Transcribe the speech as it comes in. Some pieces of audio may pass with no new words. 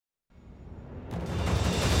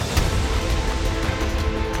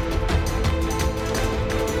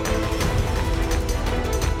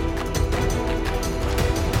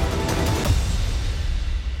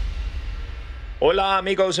Hola,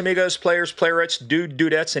 amigos, amigas, players, playerettes,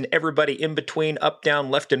 dudettes, and everybody in between, up, down,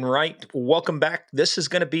 left, and right. Welcome back. This is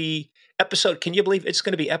going to be can you believe it's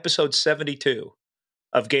going to be episode 72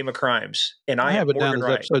 of Game of Crimes? And I have am it down Morgan as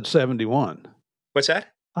Wright. episode 71. What's that?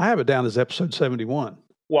 I have it down as episode 71.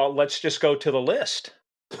 Well, let's just go to the list.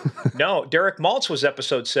 No, Derek Maltz was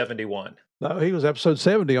episode 71. No, he was episode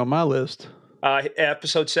 70 on my list.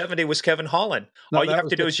 Episode 70 was Kevin Holland. No, All you have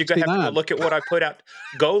to do is you have to go look at what I put out.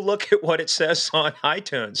 Go look at what it says on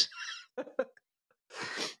iTunes.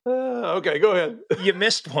 Okay, go ahead. You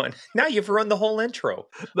missed one. Now you've run the whole intro.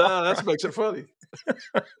 No, that makes it funny.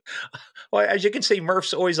 Well, as you can see,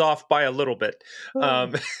 Murph's always off by a little bit.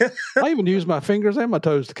 I even use my fingers and my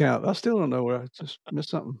toes to count. I still don't know where I just missed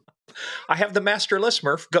something. I have the master list,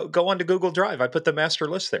 Murph. Go on to Google Drive. I put the master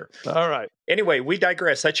list there. All right. Anyway, we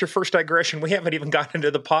digress. That's your first digression. We haven't even gotten into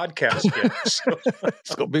the podcast yet. So.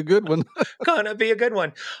 It's going to be a good one. Going to be a good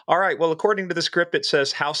one. All right. Well, according to the script, it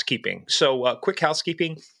says housekeeping. So quick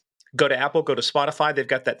housekeeping. Go to Apple, go to Spotify. They've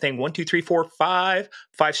got that thing 1, 2, 3, 4, 5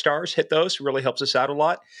 stars. Hit those. It really helps us out a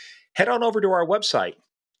lot. Head on over to our website,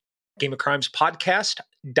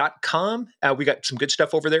 gameofcrimespodcast.com. We got some good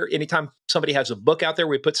stuff over there. Anytime somebody has a book out there,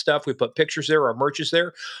 we put stuff, we put pictures there, our merch is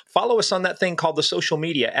there. Follow us on that thing called the social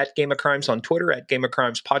media at Game of Crimes on Twitter, at Game of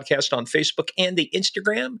Crimes Podcast on Facebook and the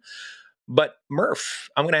Instagram. But Murph,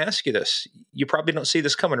 I'm going to ask you this. You probably don't see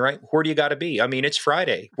this coming, right? Where do you got to be? I mean, it's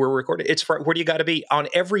Friday. We're recording. Where do you got to be on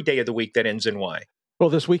every day of the week that ends in Y? Well,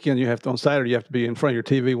 this weekend on Saturday you have to be in front of your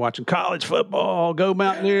TV watching college football. Go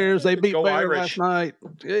Mountaineers! They beat Baylor last night.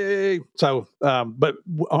 Yay! So, but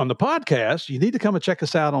on the podcast, you need to come and check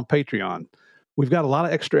us out on Patreon. We've got a lot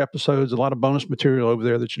of extra episodes, a lot of bonus material over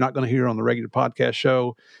there that you're not going to hear on the regular podcast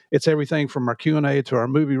show. It's everything from our Q&A to our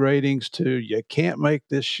movie ratings to you can't make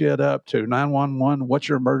this shit up to 911. What's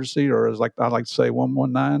your emergency? Or as I like to say,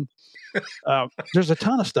 119. There's a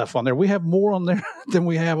ton of stuff on there. We have more on there than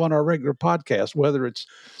we have on our regular podcast, whether it's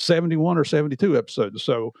 71 or 72 episodes.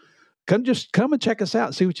 So come and check us out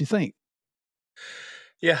and see what you think.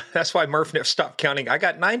 Yeah, that's why Murph never stopped counting. I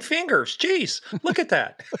got 9 fingers. Jeez, look at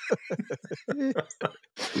that.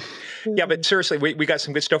 Yeah, but seriously, we got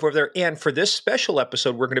some good stuff over there. And for this special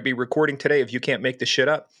episode we're going to be recording today, if you can't make this shit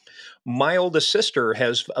up, my oldest sister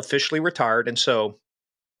has officially retired, and so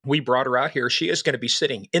we brought her out here. She is going to be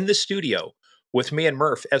sitting in the studio with me and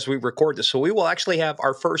Murph as we record this. So we will actually have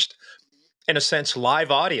our first, in a sense, live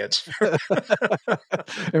audience.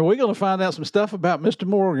 And we're going to find out some stuff about Mr.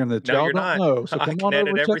 Morgan that y'all don't know. So come on over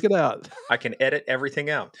and check it out. I can edit everything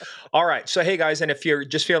out. All right. So, hey, guys, and if you're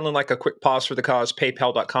just feeling like a quick pause for the cause,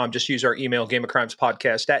 paypal.com. Just use our email,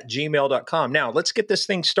 gameofcrimespodcast@gmail.com. Now, let's get this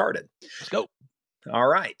thing started. Let's go. All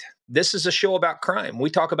right. This is a show about crime. We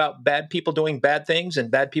talk about bad people doing bad things and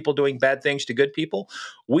bad people doing bad things to good people.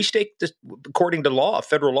 We state this, according to law,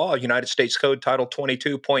 federal law, United States Code Title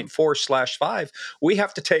 22.4/5, we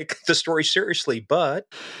have to take the story seriously. But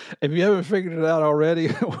if you haven't figured it out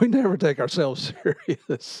already, we never take ourselves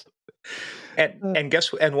serious. And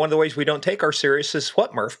one of the ways we don't take our serious is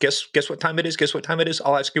what, Murph? Guess what time it is? Guess what time it is?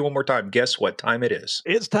 I'll ask you one more time. Guess what time it is?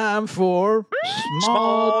 It's time for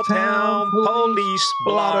Small Town Police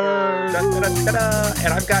Blotter. Da, da, da, da, da.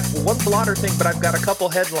 And I've got one blotter thing, but I've got a couple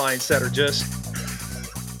headlines that are just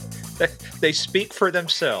they speak for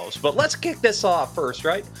themselves. But let's kick this off first,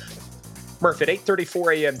 right? Murph, at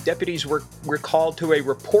 8:34 a.m., deputies were called to a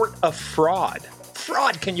report of fraud.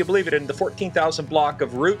 Fraud, can you believe it, in the 14,000 block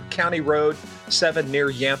of Root County Road 7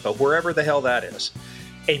 near Yampa, wherever the hell that is.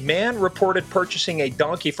 A man reported purchasing a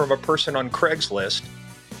donkey from a person on Craigslist,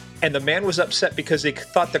 and the man was upset because he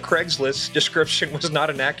thought the Craigslist description was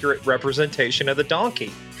not an accurate representation of the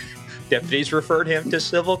donkey. Deputies referred him to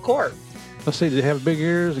civil court. Let's see, did he have big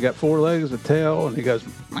ears? He got 4 legs, a tail, and he goes,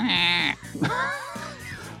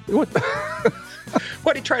 what?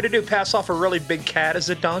 What did he try to do, pass off a really big cat as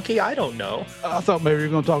a donkey? I don't know. I thought maybe you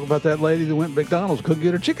were going to talk about that lady that went to McDonald's, couldn't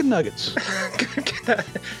get her chicken nuggets.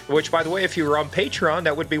 Which, by the way, if you were on Patreon,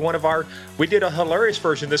 that would be one of our... We did a hilarious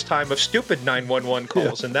version this time of stupid 911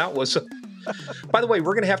 calls, and that was... By the way,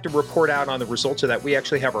 we're going to have to report out on the results of that. We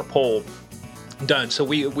actually have our poll done, so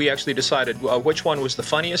we actually decided which one was the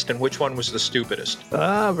funniest and which one was the stupidest.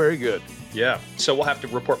 Ah, very good. Yeah, so we'll have to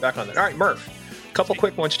report back on that. All right, Murph, a couple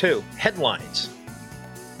quick ones, too. Headlines.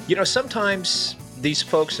 You know, sometimes these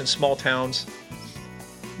folks in small towns,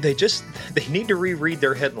 they need to reread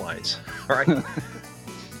their headlines, all right?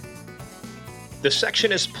 The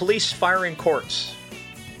section is police firing courts.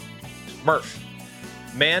 Murph,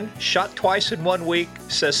 man shot twice in 1 week,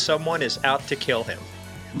 says someone is out to kill him.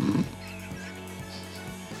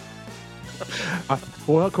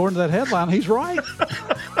 Well, according to that headline, he's right.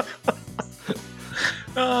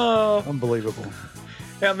 Oh. Unbelievable.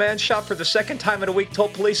 A man shot for the second time in a week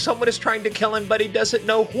told police someone is trying to kill him, but he doesn't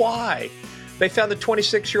know why. They found the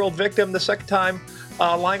 26-year-old victim the second time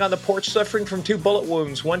lying on the porch suffering from 2 bullet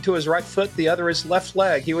wounds, one to his right foot, the other his left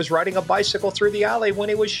leg. He was riding a bicycle through the alley when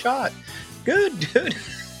he was shot. Good, dude.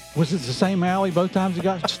 Was it the same alley both times he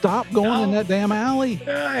got stopped going in that damn alley?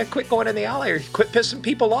 Quit going in the alley or quit pissing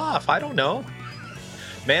people off. I don't know.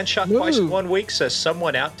 Man shot twice in 1 week, says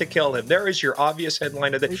someone out to kill him. There is your obvious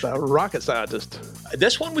headline of the... He's a rocket scientist.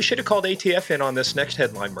 This one we should have called ATF in on this next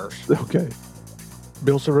headline, Murph. Okay.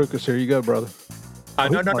 Bill Sarukas, here you go, brother.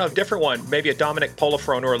 No, different one. Maybe a Dominic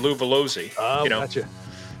Polifrone or a Lou Velosi. Oh, gotcha.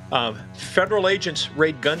 Federal agents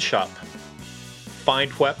raid gun shop,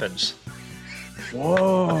 find weapons.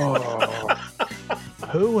 Whoa.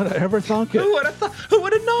 Who would have ever thunk it? Who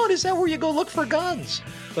would have known? Is that where you go look for guns?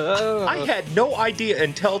 I had no idea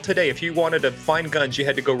until today. If you wanted to find guns, you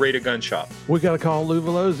had to go raid a gun shop. We got to call Lou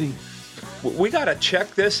Velosi. We got to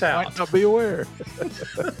check this out. Might not be aware.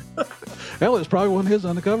 Hell, it's probably one of his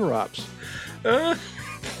undercover ops. And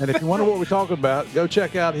if you wonder what we're talking about, go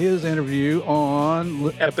check out his interview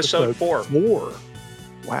on episode 4.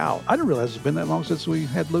 Wow. I didn't realize it's been that long since we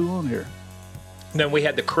had Lou on here. And then we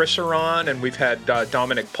had the Chrisser on, and we've had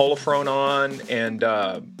Dominic Polifrone on, and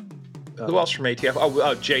who else from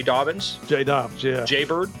ATF? Jay Dobbins. Jay Dobbins, yeah. Jay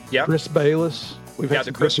Bird, yeah. Chris Bayless. We've had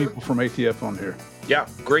some good people from ATF on here. Yeah,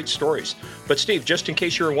 great stories. But Steve, just in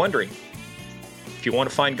case you were wondering, if you want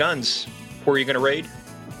to find guns, where are you going to raid?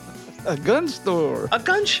 A gun store. A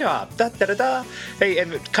gun shop. Da-da-da-da. Hey,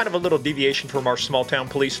 and kind of a little deviation from our small town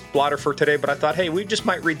police blotter for today, but I thought, hey, we just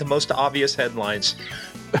might read the most obvious headlines.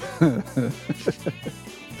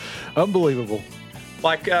 Unbelievable.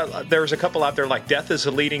 Like there's a couple out there like death is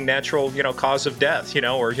a leading natural, cause of death,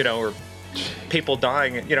 or people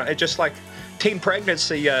dying, it's just like teen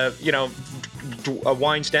pregnancy,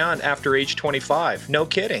 winds down after age 25. No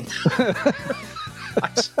kidding.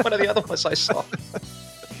 One of the other ones I saw.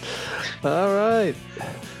 All right.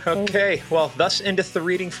 Okay. Well, thus endeth the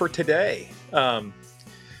reading for today.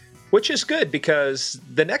 Which is good because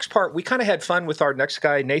the next part, we kind of had fun with our next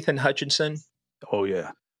guy, Nathan Hutchinson. Oh,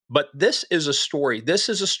 yeah. But this is a story. This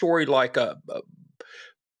is a story like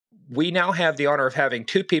we now have the honor of having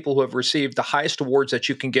 2 people who have received the highest awards that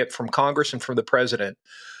you can get from Congress and from the president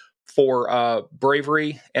for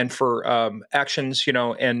bravery and for actions,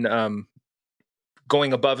 and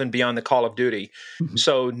going above and beyond the call of duty. Mm-hmm.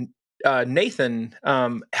 So Nathan,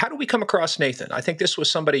 how do we come across Nathan? I think this was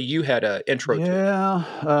somebody you had an intro to.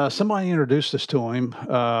 Yeah, somebody introduced us to him.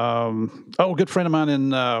 A good friend of mine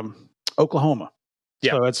in Oklahoma.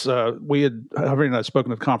 Yeah. So it's I've already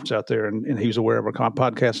spoken at the conference out there, and he was aware of our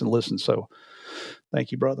podcast and listened. So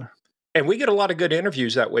thank you, brother. And we get a lot of good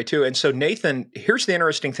interviews that way too. And so Nathan, here's the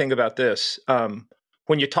interesting thing about this.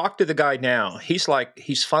 When you talk to the guy now, he's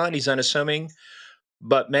fun, he's unassuming,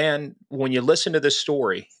 but man, when you listen to this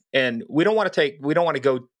story, and we don't want to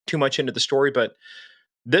go too much into the story, but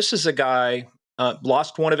this is a guy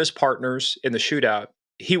lost one of his partners in the shootout.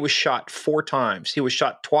 He was shot 4 times. He was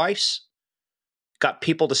shot twice, got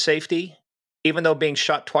people to safety. Even though being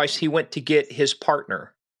shot twice, he went to get his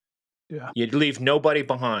partner. Yeah. You'd leave nobody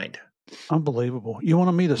behind. Unbelievable. You want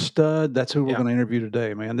to meet a stud? That's who we're going to interview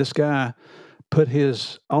today, man. This guy put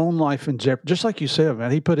his own life in jeopardy. Just like you said,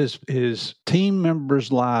 man, he put his team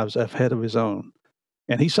members' lives ahead of his own.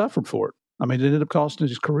 And he suffered for it. I mean, it ended up costing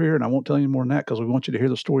his career, and I won't tell you more than that because we want you to hear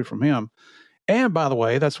the story from him. And by the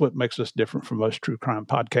way, that's what makes us different from most true crime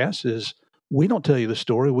podcasts is we don't tell you the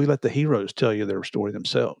story. We let the heroes tell you their story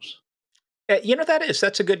themselves.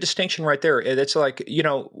 That's a good distinction right there. It's like,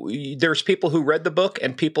 there's people who read the book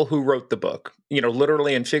and people who wrote the book,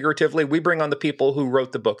 literally and figuratively. We bring on the people who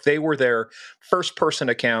wrote the book. They were their first person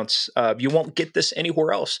accounts. You won't get this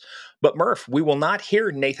anywhere else. But Murph, we will not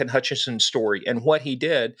hear Nathan Hutchinson's story and what he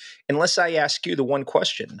did unless I ask you the one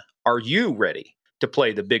question. Are you ready to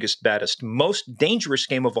play the biggest, baddest, most dangerous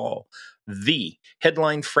game of all, the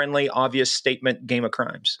headline-friendly, obvious statement game of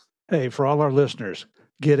crimes? Hey, for all our listeners,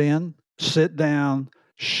 get in, sit down,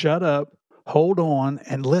 shut up, hold on,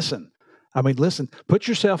 and listen. I mean, listen, put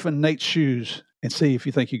yourself in Nate's shoes and see if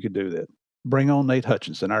you think you could do that. Bring on Nate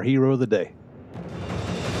Hutchinson, our hero of the day.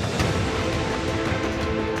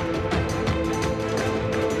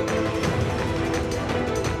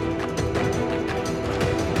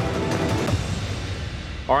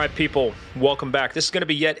 All right, people, welcome back. This is going to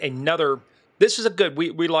be yet another. This is a good.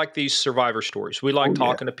 We like these survivor stories. We like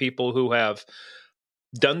talking to people who have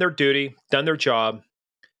done their duty, done their job,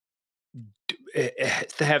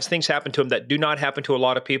 have things happen to them that do not happen to a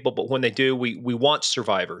lot of people, but when they do, we want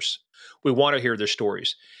survivors. We want to hear their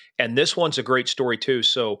stories. And this one's a great story too.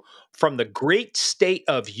 So from the great state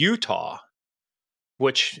of Utah,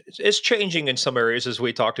 which is changing in some areas as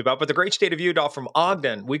we talked about, but the great state of Utah from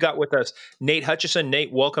Ogden, we got with us Nate Hutchinson.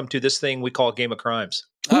 Nate, welcome to this thing we call Game of Crimes.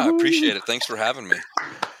 I appreciate it. Thanks for having me.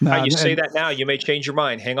 How you say that now, you may change your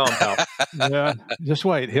mind. Hang on, pal. Yeah, just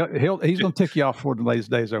wait. He's going to tick you off before the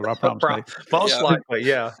day's over. I promise. Most likely,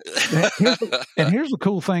 yeah. And here's the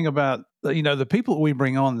cool thing about the people that we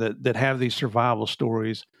bring on that have these survival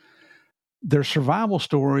stories. They're survival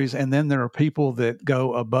stories, and then there are people that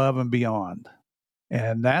go above and beyond.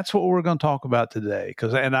 And that's what we're going to talk about today.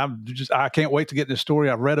 I can't wait to get this story.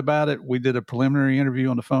 I've read about it. We did a preliminary interview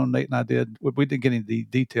on the phone. Nate and I did. We didn't get any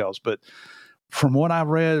details, but from what I've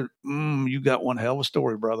read, you got one hell of a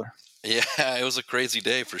story, brother. Yeah, it was a crazy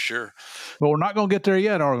day for sure. But we're not going to get there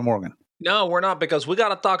yet, are we, Morgan? No, we're not, because we got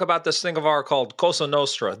to talk about this thing of ours called Cosa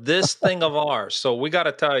Nostra, this thing of ours. So we got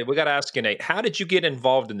to tell you, we got to ask you, Nate, how did you get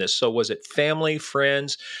involved in this? So was it family,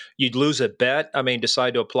 friends? You'd lose a bet?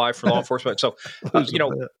 Decide to apply for law enforcement. So,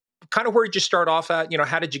 kind of where did you start off at?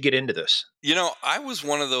 How did you get into this? I was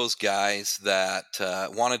one of those guys that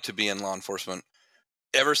wanted to be in law enforcement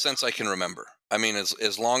ever since I can remember.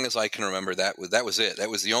 As long as I can remember, that was it.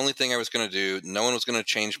 That was the only thing I was going to do. No one was going to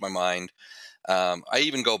change my mind. I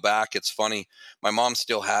even go back. It's funny. My mom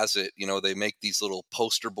still has it. They make these little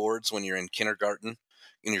poster boards when you're in kindergarten,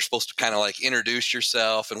 and you're supposed to kind of like introduce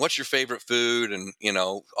yourself and what's your favorite food and,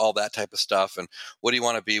 all that type of stuff. And what do you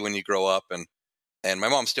want to be when you grow up? And my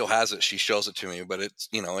mom still has it. She shows it to me, but it's,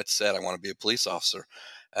 it said, I want to be a police officer.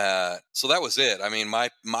 So that was it.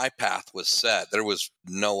 My path was set. There was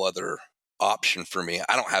no other option for me.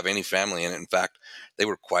 I don't have any family in it. In fact, they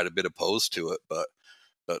were quite a bit opposed to it, but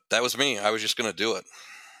that was me. I was just going to do it.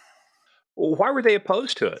 Well, why were they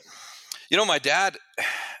opposed to it? My dad,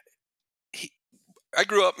 I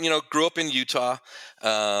grew up in Utah.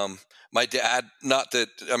 My dad, not that,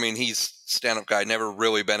 he's stand-up guy, never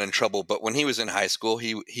really been in trouble, but when he was in high school,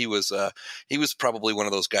 he was probably one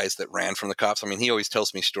of those guys that ran from the cops. He always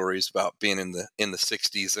tells me stories about being in the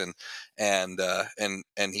 60s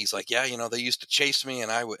and he's like, yeah, they used to chase me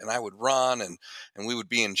and I would run and we would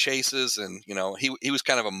be in chases and, he was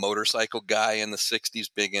kind of a motorcycle guy in the 60s,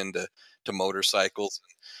 big into motorcycles.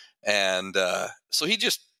 And so he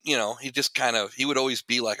just, he would always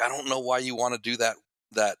be like, I don't know why you want to do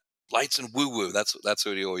that lights and woo woo. That's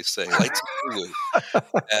what he always say. Lights and woo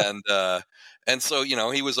woo. And so,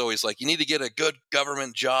 he was always like, you need to get a good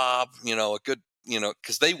government job, a good,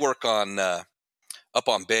 cause they work on, up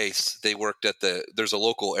on base. They worked at there's a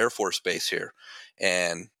local Air Force base here.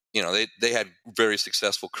 And, they had very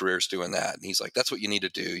successful careers doing that. And he's like, that's what you need to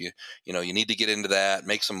do. You need to get into that,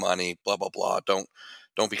 make some money, blah, blah, blah. Don't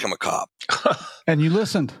become a cop. And you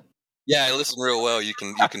listened. Yeah, I listened real well. You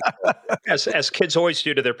can. As kids always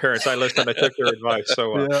do to their parents, I listened. I took their advice.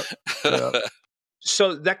 So, yeah.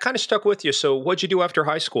 So that kind of stuck with you. So, what'd you do after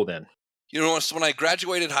high school then? So when I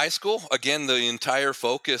graduated high school, again, the entire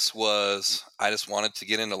focus was I just wanted to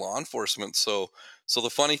get into law enforcement. So the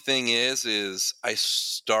funny thing is I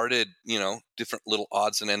started, different little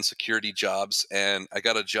odds and ends security jobs, and I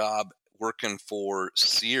got a job working for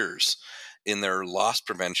Sears in their loss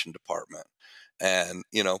prevention department. And,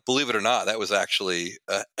 believe it or not, that was actually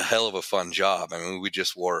a hell of a fun job. We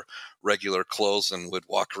just wore regular clothes and would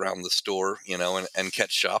walk around the store, and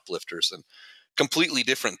catch shoplifters, and completely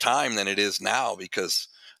different time than it is now because,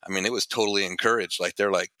 it was totally encouraged. Like,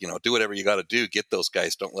 they're like, do whatever you got to do. Get those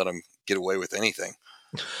guys. Don't let them get away with anything.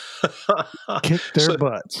 Kick their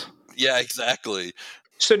butts. Yeah, exactly.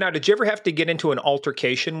 So now, did you ever have to get into an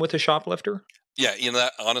altercation with a shoplifter? Yeah.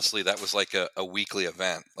 Honestly, that was like a weekly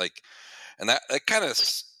event. And that kind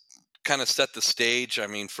of set the stage.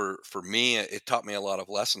 For me, it taught me a lot of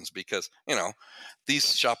lessons because,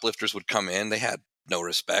 these shoplifters would come in, they had no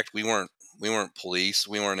respect. We weren't police.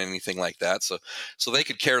 We weren't anything like that. So they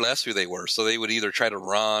could care less who they were. So they would either try to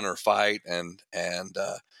run or fight. And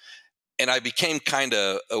I became kind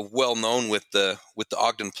of well known with the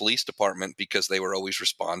Ogden Police Department because they were always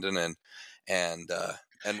responding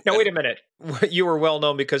now, wait a minute. You were well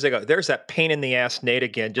known because they go, there's that pain in the ass Nate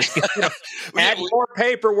again. Just add more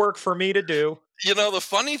paperwork for me to do. The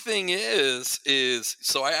funny thing is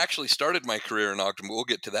so I actually started my career in Ogden, but we'll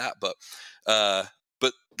get to that. But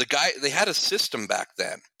the guy, they had a system back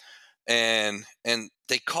then, and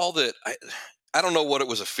they called it, I don't know what it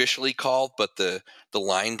was officially called, but the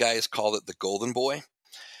line guys called it the Golden Boy.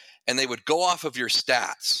 And they would go off of your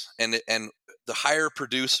stats, and the higher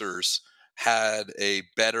producers had a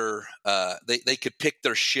better they could pick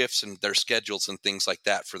their shifts and their schedules and things like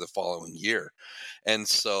that for the following year. And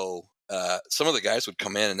so some of the guys would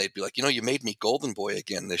come in and they'd be like, you made me golden boy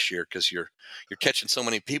again this year because you're catching so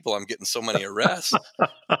many people, I'm getting so many arrests.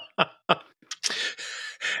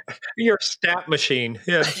 You're a stat machine.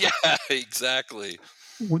 Yeah. Yeah, exactly.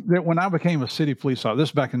 When I became a city police officer, this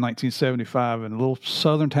was back in 1975 in a little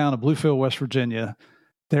southern town of Bluefield, West Virginia,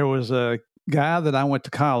 there was a guy that I went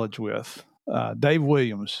to college with, Dave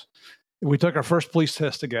Williams. We took our first police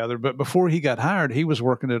test together, but before he got hired, he was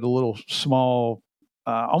working at a little small,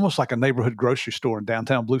 almost like a neighborhood grocery store in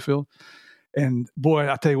downtown Bluefield. And boy,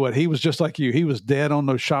 I tell you what, he was just like you. He was dead on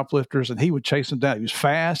those shoplifters, and he would chase them down. He was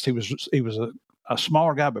fast. He was a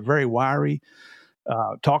smaller guy, but very wiry.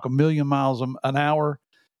 Talk 1,000,000 miles an hour.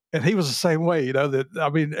 And he was the same way,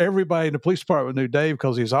 everybody in the police department knew Dave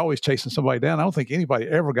because he was always chasing somebody down. I don't think anybody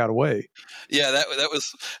ever got away. Yeah,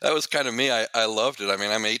 that was kind of me. I loved it. I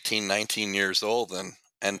mean, I'm 18, 19 years old,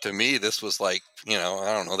 and to me, this was like, I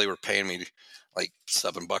don't know, they were paying me like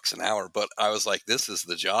 $7 an hour, but I was like, this is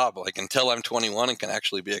the job. Like, until I'm 21 and can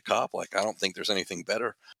actually be a cop, like, I don't think there's anything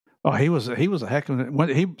better. Oh, he was a heck of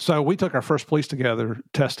a so we took our first police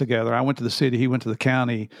test together. I went to the city, he went to the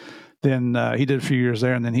county. Then he did a few years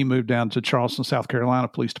there, and then he moved down to Charleston, South Carolina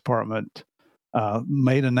Police Department.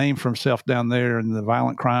 Made a name for himself down there in the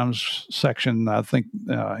violent crimes section. I think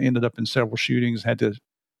ended up in several shootings. Had to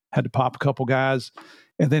pop a couple guys,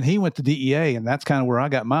 and then he went to DEA, and that's kind of where I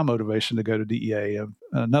got my motivation to go to DEA.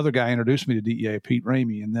 Another guy introduced me to DEA, Pete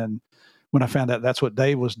Ramey, and then when I found out that's what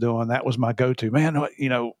Dave was doing, that was my go-to. Man,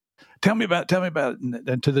 tell me about it.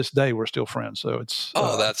 And to this day, we're still friends. So it's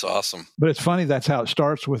that's awesome. But it's funny. That's how it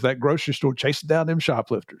starts, with that grocery store chasing down them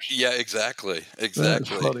shoplifters. Yeah, exactly. It's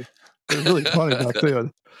funny. It was really funny back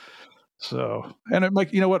then. So, and it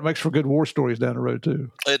makes for good war stories down the road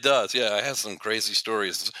too. It does. Yeah, I have some crazy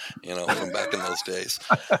stories, from back in those days.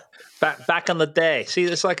 Back in the day. See,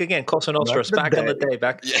 it's like, again, Cosa Nostra. Back in the day.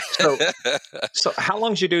 Yeah. So how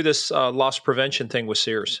long did you do this loss prevention thing with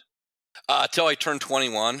Sears? Till I turned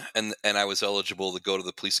 21, and I was eligible to go to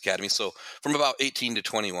the police academy. So from about 18 to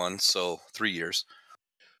 21, so 3 years.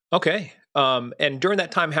 Okay. And during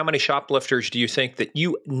that time, how many shoplifters do you think that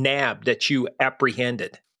you nabbed, that you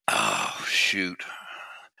apprehended? Oh, shoot.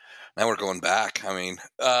 Now we're going back. I mean,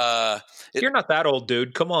 you're not that old,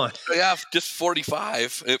 dude. Come on. Yeah, just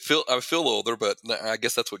 45. I feel older, but I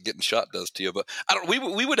guess that's what getting shot does to you. But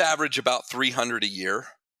we would average about 300 a year.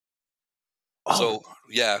 Oh. So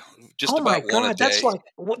yeah, just about one a day. That's what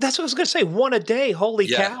I was going to say. One a day. Holy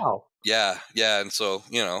cow. Yeah. And so,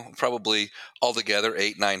 probably altogether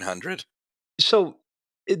 800-900. So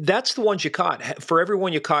that's the ones you caught. For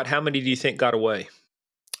everyone you caught, how many do you think got away?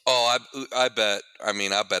 Oh, I bet.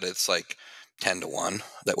 I bet it's like 10 to 1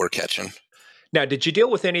 that we're catching. Now, did you deal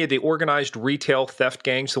with any of the organized retail theft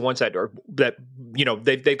gangs, the ones that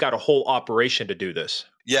they've got a whole operation to do this?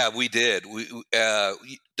 Yeah, we did.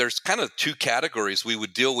 There's kind of two categories. We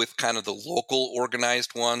would deal with kind of the local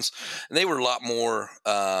organized ones, and they were a lot more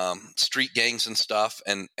street gangs and stuff,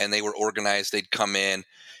 and they were organized. They'd come in,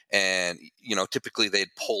 and typically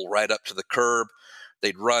they'd pull right up to the curb.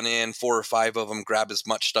 They'd run in, 4 or 5 of them, grab as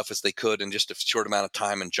much stuff as they could in just a short amount of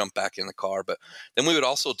time and jump back in the car. But then we would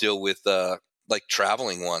also deal with like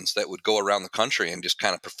traveling ones that would go around the country and just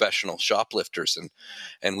kind of professional shoplifters,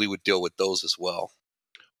 and we would deal with those as well.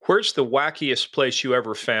 Where's the wackiest place you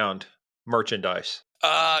ever found merchandise?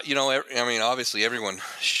 Obviously everyone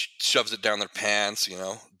shoves it down their pants,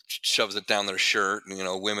 shoves it down their shirt.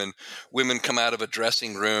 And, women come out of a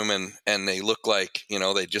dressing room and they look like,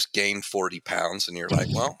 they just gained 40 pounds. And you're like,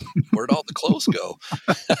 well, where'd all the clothes go?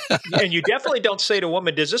 And you definitely don't say to a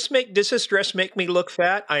woman, does this dress make me look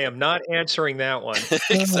fat? I am not answering that one.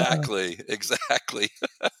 Exactly.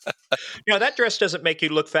 That dress doesn't make you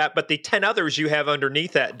look fat, but the 10 others you have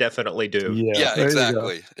underneath that definitely do. Yeah,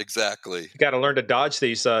 exactly. You got to learn to dodge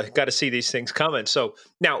these, got to see these things coming. So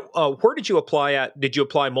now, where did you apply at? Did you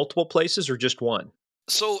apply multiple places or just one?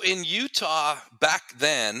 So in Utah back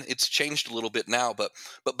then, it's changed a little bit now, but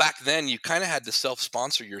back then you kind of had to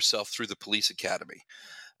self-sponsor yourself through the police academy.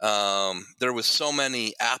 There was so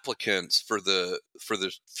many applicants for the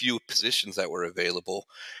few positions that were available.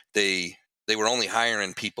 They were only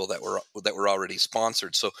hiring people that were already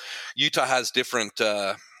sponsored. So Utah has different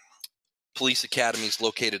police academies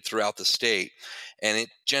located throughout the state, and it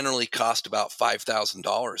generally cost about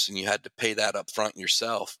 $5,000, and you had to pay that up front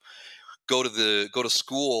yourself. Go to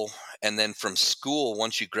school, and then from school,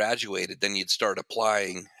 once you graduated, then you'd start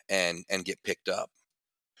applying and get picked up.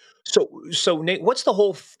 So Nate, what's the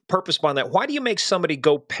whole purpose behind that? Why do you make somebody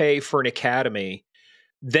go pay for an academy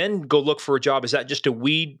then go look for a job? Is that just to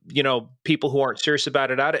weed, people who aren't serious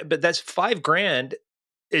about it out? But that's $5,000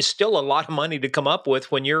 is still a lot of money to come up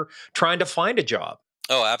with when you're trying to find a job.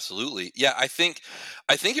 Oh, absolutely. Yeah, I think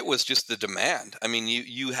it was just the demand. I mean,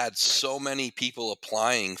 you had so many people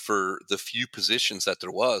applying for the few positions that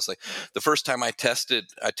there was. Like the first time I tested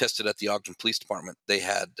at the Ogden Police Department. They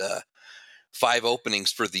had 5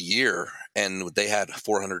 openings for the year, and they had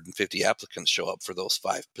 450 applicants show up for those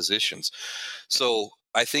 5 positions. So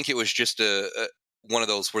I think it was just one of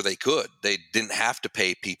those where they didn't have to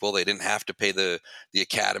pay people. They didn't have to pay the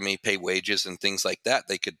academy, pay wages and things like that.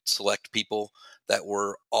 They could select people that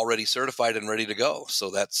were already certified and ready to go.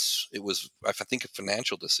 So it was, I think, a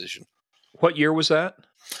financial decision. What year was that?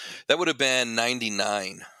 That would have been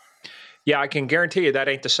 99. Yeah, I can guarantee you that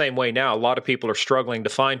ain't the same way now. A lot of people are struggling to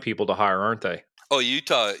find people to hire, aren't they? Oh,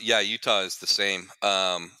 Utah is the same.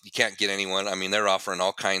 You can't get anyone. I mean, they're offering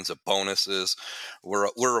all kinds of bonuses.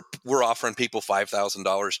 We're offering people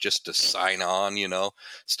 $5,000 just to sign on,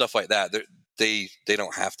 stuff like that. They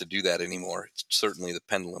don't have to do that anymore. Certainly, the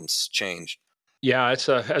pendulum's changed. Yeah, it's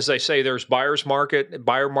as they say, there's buyer's market,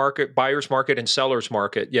 and seller's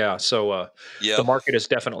market. Yeah, so the market has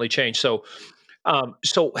definitely changed. So,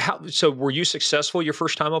 so were you successful your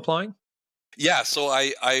first time applying? Yeah, so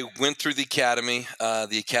I went through the academy.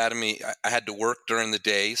 I had to work during the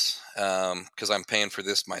days because I'm paying for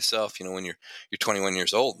this myself. When you're 21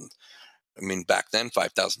 years old. I mean, back then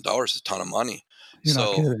 $5,000 is a ton of money.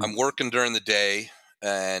 So I'm working during the day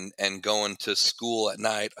and going to school at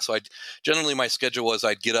night. So generally my schedule was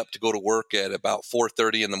I'd get up to go to work at about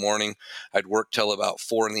 4:30 in the morning. I'd work till about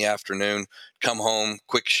 4 in the afternoon, come home,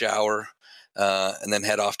 quick shower, and then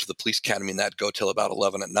head off to the police academy, and that'd go till about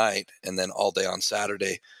 11 at night. And then all day on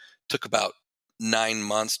Saturday. Took about 10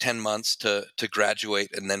 months to graduate.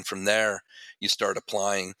 And then from there you start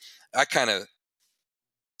applying. I kind of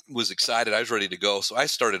was excited. I was ready to go. So I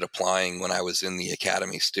started applying when I was in the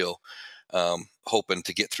academy still, hoping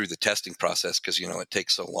to get through the testing process because, it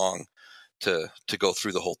takes so long to go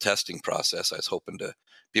through the whole testing process. I was hoping to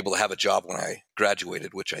be able to have a job when I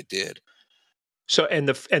graduated, which I did. So, and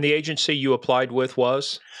the agency you applied with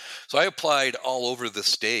was? So I applied all over the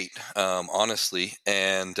state, honestly,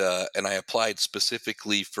 and I applied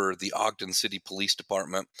specifically for the Ogden City Police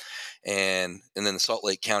Department, and then the Salt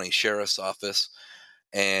Lake County Sheriff's Office.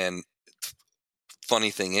 And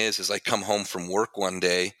funny thing is I come home from work one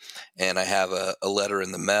day, and I have a letter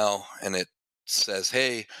in the mail, and it says,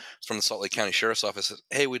 "Hey," it's from the Salt Lake County Sheriff's Office. Says,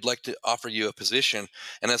 "Hey, we'd like to offer you a position."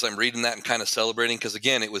 And as I'm reading that and kind of celebrating, because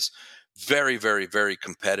again, it was very, very, very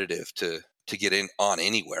competitive to get in on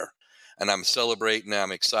anywhere. And I'm celebrating,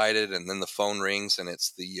 I'm excited, and then the phone rings, and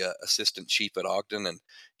it's the assistant chief at Ogden, and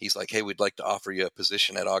he's like, "Hey, we'd like to offer you a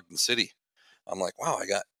position at Ogden City." I'm like, "Wow, I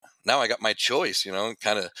got my choice,"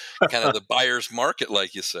 kind of the buyer's market,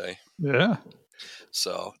 like you say. Yeah.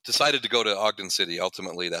 So decided to go to Ogden City.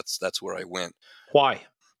 Ultimately, that's where I went. Why?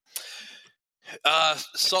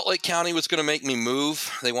 Salt Lake County was going to make me move.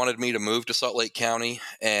 They wanted me to move to Salt Lake County,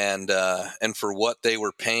 and for what they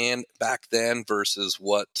were paying back then versus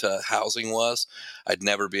what housing was, I'd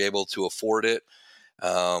never be able to afford it.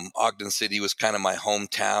 Ogden City was kind of my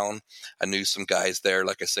hometown. I knew some guys there.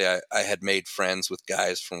 Like I say, I had made friends with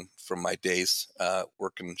guys from my days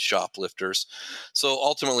working shoplifters. So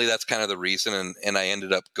ultimately, that's kind of the reason, and I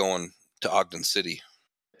ended up going to Ogden City.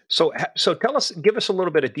 So give us a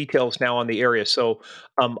little bit of details now on the area. So,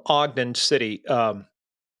 Ogden City,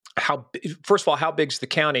 first of all, how big's the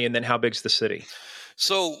county, and then how big's the city?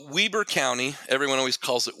 So Weber County, everyone always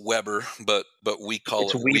calls it Weber, but we call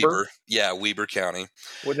it Weber. Yeah, Weber County.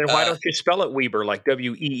 Well, then why don't you spell it Weber, like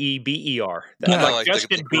Weeber? Like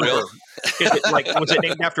Justin Bieber. Is it was it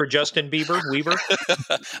named after Justin Bieber? Weber?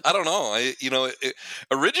 I don't know.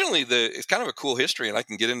 Originally it's kind of a cool history, and I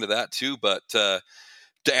can get into that too. But to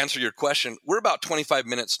answer your question, we're about 25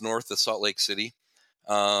 minutes north of Salt Lake City.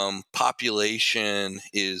 Population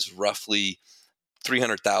is roughly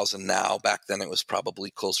 300,000 now. Back then it was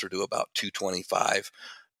probably closer to about 225.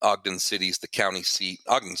 Ogden City's the county seat.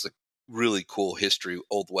 Ogden's a really cool history,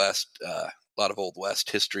 Old West, a lot of Old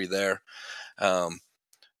West history there.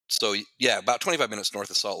 So yeah, about 25 minutes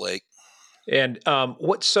north of Salt Lake. And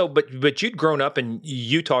but you'd grown up in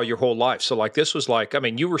Utah your whole life. So this was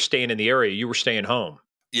you were staying in the area, you were staying home.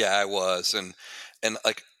 Yeah, I was. And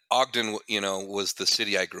like Ogden, was the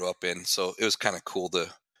city I grew up in. So it was kind of cool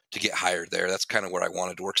to get hired there. That's kind of where I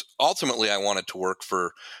wanted to work. Ultimately, I wanted to work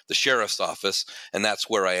for the sheriff's office, and that's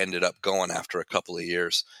where I ended up going after a couple of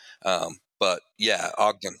years. But yeah,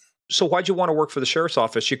 Ogden. So why'd you want to work for the sheriff's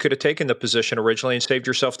office? You could have taken the position originally and saved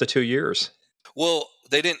yourself the 2 years. Well,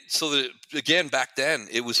 they didn't. So again, back then,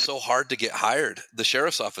 it was so hard to get hired. The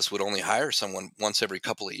sheriff's office would only hire someone once every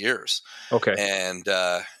couple of years. Okay.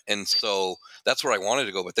 And so that's where I wanted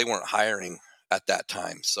to go, but they weren't hiring at that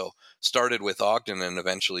time. So started with Ogden and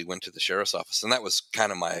eventually went to the sheriff's office. And that was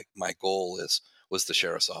kind of my goal was the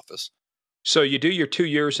sheriff's office. So you do your 2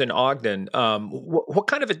 years in Ogden. What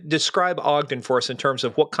kind of describe Ogden for us in terms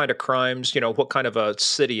of what kind of crimes, what kind of a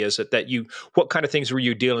city is it what kind of things were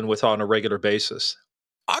you dealing with on a regular basis?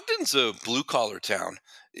 Ogden's a blue collar town.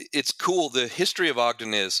 It's cool. The history of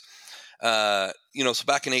Ogden is, so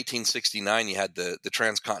back in 1869, you had the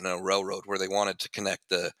Transcontinental Railroad where they wanted to connect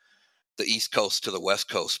the East Coast to the West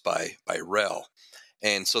Coast by rail.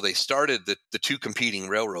 And so they started the two competing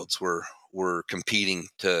railroads were competing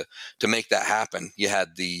to make that happen. You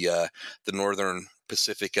had the Northern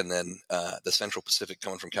Pacific and then the Central Pacific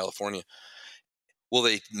coming from California. Well,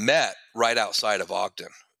 they met right outside of Ogden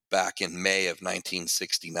back in May of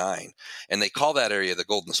 1969. And they call that area the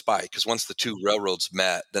Golden Spike because once the two railroads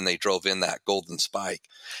met, then they drove in that Golden Spike.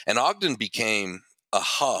 And Ogden became a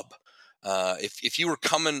hub. If you were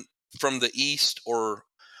coming from the east or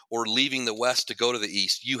leaving the west to go to the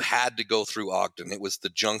east, you had to go through Ogden. It was the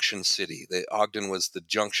junction city. Ogden was the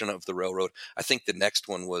junction of the railroad. I think the next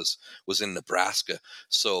one was in Nebraska.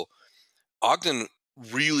 So Ogden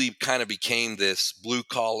really kind of became this blue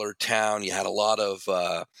collar town. You had a lot of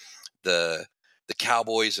the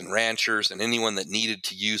cowboys and ranchers and anyone that needed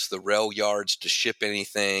to use the rail yards to ship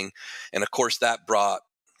anything. And of course that brought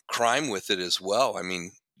crime with it as well. I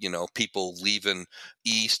mean, people leaving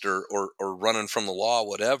east or running from the law,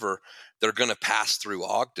 whatever, they're going to pass through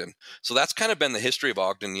Ogden. So that's kind of been the history of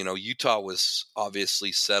Ogden. Utah was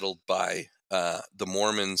obviously settled by the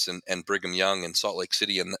Mormons and Brigham Young and Salt Lake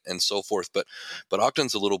City and so forth. But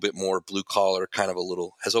Ogden's a little bit more blue collar,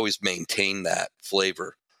 has always maintained that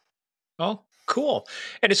flavor. Oh, cool.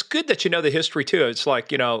 And it's good that you know the history too. It's like,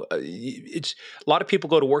 it's a lot of people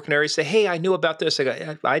go to work in areas say, hey, I knew about this. I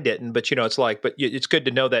go, I didn't, but it's like, but it's good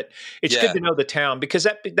to know that it's good to know the town because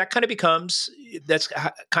that kind of becomes, that's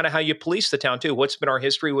kind of how you police the town too. What's been our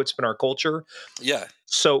history? What's been our culture? Yeah.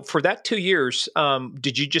 So for that 2 years,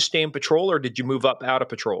 did you just stay in patrol or did you move up out of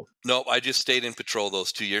patrol? No, I just stayed in patrol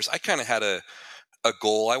those 2 years. I kind of had a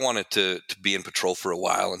goal. I wanted to be in patrol for a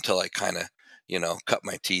while until I kind of, cut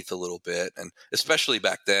my teeth a little bit. And especially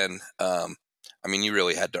back then, you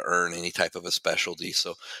really had to earn any type of a specialty.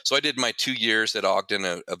 So I did my 2 years at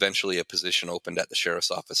Ogden. Eventually a position opened at the sheriff's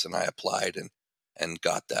office and I applied and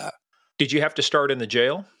got that. Did you have to start in the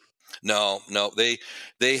jail? No,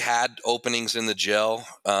 they had openings in the jail.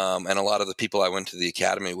 And a lot of the people I went to the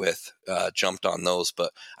academy with jumped on those,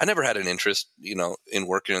 but I never had an interest, in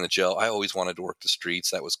working in the jail. I always wanted to work the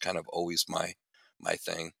streets. That was kind of always my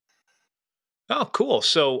thing. Oh, cool.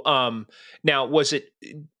 So, now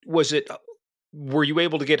were you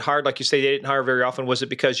able to get hired? Like you say, they didn't hire very often. Was it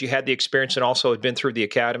because you had the experience and also had been through the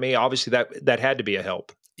academy? Obviously that had to be a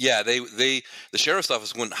help. Yeah, the sheriff's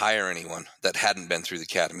office wouldn't hire anyone that hadn't been through the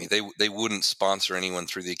academy. They wouldn't sponsor anyone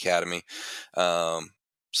through the academy.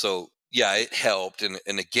 So yeah, it helped. And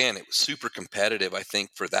again, it was super competitive. I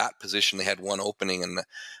think for that position, they had one opening and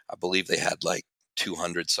I believe they had like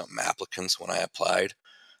 200 something applicants when I applied.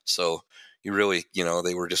 So you really,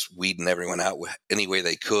 they were just weeding everyone out any way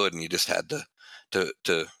they could. And you just had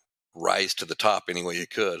to rise to the top any way you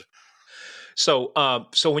could. So,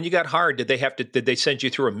 so when you got hired, did they send you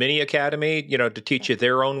through a mini academy, to teach you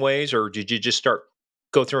their own ways, or did you just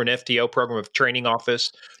go through an FTO program of training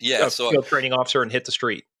office, field training officer, and hit the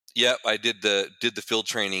street? Yep, I did the field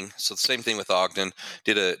training. So the same thing with Ogden.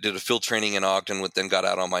 Did a field training in Ogden, then got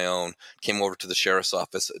out on my own. Came over to the sheriff's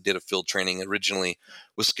office. Did a field training. Originally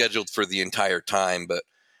was scheduled for the entire time, but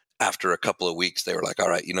after a couple of weeks, they were like, "All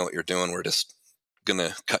right, you know what you're doing. We're just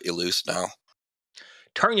gonna cut you loose now."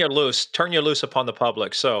 Turn you loose upon the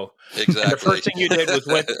public. So exactly. And the first thing you did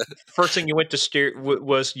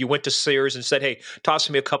was you went to Sears and said, "Hey, toss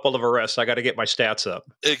me a couple of arrests. I got to get my stats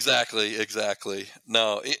up." Exactly.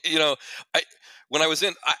 No, when I was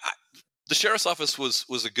in, the sheriff's office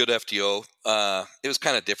was a good FTO. It was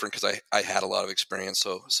kind of different because I had a lot of experience.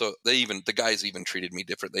 So the guys even treated me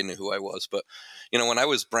different. They knew who I was. But when I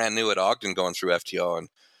was brand new at Ogden going through FTO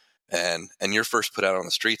and you're first put out on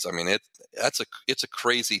the streets, I mean it's a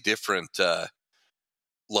crazy different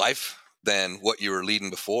life than what you were leading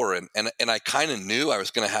before. And I kind of knew I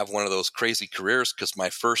was going to have one of those crazy careers because my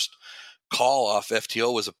first call off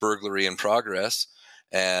FTO was a burglary in progress.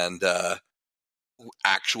 And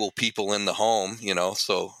actual people in the home,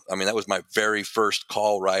 So, I mean, that was my very first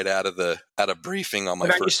call right out of briefing on my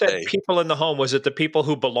Now, you first said day. people in the home. Was it the people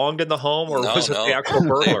who belonged in the home, or was it the actual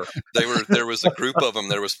burglar? There was a group of them.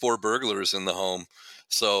 There was 4 burglars in the home.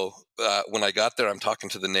 So when I got there, I'm talking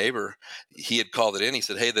to the neighbor. He had called it in. He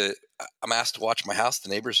said, "Hey, I'm asked to watch my house. The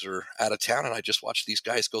neighbors are out of town, and I just watched these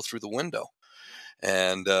guys go through the window."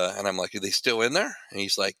 And I'm like, "Are they still in there?" And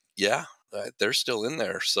he's like, "Yeah, they're still in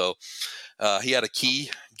there." So he had a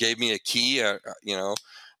key, gave me a key.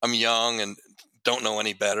 I'm young and don't know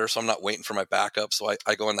any better, so I'm not waiting for my backup. So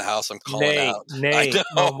I go in the house. I'm calling out. Nate. I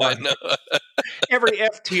know. I know. Every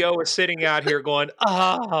FTO is sitting out here going,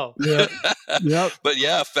 "Oh, yeah, yep." But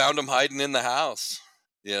yeah, found them hiding in the house.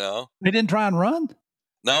 They didn't try and run.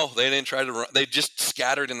 No, they didn't try to run. They just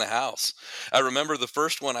scattered in the house. I remember the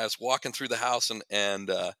first one. I was walking through the house and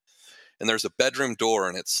there's a bedroom door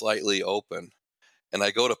and it's slightly open, and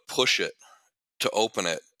I go to push it to open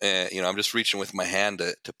it, and I'm just reaching with my hand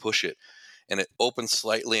to push it, and it opens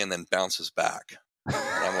slightly and then bounces back. And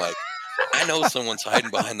I'm like, I know someone's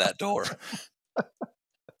hiding behind that door.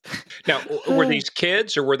 Now, were these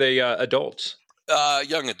kids or were they adults?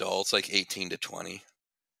 Young adults, like 18 to 20.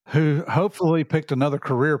 Who hopefully picked another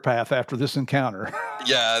career path after this encounter.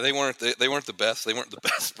 Yeah, they weren't the best. They weren't the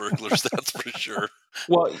best burglars, that's for sure.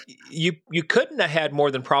 Well, you couldn't have had more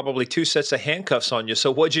than probably 2 sets of handcuffs on you.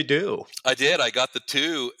 So what'd you do? I did. I got the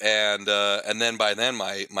 2, and then by then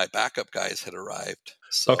my backup guys had arrived.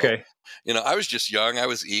 So, okay. I was just young. I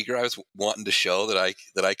was eager. I was wanting to show that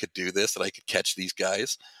I could do this, that I could catch these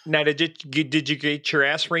guys. Now, did you get your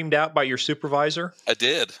ass reamed out by your supervisor? I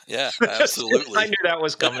did. Yeah, absolutely. I knew that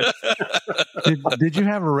was coming. Did you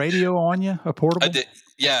have a radio on you, a portable? I did.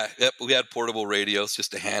 Yeah, yep, we had portable radios,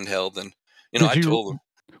 just a handheld, and I told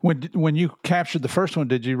them. When you captured the first one,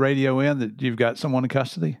 did you radio in that you've got someone in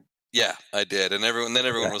custody? Yeah, I did, and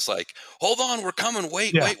everyone was like, "Hold on, we're coming!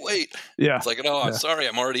 Wait." Yeah, it's like, "Oh, I'm sorry,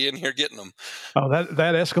 I'm already in here getting them." Oh, that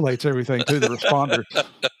escalates everything too. The responders.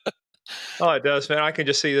 Oh, it does, man. I can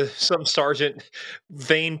just see some sergeant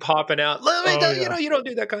vein popping out. You don't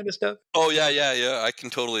do that kind of stuff. Oh yeah. I can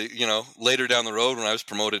totally. Later down the road when I was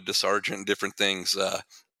promoted to sergeant and different things,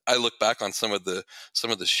 I look back on some of the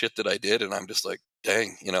shit that I did, and I'm just like,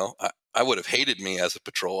 dang, I would have hated me as a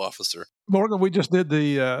patrol officer. Morgan, we just did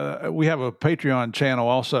we have a Patreon channel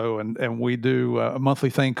also, and we do a monthly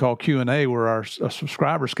thing called Q&A where our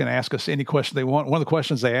subscribers can ask us any question they want. One of the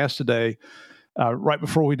questions they asked today, right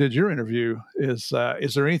before we did your interview, is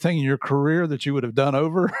there anything in your career that you would have done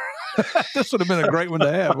over? This would have been a great one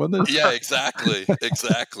to have, wouldn't it? Yeah, exactly.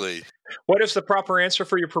 What is the proper answer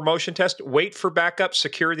for your promotion test? Wait for backup,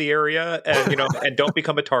 secure the area, and and don't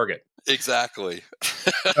become a target. Exactly.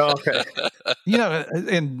 Okay.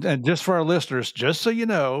 And just for our listeners, just so you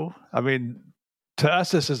know, I mean, to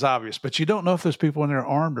us this is obvious, but you don't know if those people in there are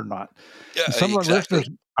armed or not. Yeah, some of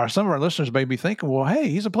our listeners may be thinking, well, hey,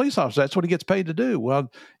 he's a police officer. That's what he gets paid to do.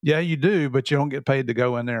 Well, yeah, you do, but you don't get paid to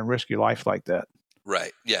go in there and risk your life like that.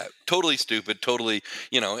 Right. Yeah. Totally stupid. Totally.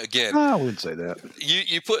 Again, I wouldn't say that.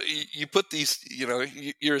 You put these.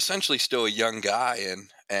 You're essentially still a young guy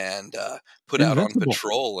and put out on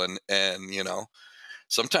patrol, and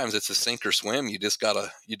sometimes it's a sink or swim. You just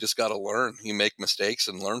gotta learn. You make mistakes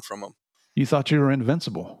and learn from them. You thought you were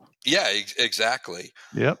invincible. Yeah. Exactly.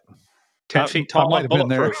 Yep. 10 feet tall, might have been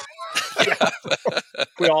there.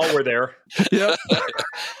 We all were there. Yep.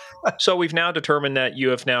 So we've now determined that you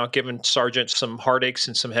have now given Sergeant some heartaches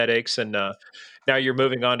and some headaches, and now you're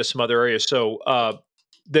moving on to some other areas. So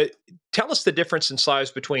tell us the difference in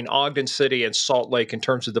size between Ogden City and Salt Lake in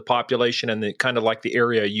terms of the population and the kind of like the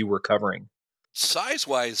area you were covering.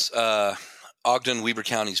 Size-wise, Ogden, Weber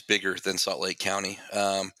County is bigger than Salt Lake County.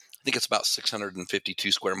 I think it's about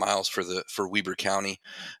 652 square miles for Weber County.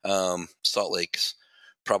 Salt Lake's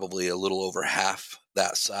probably a little over half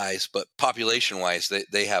that size, but population-wise,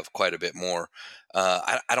 they have quite a bit more.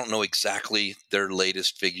 I don't know exactly their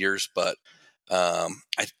latest figures, but I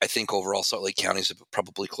think overall Salt Lake County is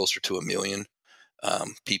probably closer to 1 million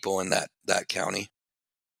people in that county.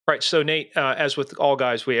 Right. So Nate, as with all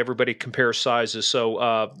guys, everybody compares sizes.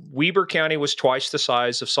 So Weber County was twice the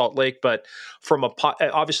size of Salt Lake, but from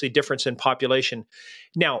obviously difference in population.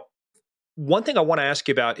 Now, one thing I want to ask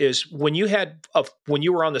you about is when you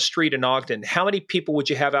were on the street in Ogden, how many people would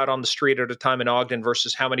you have out on the street at a time in Ogden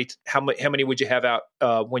versus how many would you have out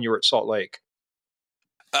when you were at Salt Lake?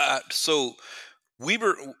 So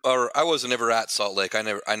Weber, or I wasn't ever at Salt Lake. I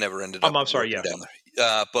never ended up. I'm sorry, yeah. Down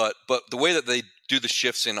there. But the way that they do the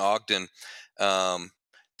shifts in Ogden,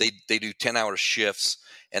 they do 10-hour shifts,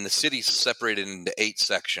 and the city's separated into 8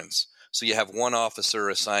 sections. So you have one officer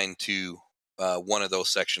assigned to one of those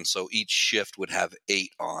sections. So each shift would have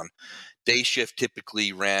 8 on. Day shift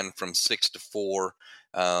typically ran from 6 to 4.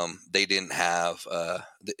 They didn't have,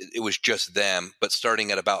 it was just them, but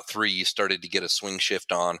starting at about 3, you started to get a swing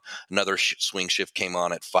shift on. Another swing shift came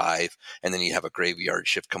on at 5, and then you have a graveyard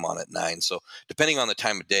shift come on at 9. So depending on the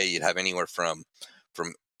time of day, you'd have anywhere from,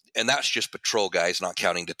 and that's just patrol guys, not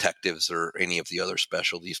counting detectives or any of the other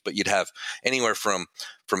specialties, but you'd have anywhere from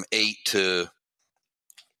 8 to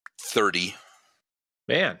 30.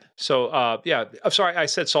 Man. So, yeah, I'm sorry. I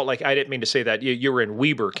said Salt Lake. I didn't mean to say that. You were in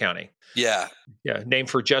Weber County. Yeah. Yeah. Named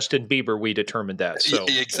for Justin Bieber. We determined that. So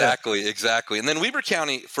exactly. And then Weber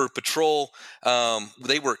County for patrol,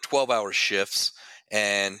 they work 12-hour shifts,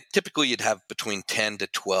 and typically you'd have between 10 to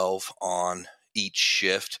 12 on each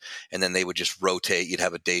shift. And then they would just rotate. You'd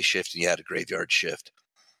have a day shift and you had a graveyard shift.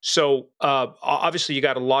 So, obviously you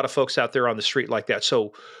got a lot of folks out there on the street like that.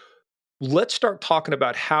 So let's start talking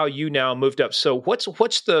about how you now moved up. So what's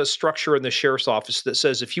the structure in the sheriff's office that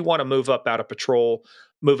says if you want to move up out of patrol,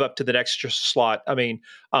 move up to the next slot? I mean,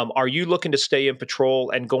 are you looking to stay in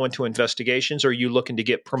patrol and go into investigations, or are you looking to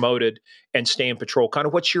get promoted and stay in patrol? Kind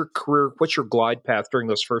of what's your career, what's your glide path during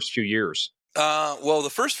those first few years? Well,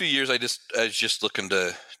 the first few years I was just looking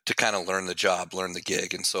to kind of learn the job, learn the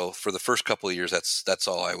gig. And so for the first couple of years, that's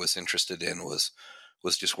all I was interested in was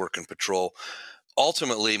just working patrol.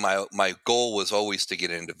 Ultimately, my goal was always to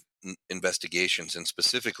get into investigations, and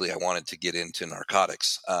specifically, I wanted to get into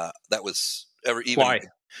narcotics. That was Why?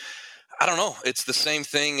 I don't know. It's the same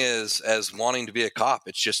thing as wanting to be a cop.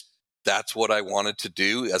 It's just that's what I wanted to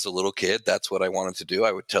do as a little kid. That's what I wanted to do.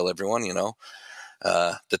 I would tell everyone,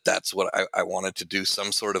 that's what I wanted to do,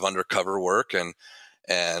 some sort of undercover work, and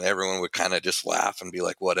everyone would kind of just laugh and be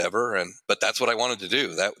like, whatever. But that's what I wanted to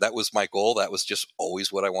do. That was my goal. That was just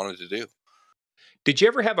always what I wanted to do. Did you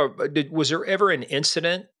ever have was there ever an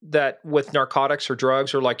incident that with narcotics or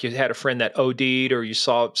drugs, or like you had a friend that OD'd, or you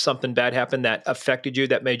saw something bad happen that affected you,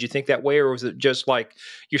 that made you think that way? Or was it just like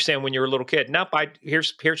you're saying when you were a little kid, nope,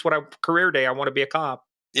 here's what career day, I want to be a cop?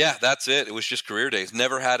 Yeah, that's it. It was just career days.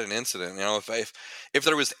 Never had an incident. If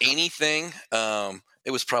there was anything,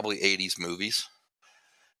 it was probably 80s movies.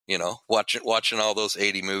 Watching all those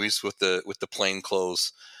 80 movies with the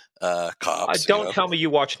plainclothes cops. Don't tell me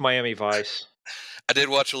you watched Miami Vice. I did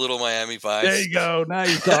watch a little Miami Vice. There you go. Now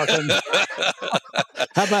you're talking.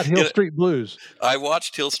 How about Hill Street Blues? I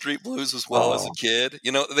watched Hill Street Blues as well as a kid.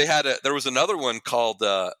 There was another one called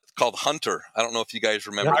Hunter. I don't know if you guys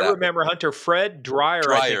remember that. I remember Hunter. Fred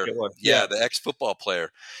Dreyer, I think it was. Yeah, the ex-football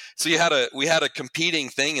player. So we had a competing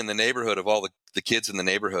thing in the neighborhood of all the kids in the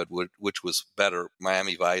neighborhood, which was better,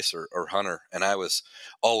 Miami Vice or Hunter. And I was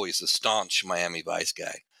always a staunch Miami Vice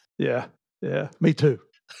guy. Yeah, me too.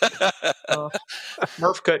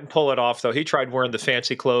 Murph couldn't pull it off, though. He tried wearing the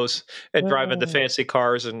fancy clothes and driving the fancy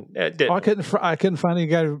cars, and it didn't. I couldn't find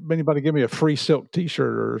anybody give me a free silk T-shirt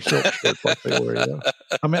or silk shirt like they wear.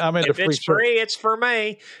 I mean, if it's free, it's for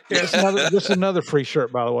me. This is another free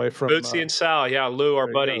shirt, by the way, from Bootsy and Sal. Yeah, Lou, our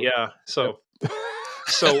buddy. Yeah, so.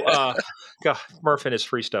 God, Murph and his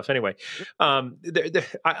free stuff. Anyway, I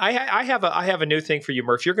have a new thing for you,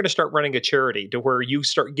 Murph. You're going to start running a charity to where you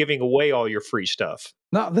start giving away all your free stuff.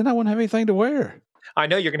 No, then I wouldn't have anything to wear. I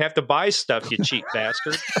know you're going to have to buy stuff, you cheap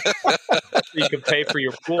bastard. So you can pay for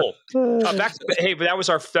your pool. But that was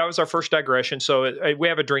our first digression. So we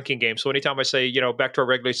have a drinking game. So anytime I say, back to our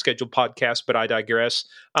regularly scheduled podcast, but I digress,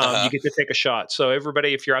 you get to take a shot. So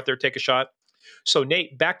everybody, if you're out there, take a shot. So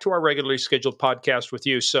Nate, back to our regularly scheduled podcast with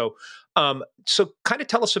you. So kind of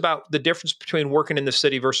tell us about the difference between working in the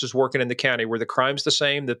city versus working in the county. Were the crimes the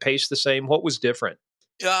same, the pace the same? What was different?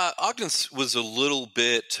 Ogden was a little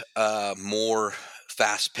bit more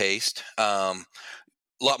fast-paced. A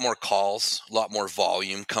lot more calls, a lot more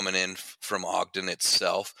volume coming in from Ogden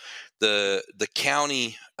itself. The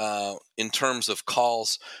county, in terms of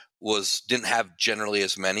calls, didn't have generally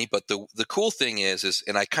as many, but the cool thing is,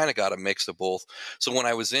 and I kind of got a mix of both. So when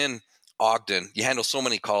I was in Ogden, you handle so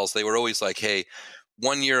many calls. They were always like, hey,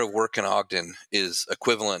 1 year of work in Ogden is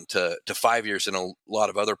equivalent to 5 years in a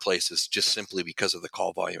lot of other places, just simply because of the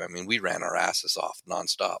call volume. I mean, we ran our asses off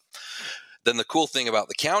nonstop. Then the cool thing about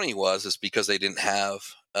the county is because they didn't have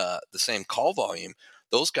the same call volume,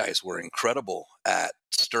 those guys were incredible at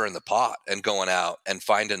stirring the pot and going out and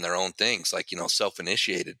finding their own things, like,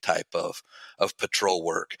 self-initiated type of patrol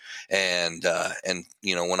work. And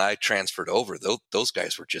when I transferred over, those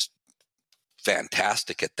guys were just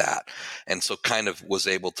fantastic at that. And so kind of was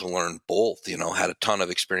able to learn both, had a ton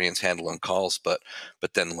of experience handling calls, but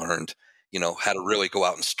then learned how to really go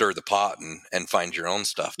out and stir the pot and find your own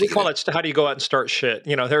stuff. We call it, how do you go out and start shit?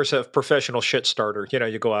 There's a professional shit starter.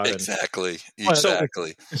 You go out Exactly.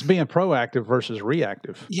 It's being proactive versus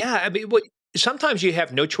reactive. Yeah. I mean, sometimes you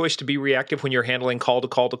have no choice to be reactive when you're handling call to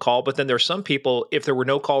call to call. But then there's some people, if there were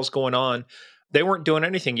no calls going on, they weren't doing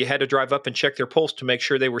anything. You had to drive up and check their pulse to make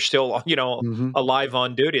sure they were still, alive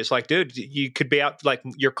on duty. It's like, dude, you could be out, like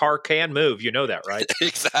your car can move. You know that, right?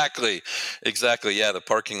 Exactly. Yeah, the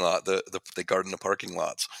parking lot, they guard in the parking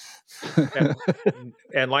lots.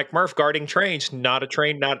 and like Murph, guarding trains, not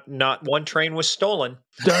one train was stolen.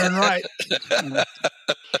 Darn right.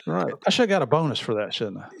 Right. I should have got a bonus for that,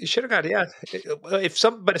 shouldn't I? You should have got, yeah. If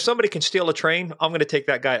somebody can steal a train, I'm going to take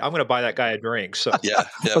that guy. I'm going to buy that guy a drink. So yeah,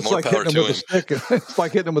 it's more like power hitting to him with him. a stick. It's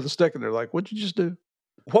like hitting him with a stick, and they're like, "What'd you just do?"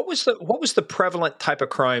 What was the prevalent type of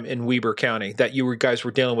crime in Weber County that you guys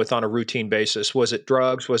were dealing with on a routine basis? Was it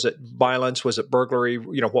drugs? Was it violence? Was it burglary?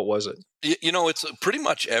 What was it? It's pretty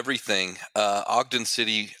much everything. Ogden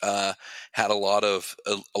City had a lot of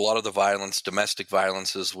the violence. Domestic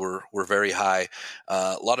violences were very high.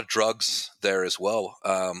 A lot of drugs there as well.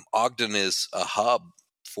 Ogden is a hub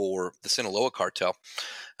for the Sinaloa cartel.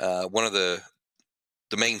 One of the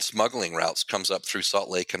main smuggling routes comes up through Salt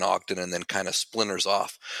Lake and Ogden, and then kind of splinters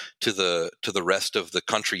off to the rest of the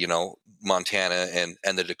country, Montana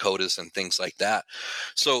and the Dakotas and things like that.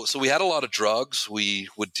 So we had a lot of drugs we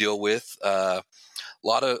would deal with, a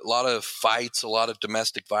lot of fights, a lot of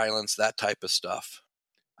domestic violence, that type of stuff.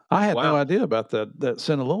 I had no idea about that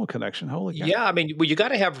Sinaloa connection. Holy cow. Yeah, I mean, you got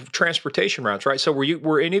to have transportation routes, right? So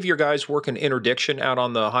were any of your guys working interdiction out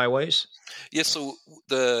on the highways? Yeah, so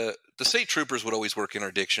the state troopers would always work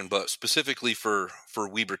interdiction, but specifically for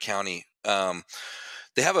Weber County,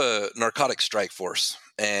 they have a narcotic strike force,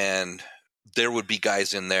 and there would be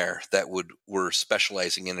guys in there that were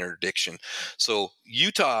specializing in interdiction. So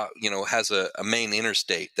Utah, has a main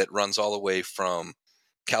interstate that runs all the way from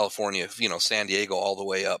California, San Diego, all the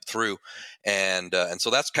way up through, and so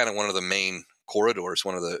that's kind of one of the main corridors,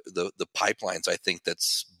 one of the pipelines, I think,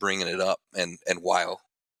 that's bringing it up, and while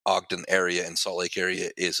Ogden area and Salt Lake area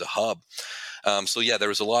is a hub. So yeah, there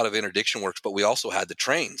was a lot of interdiction works, but we also had the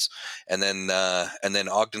trains, and then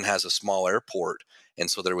Ogden has a small airport, and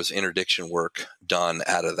so there was interdiction work done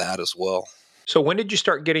out of that as well. So when did you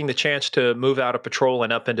start getting the chance to move out of patrol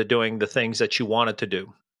and up into doing the things that you wanted to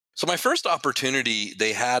do? So my first opportunity,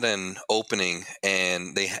 they had an opening,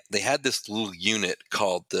 and they had this little unit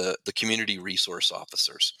called the Community Resource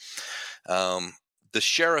Officers. The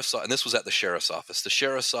sheriff's, and this was at the sheriff's office. The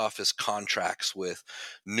sheriff's office contracts with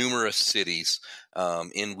numerous cities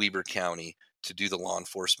in Weber County to do the law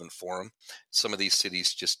enforcement for them. Some of these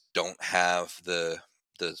cities just don't have the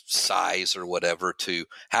size or whatever to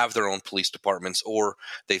have their own police departments, or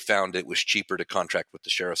they found it was cheaper to contract with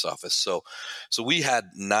the sheriff's office. So we had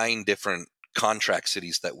 9 different contract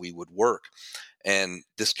cities that we would work, and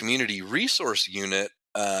this community resource unit.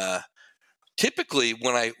 Typically,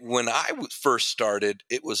 when I first started,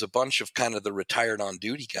 it was a bunch of kind of the retired on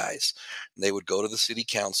duty guys. They would go to the city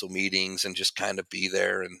council meetings and just kind of be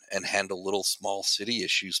there and handle little small city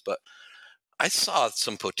issues. But I saw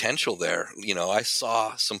some potential there. I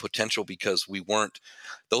saw some potential because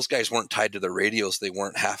those guys weren't tied to their radios. They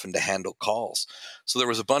weren't having to handle calls. So there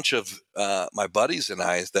was a bunch of my buddies and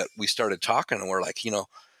I that we started talking, and we're like,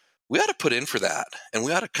 we ought to put in for that, and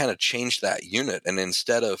we ought to kind of change that unit. And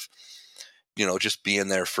instead of just being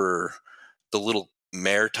there for the little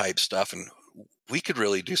mayor type stuff, and we could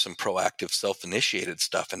really do some proactive self-initiated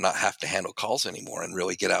stuff and not have to handle calls anymore and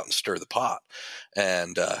really get out and stir the pot.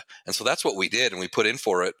 And so that's what we did, and we put in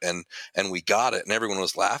for it, and we got it, and everyone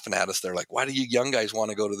was laughing at us. They're like, why do you young guys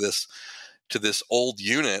want to go to this old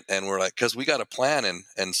unit? And we're like, because we got a plan.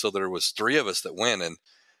 And so there was 3 of us that went,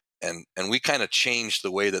 and we kind of changed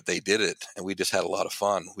the way that they did it, and we just had a lot of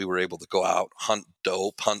fun. We were able to go out, hunt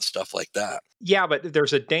dope, hunt stuff like that. Yeah, but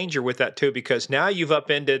there's a danger with that too, because now you've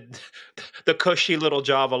upended the cushy little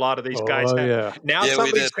job a lot of these guys have. Yeah. Now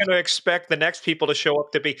somebody's going to expect the next people to show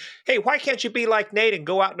up to be, hey, why can't you be like Nate and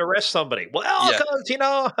go out and arrest somebody? Well, because,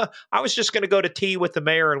 I was just going to go to tea with the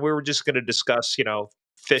mayor, and we were just going to discuss,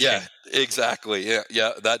 fishing. Yeah, exactly.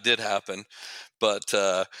 Yeah, that did happen. But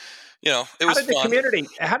it was fun.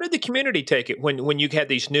 How did the community take it when you had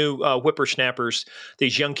these new whippersnappers,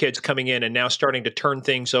 these young kids coming in and now starting to turn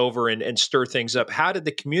things over and stir things up? How did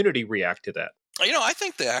the community react to that? I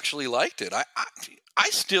think they actually liked it. I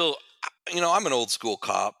still, I'm an old school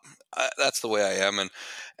cop. That's the way I am,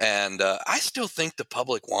 and I still think the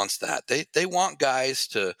public wants that. They want guys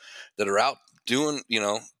that are out doing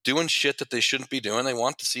shit that they shouldn't be doing. They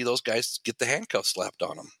want to see those guys get the handcuffs slapped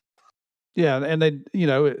on them. Yeah, and they,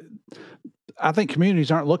 I think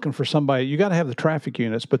communities aren't looking for somebody. You got to have the traffic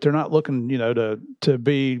units, but they're not looking, to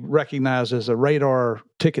be recognized as a radar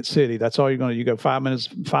ticket city. That's all you're going to. You go 5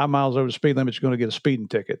 miles over the speed limit, you're going to get a speeding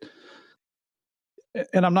ticket.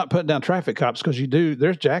 And I'm not putting down traffic cops because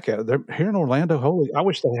there's jackass. They're here in Orlando. I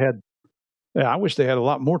wish they had. Yeah, I wish they had a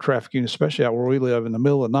lot more traffic units, especially out where we live in the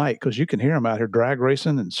middle of the night, because you can hear them out here drag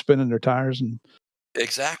racing and spinning their tires. And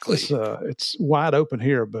exactly, it's wide open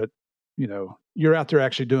here, but you're out there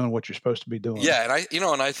actually doing what you're supposed to be doing. Yeah, and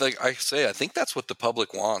I think that's what the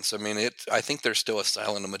public wants. I mean, I think there's still a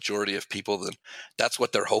silent majority of people that's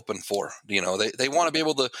what they're hoping for. They want to be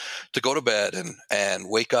able to go to bed and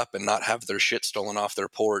wake up and not have their shit stolen off their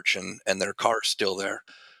porch and their car's still there.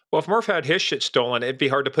 Well, if Murph had his shit stolen, it'd be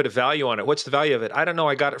hard to put a value on it. What's the value of it? I don't know.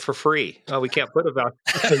 I got it for free. Oh, we can't put a value.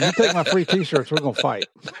 So you take my free T-shirts, we're going to fight.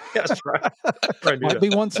 That's right. Might be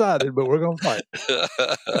one-sided, but we're going to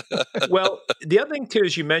fight. Well, the other thing, too,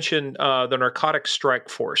 is you mentioned the narcotics strike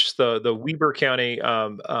force, the Weber County,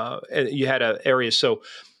 you had an area. So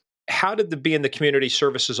how did being the community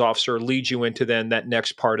services officer lead you into then that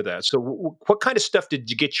next part of that? So what kind of stuff did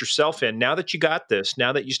you get yourself in now that you got this,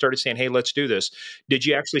 now that you started saying, hey, let's do this? Did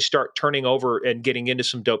you actually start turning over and getting into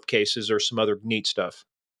some dope cases or some other neat stuff?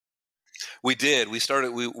 We did. We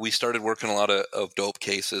started working a lot of dope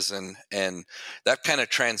cases and that kind of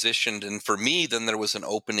transitioned. And for me, then there was an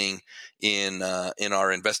opening in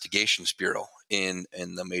our investigations bureau in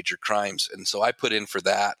the major crimes. And so I put in for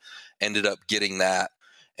that, ended up getting that.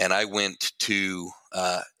 And I went to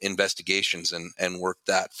investigations and worked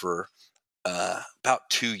that for about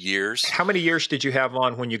 2 years. How many years did you have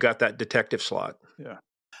on when you got that detective slot? Yeah,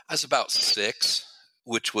 I was about 6,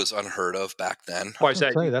 which was unheard of back then. Why is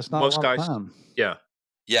that? That's not most guys. Time. Yeah.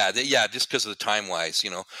 Yeah, just because of the time wise,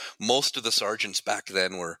 most of the sergeants back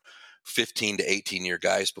then were 15 to 18 year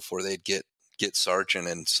guys before they'd get sergeant.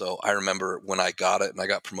 And so I remember when I got it and I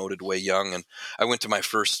got promoted way young, and I went to my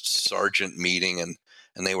first sergeant meeting and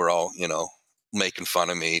they were all, making fun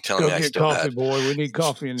of me, telling me I still coffee, boy. We need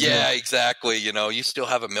coffee. Yeah, exactly. You still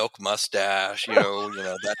have a milk mustache,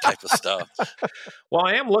 that type of stuff. Well,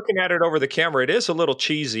 I am looking at it over the camera. It is a little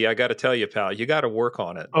cheesy. I got to tell you, pal, you got to work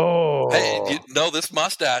on it. Oh, hey, this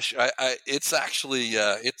mustache, it's actually,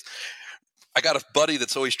 I got a buddy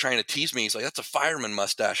that's always trying to tease me. He's like, that's a fireman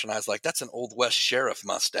mustache. And I was like, that's an Old West sheriff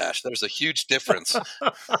mustache. There's a huge difference.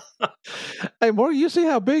 Hey, Morgan, you see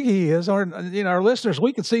how big he is. Our listeners,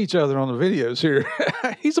 we can see each other on the videos here.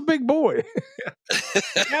 He's a big boy.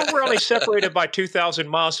 Yeah, we're only separated by 2,000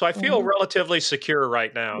 miles, so I feel relatively secure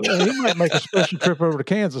right now. Yeah, he might make a special trip over to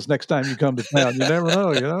Kansas next time you come to town. You never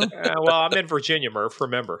know, Well, I'm in Virginia, Murph,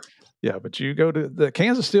 remember. Yeah, but you go to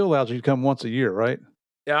Kansas still allows you to come once a year, right?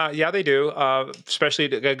 Yeah, they do. Especially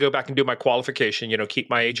to go back and do my qualification. Keep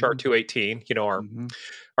my HR 218.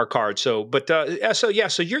 Our card. So, but so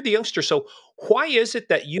you're the youngster. So, why is it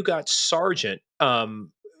that you got sergeant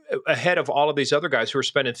ahead of all of these other guys who are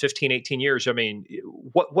spending 15, 18 years? I mean,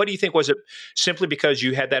 what do you think? Was it simply because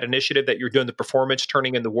you had that initiative that you're doing the performance,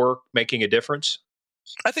 turning in the work, making a difference?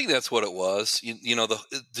 I think that's what it was.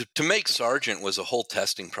 To make sergeant was a whole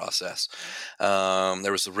testing process.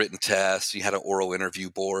 There was a written test. You had an oral interview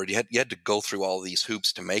board. You had to go through all these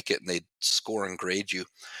hoops to make it, and they'd score and grade you.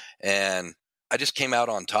 And I just came out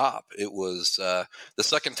on top. It was the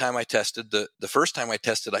second time I tested. The first time I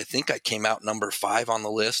tested, I think I came out number 5 on the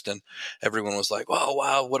list, and everyone was like, "Oh,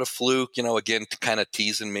 wow, what a fluke!" Again, kind of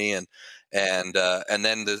teasing me. And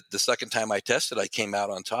then the second time I tested, I came out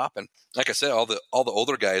on top. And like I said, all the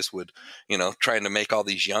older guys would, trying to make all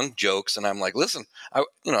these young jokes, and I'm like, listen, I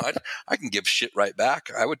can give shit right back.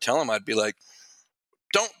 I would tell them, I'd be like,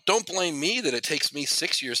 don't blame me that it takes me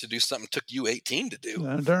 6 years to do something it took you 18 to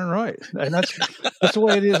do. Darn right. And that's the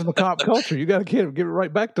way it is in the cop culture. You got to give it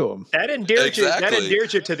right back to them. That endears you. That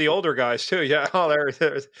endears you to the older guys too. Yeah. Oh,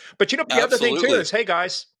 there. But the other thing too is, hey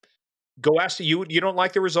guys, go ask you don't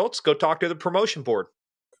like the results, go talk to the promotion board.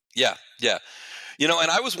 Yeah.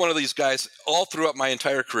 And I was one of these guys all throughout my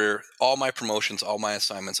entire career, all my promotions, all my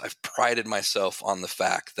assignments. I've prided myself on the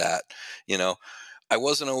fact that, I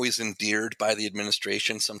wasn't always endeared by the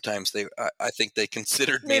administration. Sometimes I think they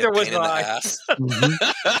considered me a pain in the ass.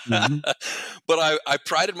 Mm-hmm. But I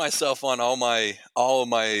prided myself on all of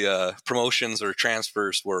my promotions or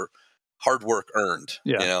transfers were hard work earned.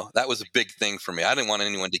 Yeah. That was a big thing for me. I didn't want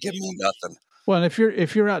anyone to give me nothing. Well, and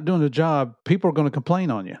if you're out doing the job, people are going to complain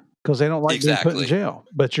on you because they don't like being put in jail.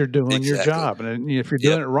 But you're doing your job, and if you're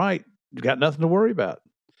doing it right, you got nothing to worry about.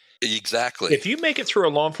 Exactly. If you make it through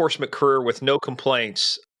a law enforcement career with no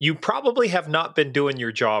complaints, you probably have not been doing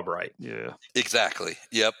your job right. Yeah. Exactly.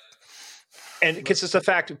 Yep. And because it's a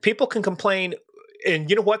fact, people can complain, and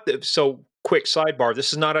you know what? So quick sidebar.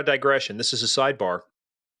 This is not a digression. This is a sidebar.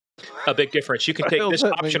 A big difference. You can take this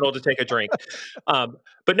optional to take a drink.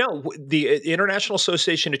 But no, the International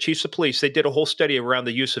Association of Chiefs of Police, they did a whole study around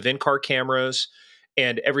the use of in-car cameras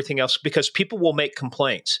and everything else because people will make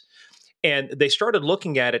complaints. And they started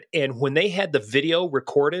looking at it. And when they had the video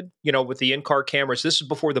recorded, with the in-car cameras, this is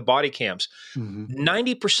before the body cams,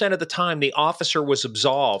 90% of the time, the officer was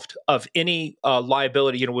absolved of any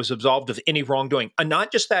liability, was absolved of any wrongdoing. And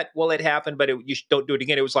not just that, well, it happened, but you don't do it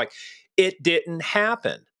again. It was like, it didn't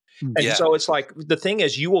happen. And so it's like, the thing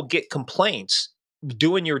is, you will get complaints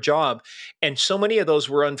doing your job. And so many of those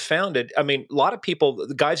were unfounded. I mean, a lot of people,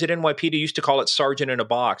 the guys at NYPD used to call it sergeant in a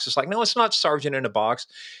box. It's like, no, it's not sergeant in a box.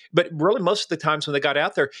 But really, most of the times when they got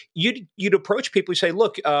out there, you'd approach people, you say,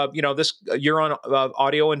 look, this you're on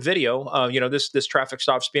audio and video, this traffic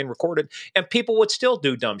stop's being recorded. And people would still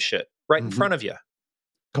do dumb shit right in front of you.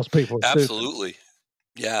 Because people are absolutely. Stupid.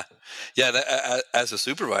 Yeah. As a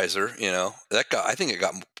supervisor, that guy, I think it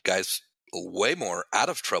got guys way more out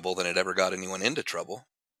of trouble than it ever got anyone into trouble.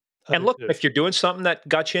 And look, if you're doing something that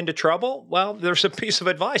got you into trouble, well, there's a piece of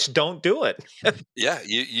advice: don't do it. Yeah,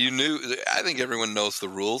 you knew. I think everyone knows the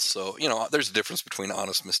rules, so there's a difference between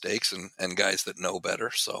honest mistakes and guys that know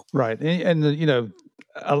better. So right, and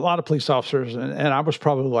a lot of police officers, and I was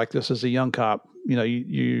probably like this as a young cop.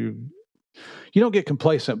 You don't get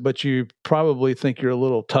complacent, but you probably think you're a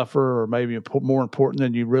little tougher or maybe more important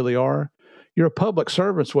than you really are. You're a public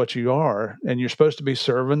servant's what you are, and you're supposed to be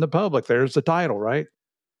serving the public. There's the title, right?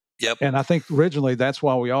 Yep. And I think originally that's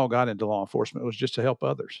why we all got into law enforcement. It was just to help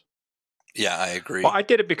others. Yeah, I agree. Well, I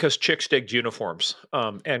did it because chicks digged uniforms.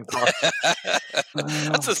 And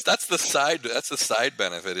that's the side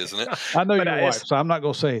benefit, isn't it? I know your wife, so I'm not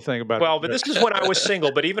going to say anything about it. Well, but this is when I was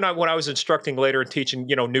single. But even when I was instructing later and teaching,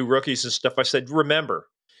 new rookies and stuff, I said, remember,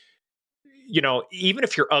 even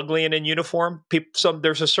if you're ugly and in uniform,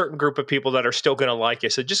 there's a certain group of people that are still going to like you.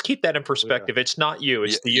 So just keep that in perspective. Yeah. It's not you;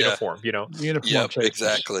 it's the uniform. Uniform. Yep,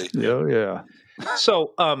 exactly. Yeah.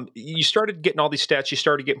 So you started getting all these stats. You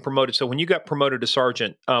started getting promoted. So when you got promoted to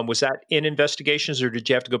sergeant, was that in investigations, or did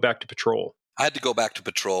you have to go back to patrol? I had to go back to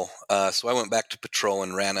patrol. So I went back to patrol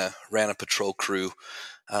and ran a patrol crew.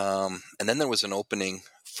 And then there was an opening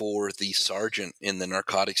for the sergeant in the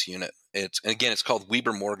narcotics unit. It's called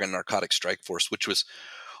Weber Morgan Narcotics Strike Force, which was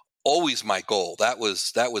always my goal. That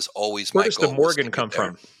was always my goal. Where does the Morgan come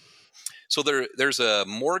from? So there's a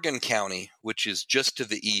Morgan County, which is just to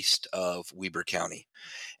the east of Weber County.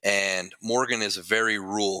 And Morgan is a very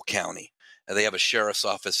rural county. They have a sheriff's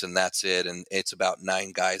office, and that's it. And it's about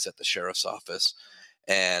 9 guys at the sheriff's office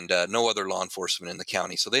and no other law enforcement in the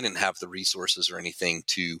county. So they didn't have the resources or anything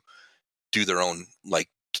to do their own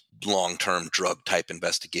long-term drug type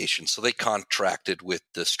investigation. So they contracted with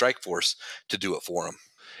the strike force to do it for them.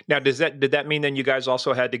 Now, did that mean then you guys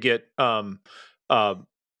also had to get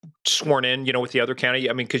sworn in, with the other county?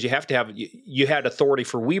 I mean, because you had authority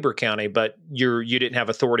for Weber County, but you didn't have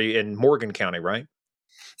authority in Morgan County, right?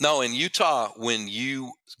 No, in Utah, when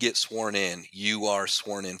you get sworn in, you are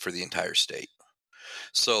sworn in for the entire state.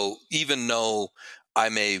 So even though I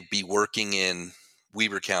may be working in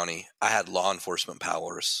Weber County, I had law enforcement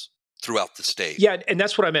powers throughout the state. Yeah, and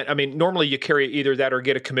that's what I meant. I mean, normally you carry either that or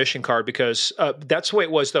get a commission card, because that's the way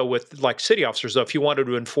it was, though, with city officers. Though, if you wanted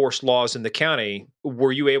to enforce laws in the county,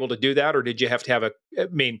 were you able to do that, or did you have to have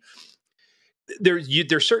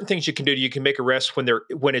there's certain things you can do. You can make arrests when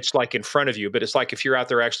it's in front of you, but it's like if you're out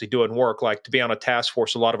there actually doing work, like to be on a task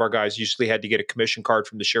force, a lot of our guys usually had to get a commission card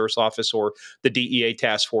from the sheriff's office or the DEA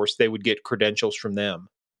task force. They would get credentials from them.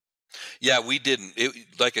 Yeah, we didn't.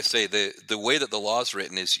 Like I say, the way that the law is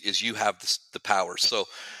written is you have the power. So,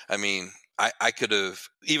 I mean, I could have,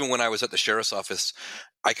 even when I was at the sheriff's office,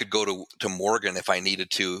 I could go to Morgan if I needed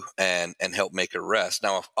to and help make an arrest.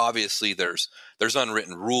 Now, obviously, there's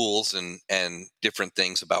unwritten rules and different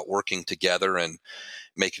things about working together and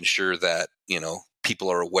making sure that people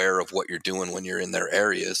are aware of what you're doing when you're in their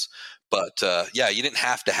areas. But you didn't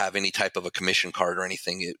have to have any type of a commission card or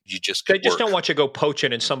anything. You just could They just don't want you to go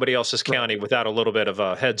poaching in somebody else's county without a little bit of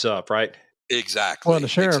a heads up, right? Exactly. Well,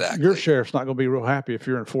 your sheriff's not going to be real happy if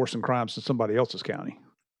you're enforcing crimes in somebody else's county.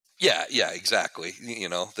 Yeah, exactly.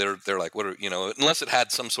 They're like, what are, unless it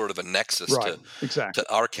had some sort of a nexus to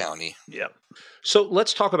our county. Yeah. So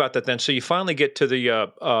let's talk about that then. So you finally get to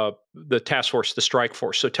the task force, the strike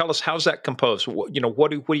force. So tell us, how's that composed? What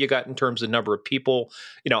do you got in terms of number of people?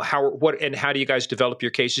 How do you guys develop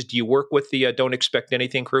your cases? Do you work with the Don't Expect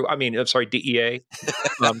Anything crew? I mean, I'm sorry, DEA.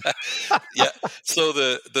 Yeah. So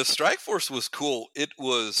the strike force was cool.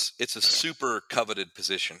 It's a super coveted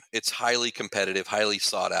position. It's highly competitive, highly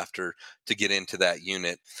sought after to get into that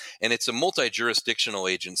unit. And it's a multi-jurisdictional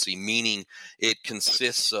agency, meaning it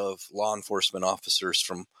consists of law enforcement officers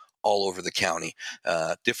from all over the county.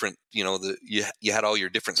 Different, you had all your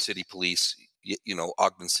different city police,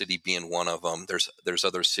 Ogden City being one of them. There's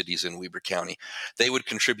other cities in Weber County. They would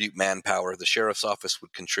contribute manpower. The sheriff's office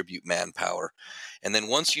would contribute manpower. And then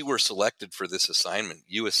once you were selected for this assignment,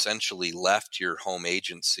 you essentially left your home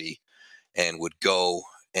agency and would go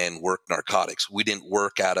and work narcotics. We didn't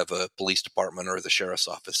work out of a police department or the sheriff's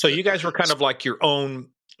office. So you guys were kind of like your own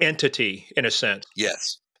entity in a sense.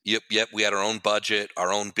 Yes. Yep. We had our own budget,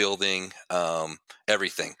 our own building,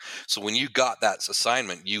 everything. So when you got that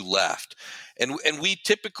assignment, you left. And we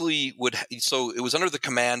typically would, so it was under the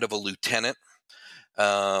command of a lieutenant.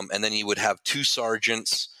 And then you would have 2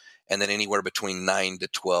 sergeants and then anywhere between 9 to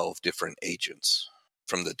 12 different agents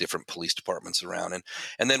from the different police departments around.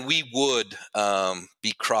 And then we would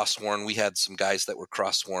be cross-sworn. We had some guys that were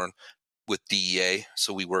cross-sworn with DEA,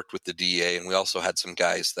 so we worked with the DEA, and we also had some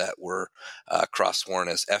guys that were cross-sworn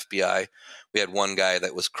as FBI. We had one guy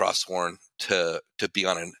that was cross-sworn to be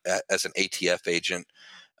on as an ATF agent,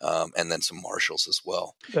 and then some marshals as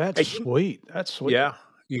well. That's sweet. That's sweet. Yeah,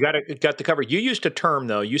 you got the cover. You used a term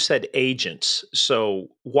though. You said agents. So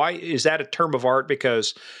why is that a term of art?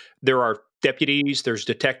 Because there are deputies, there's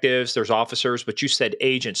detectives, there's officers, but you said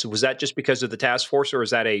agents. Was that just because of the task force, or is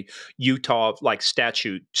that a Utah like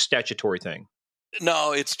statutory thing?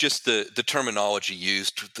 No, it's just the terminology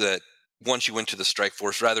used that once you went to the strike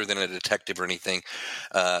force, rather than a detective or anything,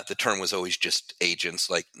 the term was always just agents,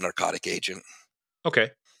 like narcotic agent. Okay.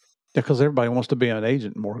 Yeah, because everybody wants to be an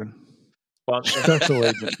agent, Morgan. Well, special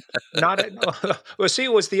agent. Well, see,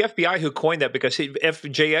 it was the FBI who coined that because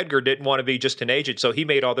J. Edgar didn't want to be just an agent, so he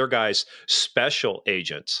made all their guys special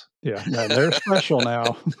agents. Yeah, they're special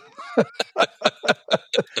now.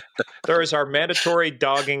 There is our mandatory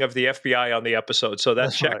dogging of the FBI on the episode, so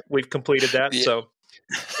that's check. Right. We've completed that. Yeah. So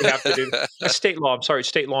we have to do state law. I'm sorry,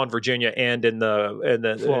 state law in Virginia and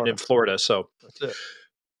in Florida. So that's it.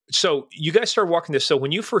 So you guys started walking this. So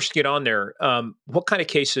when you first get on there, what kind of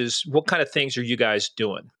cases, what kind of things are you guys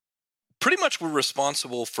doing? Pretty much we're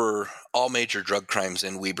responsible for all major drug crimes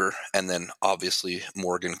in Weber, and then obviously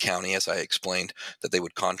Morgan County, as I explained, that they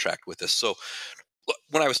would contract with us. So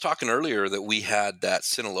when I was talking earlier that we had that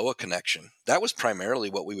Sinaloa connection, that was primarily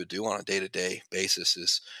what we would do on a day-to-day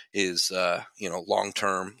basis is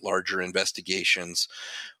long-term, larger investigations,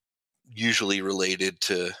 usually related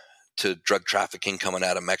to drug trafficking coming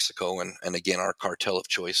out of Mexico. And again, our cartel of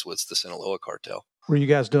choice was the Sinaloa cartel. Were you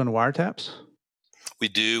guys doing wiretaps? We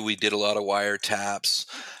did a lot of wiretaps,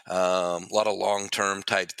 a lot of long-term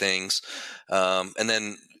type things. And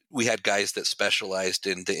then we had guys that specialized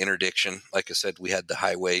in the interdiction. Like I said, we had the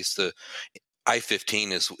highways. The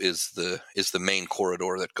I-15 is the main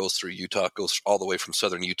corridor that goes through Utah, goes all the way from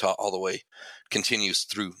southern Utah, all the way, continues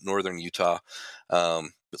through northern Utah.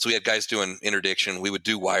 So we had guys doing interdiction. We would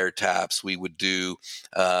do wiretaps. We would do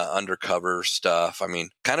undercover stuff. I mean,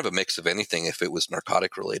 kind of a mix of anything if it was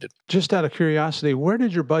narcotic related. Just out of curiosity, where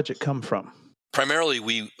did your budget come from? Primarily,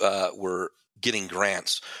 we were getting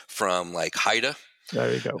grants from like HIDA.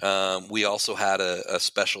 There you go. We also had a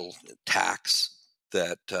special tax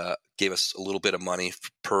that gave us a little bit of money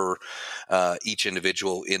per each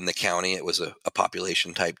individual in the county. It was a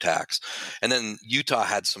population type tax. And then Utah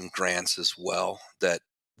had some grants as well that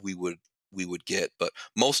we would get, but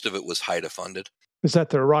most of it was HIDA funded. Is that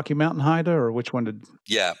the Rocky Mountain HIDA, or which one did?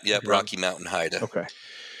 Yeah, Rocky Mountain HIDA. Okay.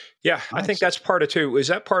 Yeah, nice. I think that's part of too. Is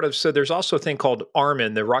that part of? So there's also a thing called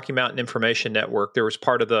ARMIN, the Rocky Mountain Information Network. There was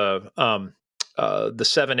part of the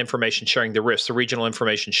 7 information sharing, the RIFs, the Regional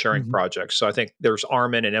Information Sharing Project. So I think there's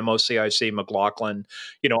ARMIN and MOCIC, McLaughlin,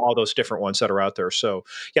 all those different ones that are out there. So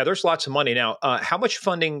yeah, there's lots of money now. How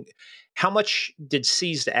much did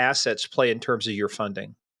seized assets play in terms of your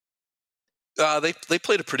funding? They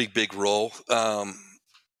played a pretty big role,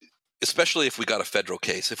 especially if we got a federal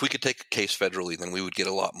case. If we could take a case federally, then we would get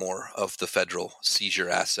a lot more of the federal seizure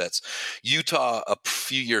assets. Utah, a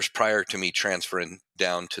few years prior to me transferring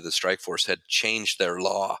down to the strike force, had changed their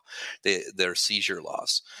law, their seizure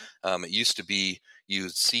laws. It used to be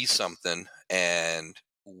you'd seize something, and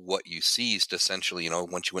what you seized essentially,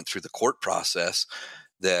 once you went through the court process,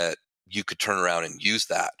 that you could turn around and use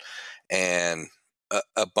that. And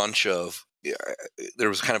a bunch of there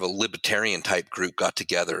was kind of a libertarian type group got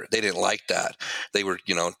together. They didn't like that. They were,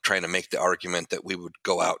 trying to make the argument that we would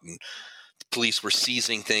go out and the police were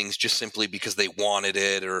seizing things just simply because they wanted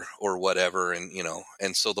it or whatever. And,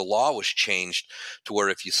 and so the law was changed to where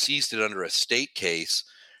if you seized it under a state case,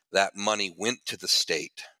 that money went to the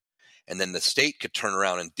state, and then the state could turn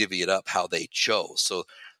around and divvy it up how they chose. So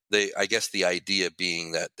I guess the idea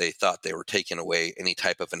being that they thought they were taking away any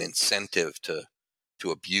type of an incentive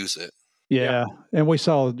to abuse it. Yeah. And we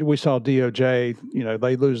saw DOJ,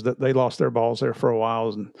 they lost their balls there for a while,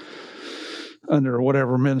 and under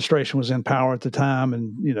whatever administration was in power at the time,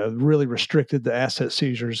 and really restricted the asset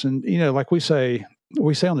seizures. And like we say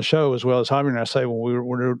on the show, as well as Javier and I say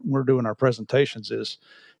when we're doing our presentations, is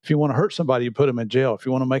if you want to hurt somebody, you put them in jail. If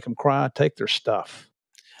you want to make them cry, take their stuff.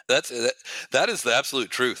 That is the absolute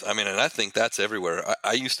truth. I mean, and I think that's everywhere.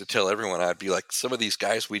 I used to tell everyone, I'd be like, some of these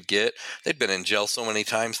guys we'd get, they'd been in jail so many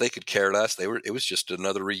times they could care less. It was just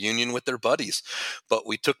another reunion with their buddies. But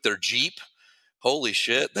we took their Jeep. Holy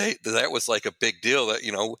shit! That was like a big deal. That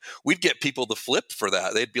we'd get people to flip for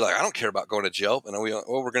that. They'd be like, "I don't care about going to jail." And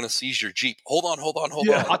we're going to seize your Jeep. Hold on.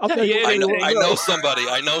 I'll tell you, I know somebody.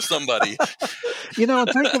 And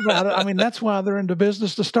think about it. I mean, that's why they're into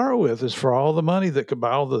business to start with, is for all the money that could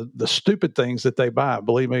buy all the stupid things that they buy.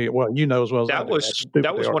 Believe me, well, as well as that was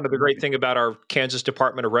one of the great thing about our Kansas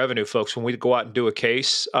Department of Revenue folks. When we go out and do a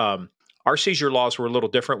case, our seizure laws were a little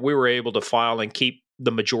different. We were able to file and keep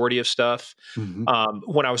the majority of stuff. Mm-hmm.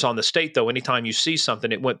 When I was on the state, though, anytime you see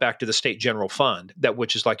something, it went back to the state general fund,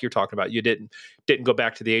 which is like you're talking about. You didn't go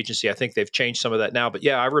back to the agency. I think they've changed some of that now. But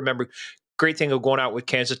yeah, I remember great thing of going out with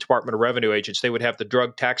Kansas Department of Revenue agents. They would have the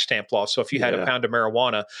drug tax stamp law. So if you had a pound of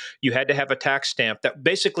marijuana, you had to have a tax stamp that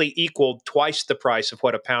basically equaled twice the price of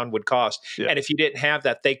what a pound would cost. Yeah. And if you didn't have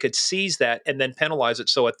that, they could seize that and then penalize it.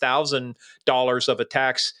 So $1,000 of a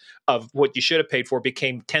tax of what you should have paid for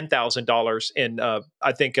became $10,000 in,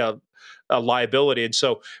 I think, a liability. And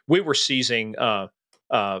so we were seizing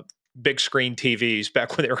big screen TVs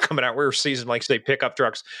back when they were coming out. We were seizing, like, say, pickup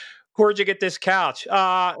trucks. Where'd you get this couch?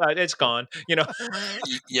 It's gone. Yep.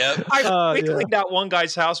 We cleaned out one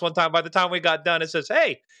guy's house one time. By the time we got done, it says,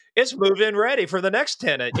 "Hey, it's move-in ready for the next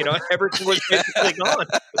tenant." Everything was basically gone.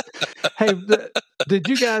 Hey, did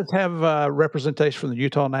you guys have representation from the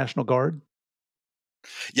Utah National Guard?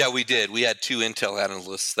 Yeah, we did. We had 2 intel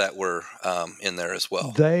analysts that were in there as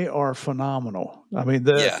well. They are phenomenal. I mean,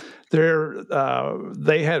 they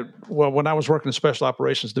had, when I was working in Special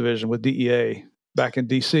Operations Division with DEA back in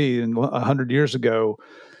D.C. and 100 years ago,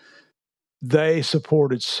 they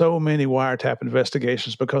supported so many wiretap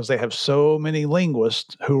investigations because they have so many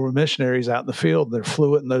linguists who were missionaries out in the field. They're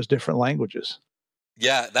fluent in those different languages.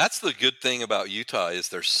 Yeah, that's the good thing about Utah is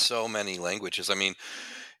there's so many languages. I mean,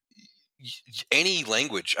 any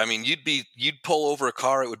language. I mean, you'd pull over a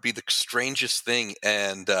car, it would be the strangest thing,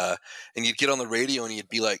 and you'd get on the radio and you'd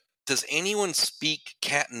be like, "Does anyone speak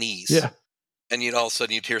Cantonese?" Yeah. And all of a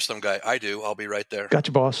sudden you'd hear some guy, "I do. I'll be right there."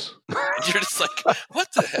 Gotcha, boss. And you're just like, "What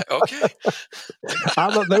the heck?" Okay.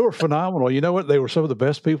 I thought they were phenomenal. You know what? They were some of the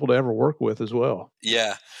best people to ever work with as well.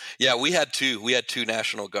 Yeah. We had 2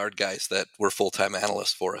 National Guard guys that were full-time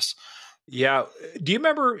analysts for us. Yeah. Do you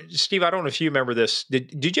remember, Steve, I don't know if you remember this.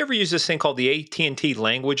 Did you ever use this thing called the AT&T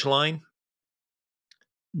language line?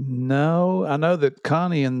 No. I know that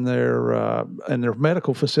Connie in their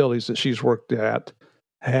medical facilities that she's worked at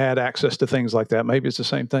had access to things like that. Maybe it's the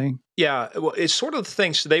same thing. Yeah. Well, it's sort of the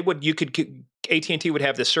thing. So AT&T would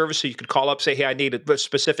have this service so you could call up, say, "Hey, I need a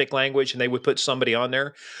specific language," and they would put somebody on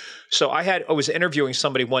there. So I was interviewing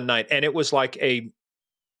somebody one night, and it was like a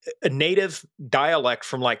native dialect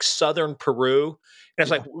from like southern Peru. And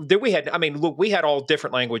it's like, we had all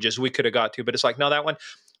different languages we could have got to, but it's like, no, that one.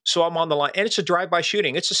 So I'm on the line, and it's a drive-by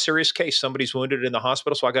shooting. It's a serious case. Somebody's wounded in the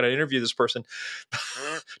hospital, so I got to interview this person.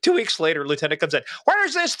 2 weeks later, Lieutenant comes in.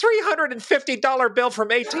 "Where's this $350 bill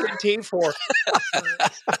from AT&T for?"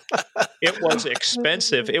 It was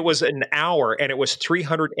expensive. It was an hour, and it was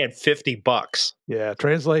 $350. Yeah,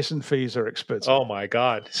 translation fees are expensive. Oh my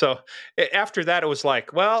God! So after that, it was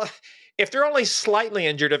like, well, if they're only slightly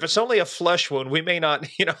injured, if it's only a flesh wound, we may not,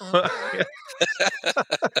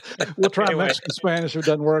 We'll try Mexican Spanish. If it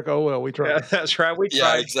doesn't work, oh well, we tried. Yeah, that's right. We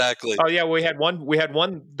tried. Yeah, exactly. Oh yeah, we had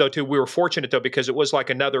one though too. We were fortunate though because it was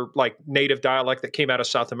like another like native dialect that came out of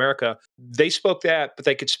South America. They spoke that, but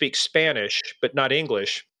they could speak Spanish, but not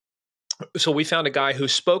English. So we found a guy who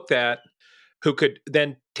spoke that, who could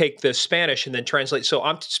then take the Spanish and then translate. So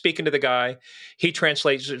I'm speaking to the guy. He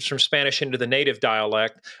translates it from Spanish into the native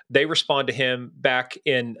dialect. They respond to him back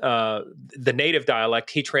in the native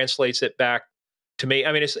dialect. He translates it back to me.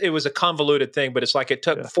 I mean, it was a convoluted thing, but it's like it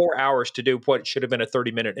took 4 hours to do what should have been a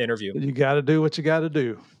 30-minute interview. You got to do what you got to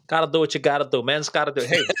do. Got to do what you got to do. Man's got to do.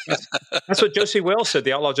 Hey, that's what Josie Wales said,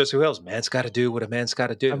 the outlaw Josie Wales. Man's got to do what a man's got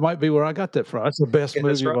to do. That might be where I got that from. That's the best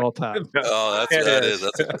movie of all time. Oh, that is.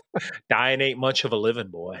 Dying ain't much of a living,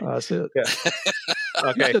 boy. That's it. Yeah.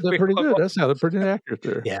 Okay. You said that pretty good. That sounded pretty accurate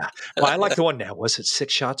there. Yeah. Well, I like the one now. Was it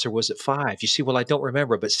 6 shots or was it 5? You see, well, I don't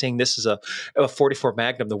remember, but seeing this is a 44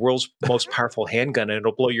 Magnum, the world's most powerful handgun, and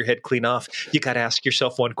it'll blow your head clean off. You got to ask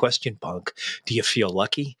yourself one question, Punk. Do you feel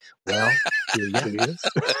lucky? Well, do you?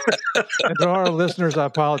 And to our listeners, I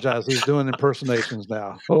apologize. He's doing impersonations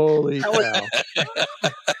now. Holy cow.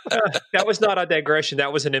 That was not a digression.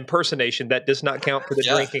 That was an impersonation. That does not count for the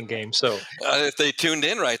drinking game. So if they tuned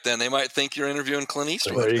in right then, they might think you're interviewing Clint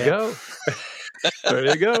Eastwood. There you go. There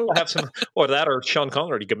you go. We'll have some, or that, or Sean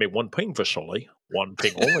Connery. Give me one ping for Sully. One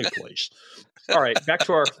ping only, please. All right, back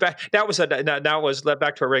to our that was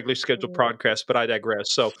back to our regularly scheduled podcast, but I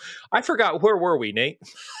digress. So I forgot, where were we, Nate?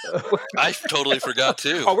 I totally forgot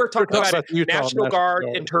too. Oh, we're talking about National Guard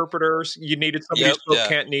interpreters. You needed somebody who spoke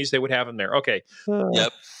Cantonese; they would have them there. Okay.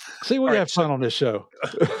 Yep. See, we have fun on this show.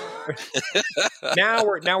 Now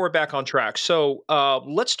we're back on track. So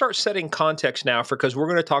let's start setting context now, because we're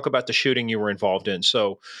going to talk about the shooting you were involved in.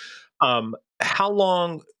 So how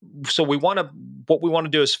long? So what we want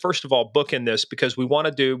to do is, first of all, book in this, because we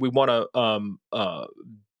want to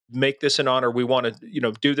make this an honor. We want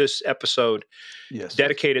to do this episode,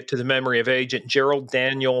 dedicate it to the memory of Agent Gerald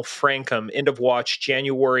Daniel Frankham, end of watch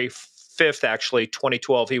January 5th, actually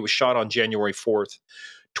 2012. He was shot on January 4th.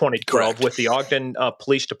 2012 with the Ogden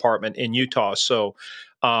Police Department in Utah. So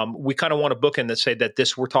we kind of want to bookend that, say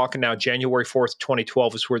that we're talking now January 4th,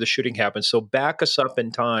 2012 is where the shooting happened. So back us up in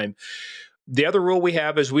time. The other rule we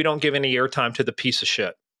have is we don't give any airtime to the piece of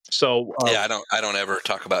shit. So I don't ever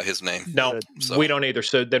talk about his name. No, we don't either.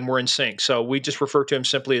 So then we're in sync. So we just refer to him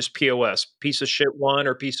simply as POS, piece of shit 1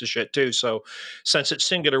 or piece of shit 2. So since it's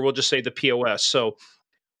singular, we'll just say the POS. So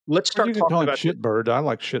let's start talking about shitbird. I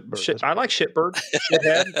like shitbird. I like shitbird,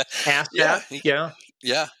 shithead, asshat.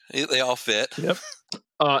 Yeah, they all fit. Yep.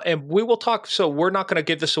 And we will talk. So we're not going to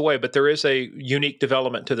give this away, but there is a unique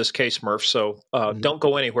development to this case, Murph. So don't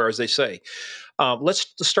go anywhere, as they say. Let's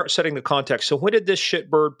start setting the context. So when did this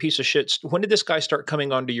shitbird piece of shit? When did this guy start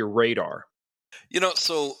coming onto your radar?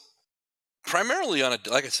 So primarily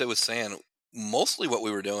like I said, was saying, mostly what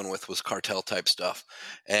we were doing was cartel type stuff,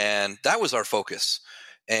 and that was our focus.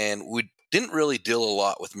 And we didn't really deal a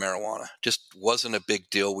lot with marijuana. Just wasn't a big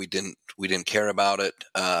deal. We didn't care about it.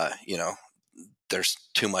 There's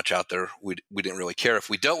too much out there. We didn't really care. If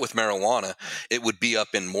we dealt with marijuana, it would be up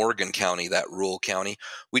in Morgan County, that rural county.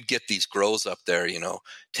 We'd get these grows up there,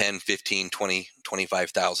 10, 15, 20,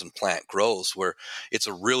 25,000 plant grows, where it's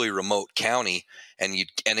a really remote county, and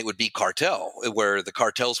it would be cartel, where the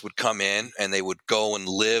cartels would come in and they would go and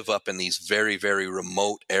live up in these very, very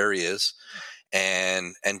remote areas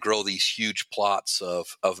and grow these huge plots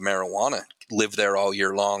of marijuana, live there all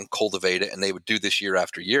year long, cultivate it, and they would do this year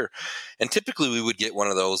after year. And typically we would get one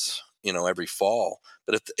of those, every fall.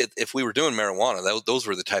 But if we were doing marijuana, those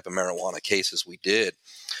were the type of marijuana cases we did.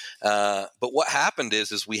 But what happened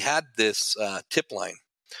is we had this tip line.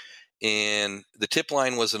 And the tip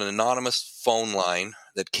line was an anonymous phone line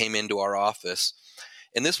that came into our office.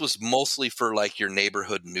 And this was mostly for like your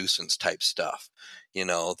neighborhood nuisance type stuff.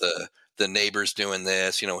 The neighbors doing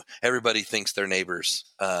this, everybody thinks their neighbors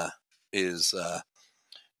is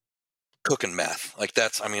cooking meth. Like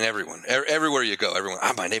everywhere you go, everyone,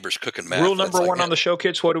 my neighbor's cooking meth. Rule number 1 on the show,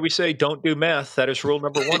 kids. What do we say? Don't do meth. That is rule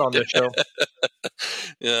number 1 on this show.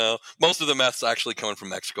 Most of the meth's actually coming from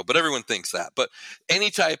Mexico, but everyone thinks that. But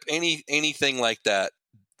anything like that,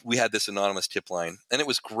 we had this anonymous tip line, and it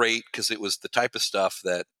was great because it was the type of stuff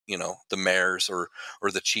that, the mayors or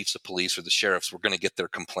the chiefs of police or the sheriffs were going to get their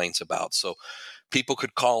complaints about. So people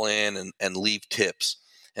could call in and leave tips.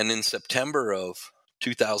 And in September of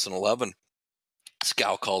 2011, this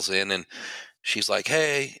gal calls in and she's like,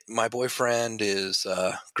 "Hey, my boyfriend is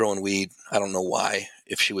growing weed." I don't know why,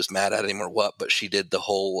 if she was mad at him or what, but she did the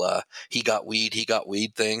whole he got weed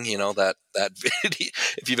thing, that video.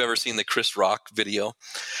 If you've ever seen the Chris Rock video,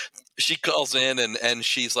 she calls in and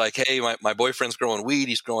she's like, "Hey, my boyfriend's growing weed.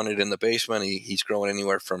 He's growing it in the basement. He's growing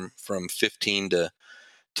anywhere from 15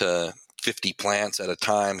 to 50 plants at a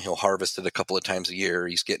time. He'll harvest it a couple of times a year.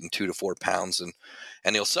 He's getting 2 to 4 pounds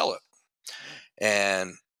and he'll sell it."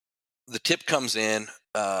 And the tip comes in.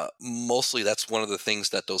 Mostly that's one of the things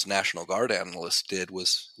that those National Guard analysts did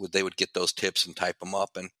was they would get those tips and type them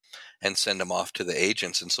up and send them off to the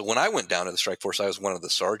agents. And so when I went down to the strike force, I was one of the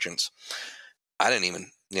sergeants. I didn't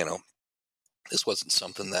even, this wasn't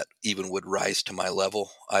something that even would rise to my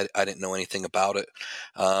level. I didn't know anything about it.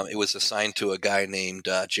 It was assigned to a guy named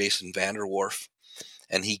Jason Vanderwerf,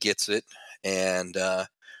 and he gets it and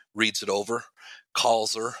reads it over,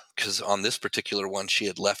 calls her, because on this particular one, she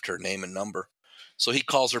had left her name and number. So he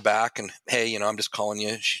calls her back and, hey, I'm just calling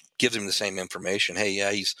you. She gives him the same information. Hey,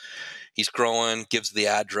 yeah, he's growing, gives the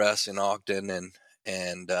address in Ogden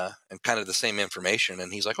and kind of the same information.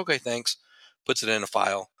 And he's like, okay, thanks. Puts it in a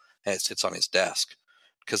file and it sits on his desk.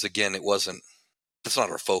 Because again, that's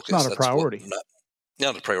not our focus. It's not a priority.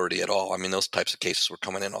 Not a priority at all. I mean, those types of cases were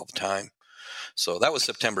coming in all the time. So that was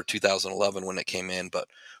September 2011 when it came in, but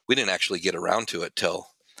we didn't actually get around to it till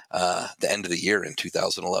the end of the year in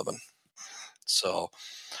 2011. So,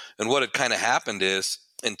 and what had kind of happened is,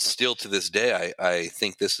 and still to this day, I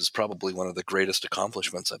think this is probably one of the greatest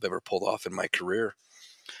accomplishments I've ever pulled off in my career.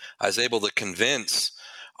 I was able to convince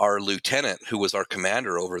our lieutenant, who was our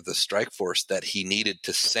commander over the strike force, that he needed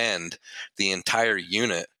to send the entire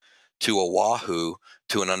unit to Oahu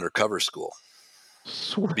to an undercover school.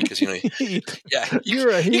 Sweet. Because, yeah.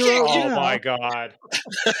 You're a hero. Oh, my God.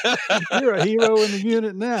 You're a hero in the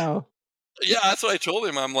unit now. Yeah, that's what I told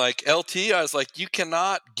him. I'm like, LT, I was like, you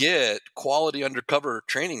cannot get quality undercover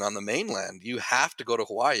training on the mainland. You have to go to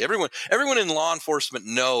Hawaii. Everyone in law enforcement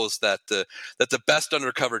knows that the best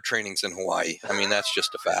undercover training's in Hawaii. I mean, that's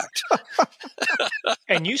just a fact.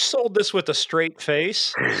 And you sold this with a straight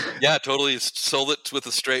face? Yeah, totally sold it with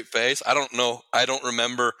a straight face. I don't know. I don't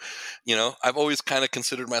remember. I've always kind of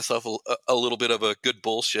considered myself a little bit of a good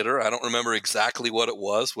bullshitter. I don't remember exactly what it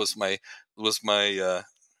was my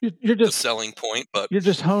you're just the selling point, but you're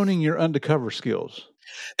just honing your undercover skills.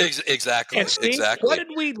 Exactly. And Steve, exactly. What did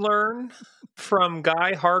we learn from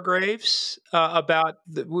Guy Hargraves about?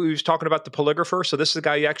 We was talking about the polygrapher. So this is a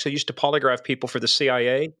guy who actually used to polygraph people for the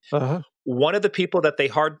CIA. Uh-huh. One of the people that they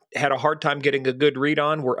had a hard time getting a good read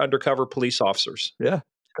on were undercover police officers. Yeah,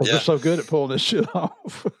 because they're so good at pulling this shit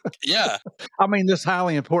off. Yeah, I mean, this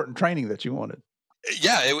highly important training that you wanted.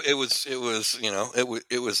 Yeah, it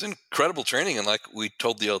was incredible training, and like we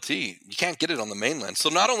told the LT, you can't get it on the mainland. So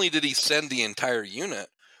not only did he send the entire unit,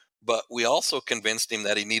 but we also convinced him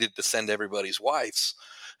that he needed to send everybody's wives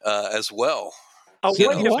as well. Oh,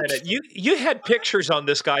 wait a minute! You had pictures on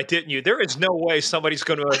this guy, didn't you? There is no way somebody's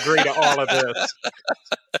going to agree to all of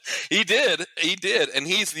this. He did, and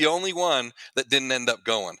he's the only one that didn't end up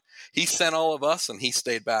going. He sent all of us, and he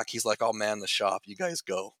stayed back. He's like, "I'll man the shop. You guys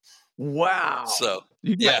go." Wow. So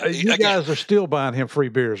you guys are still buying him free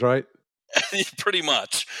beers, right? Pretty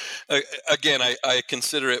much. Again, I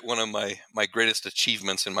consider it one of my greatest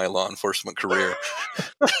achievements in my law enforcement career.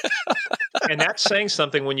 And that's saying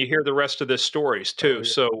something when you hear the rest of the stories too.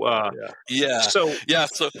 So So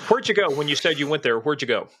where'd you go when you said you went there? Where'd you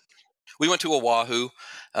go? We went to Oahu.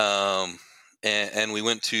 And we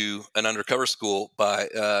went to an undercover school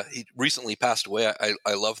he recently passed away.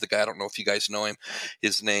 I love the guy. I don't know if you guys know him.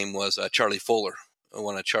 His name was Charlie Fuller,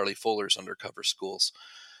 one of Charlie Fuller's undercover schools.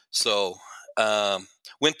 So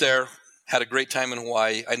went there, had a great time in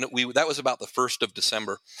Hawaii. I know that was about the 1st of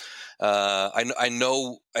December. I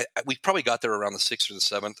know we probably got there around the 6th or the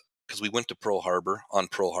 7th. Because we went to Pearl Harbor on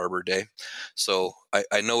Pearl Harbor Day. So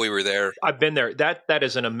I know we were there. I've been there. That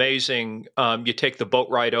is an amazing, you take the boat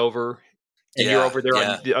ride over and you're over there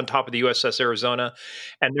on top of the USS Arizona.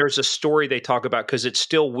 And there's a story they talk about because it's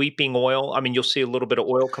still weeping oil. I mean, you'll see a little bit of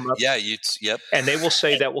oil come up. Yeah, yep. And they will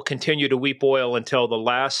say that will continue to weep oil until the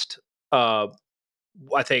last, I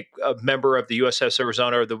think, a member of the USS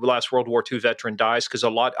Arizona or the last World War II veteran dies. Because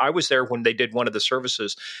I was there when they did one of the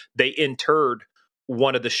services. They interred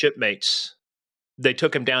one of the shipmates. They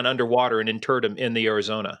took him down underwater and interred him in the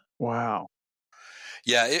Arizona. Wow.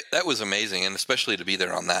 Yeah, that was amazing. And especially to be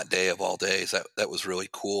there on that day of all days, that was really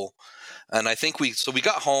cool. And I think we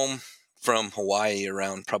got home from Hawaii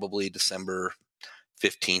around probably December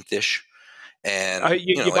 15th-ish. And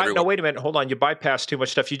no, wait a minute. Hold on. You bypassed too much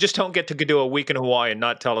stuff. You just don't get to do a week in Hawaii and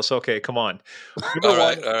not tell us, okay, come on. All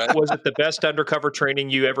right. Was it the best undercover training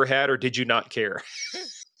you ever had, or did you not care?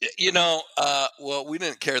 Well, we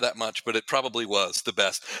didn't care that much, but it probably was the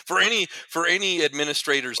best. For any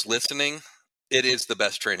administrators listening, it is the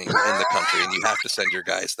best training in the country, and you have to send your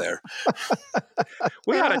guys there.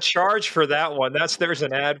 We got to charge for that one. There's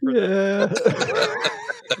an ad for that.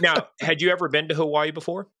 Now, had you ever been to Hawaii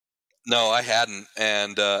before? No, I hadn't,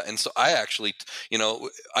 and so I actually,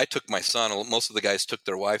 I took my son. Most of the guys took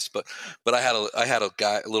their wives, but I had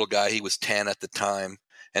a little guy. He was 10 at the time,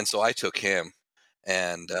 and so I took him.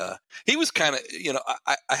 And he was kind of,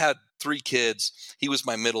 I had 3 kids. He was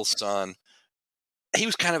my middle son. He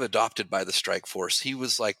was kind of adopted by the strike force. He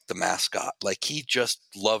was like the mascot. Like he just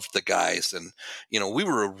loved the guys. And, we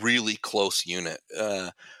were a really close unit.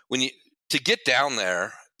 To get down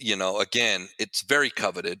there, again, it's very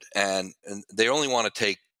coveted and they only want to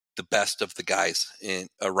take the best of the guys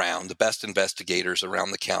around, the best investigators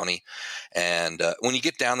around the county. And when you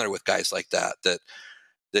get down there with guys like that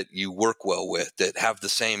you work well with, that have the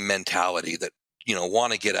same mentality, that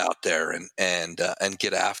want to get out there and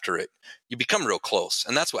get after it, you become real close.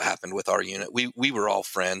 And that's what happened with our unit. We were all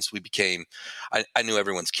friends. We became, I knew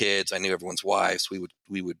everyone's kids. I knew everyone's wives.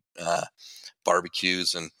 We would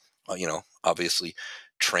barbecues and, obviously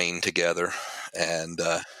train together. And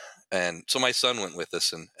so my son went with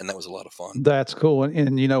us, and that was a lot of fun. That's cool.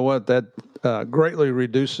 And you know what? That greatly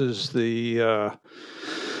reduces the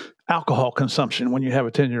alcohol consumption when you have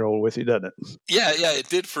a 10-year-old with you, doesn't it? Yeah, it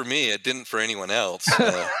did for me. It didn't for anyone else.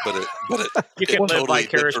 But you can live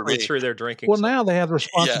vicariously through their drinking. Well, now they have the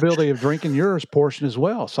responsibility of drinking yours portion as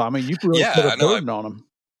well. So, I mean, you really put a burden on them.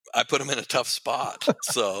 I put them in a tough spot.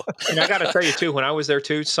 So, and I got to tell you too, when I was there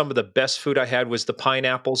too, some of the best food I had was the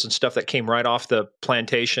pineapples and stuff that came right off the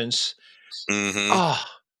plantations. Mm-hmm. Oh,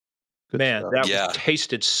 man, that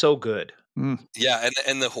tasted so good. Mm. Yeah,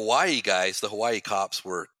 and the Hawaii guys, the Hawaii cops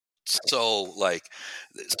were so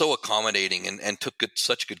accommodating and took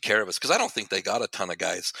such good care of us, because I don't think they got a ton of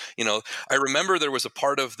guys. I remember there was a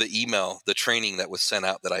part of the email, the training that was sent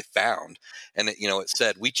out, that I found, and it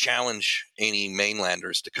said, we challenge any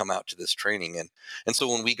mainlanders to come out to this training. And so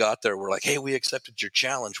when we got there, we're like, hey, we accepted your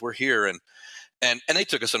challenge. We're here. And they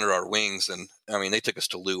took us under our wings. And I mean, they took us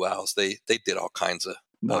to luau's. They did all kinds of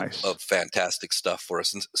nice of fantastic stuff for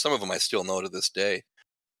us. And some of them I still know to this day.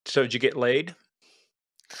 So did you get laid?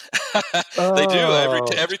 They do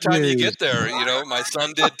every time you get there. My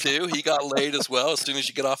son did too. He got laid as well as soon as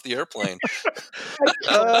you get off the airplane.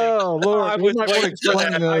 Oh Lord, we might want to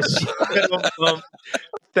explain this.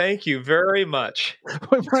 Thank you very much.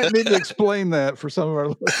 We might need to explain that for some of our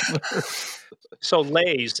listeners. So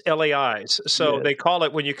lays, LAIs. So they call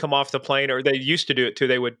it when you come off the plane, or they used to do it too.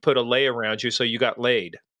 They would put a lei around you so you got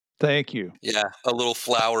laid. Thank you. Yeah, a little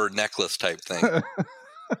flower necklace type thing.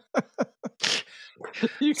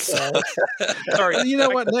 Sorry, you know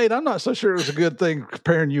what, Nate? I'm not so sure it was a good thing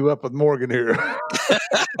pairing you up with Morgan here.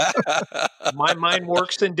 My mind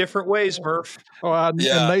works in different ways, Murph. And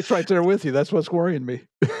Nate's right there with you. That's what's worrying me.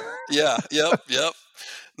 Yeah. Yep.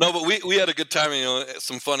 No, but we had a good time.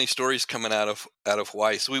 Some funny stories coming out of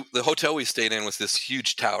Hawaii. So the hotel we stayed in was this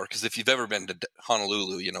huge tower. Because if you've ever been to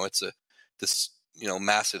Honolulu, it's this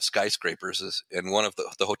massive skyscrapers. And one of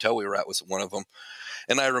the hotel we were at was one of them.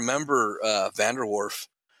 And I remember Vanderwerf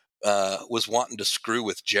was wanting to screw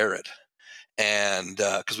with Jared, and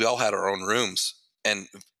because we all had our own rooms,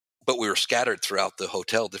 but we were scattered throughout the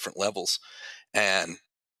hotel, different levels. And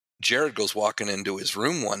Jared goes walking into his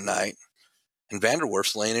room one night, and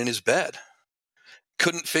Vanderwerf's laying in his bed.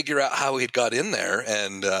 Couldn't figure out how he'd got in there,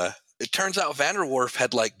 and it turns out Vanderwerf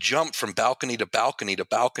had jumped from balcony to balcony to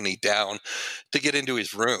balcony down to get into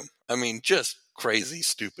his room. I mean, just crazy,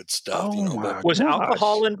 stupid stuff. Was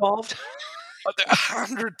alcohol involved?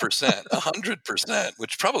 100%,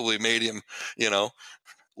 which probably made him,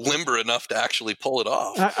 limber enough to actually pull it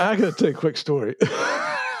off. I got to tell you a quick story.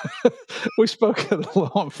 We spoke at a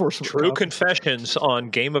law enforcement True confessions on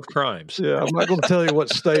Game of Crimes. Yeah, I'm not going to tell you what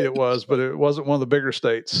state it was, but it wasn't one of the bigger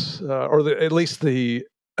states, or at least the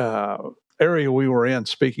area we were in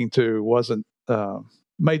speaking to wasn't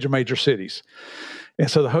major cities. And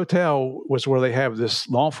so the hotel was where they have this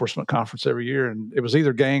law enforcement conference every year, and it was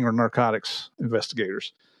either gang or narcotics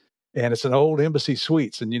investigators. And it's an old embassy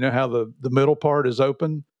suites, and you know how the middle part is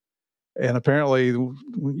open? And apparently,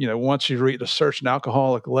 once you reach a certain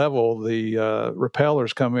alcoholic level, the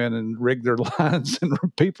rappellers come in and rig their lines, and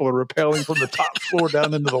people are rappelling from the top floor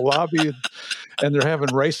down into the lobby, and they're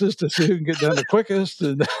having races to see who can get down the quickest,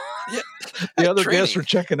 and the other guests are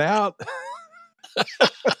checking out.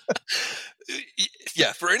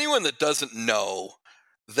 Yeah, for anyone that doesn't know,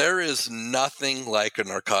 there is nothing like a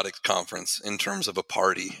narcotics conference in terms of a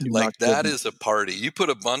party. That is a party. You put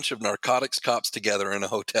a bunch of narcotics cops together in a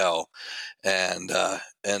hotel, and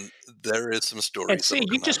there is some stories. And see,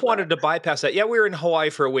 you just wanted to bypass that. Yeah, we were in Hawaii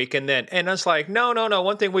for a week, and it's like, no.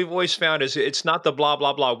 One thing we've always found is it's not the blah,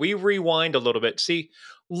 blah, blah. We rewind a little bit. See,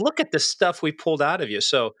 look at the stuff we pulled out of you.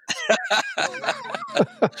 So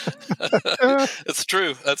That's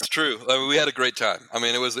true. I mean, we had a great time. I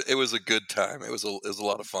mean, it was a good time. It was a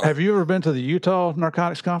lot of fun. Have you ever been to the Utah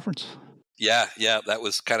Narcotics Conference? Yeah. That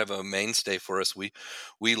was kind of a mainstay for us.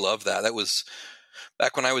 We loved that. That was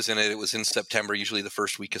back when I was in it. It was in September, usually the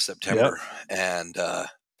first week of September. Yep. And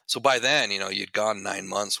so by then, you'd gone 9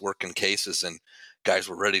 months working cases, and guys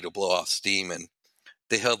were ready to blow off steam. And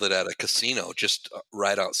they held it at a casino just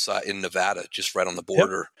right outside in Nevada, just right on the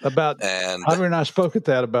border. Yep. Hunter and I spoke at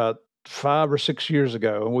that about 5 or 6 years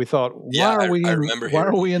ago, and we thought, I remember why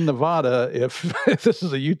are we in Nevada if this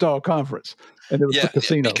is a Utah conference? And it was the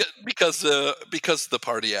casino. Because the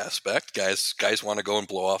party aspect, guys want to go and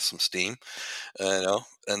blow off some steam, and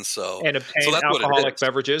obtain that's alcoholic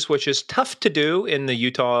beverages, which is tough to do in the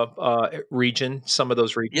Utah region. Some of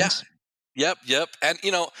those regions. Yep. And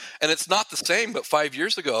and it's not the same. But 5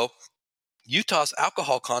 years ago, Utah's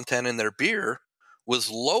alcohol content in their beer was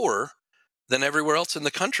lower than everywhere else in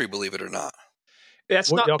the country. Believe it or not.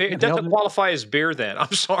 That's not beer. It doesn't qualify as beer then.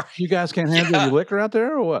 I'm sorry. You guys can't handle any liquor out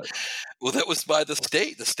there or what? Well, that was by the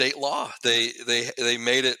state law. They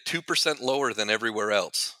made it 2% lower than everywhere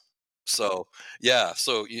else. So,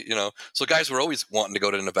 so guys were always wanting to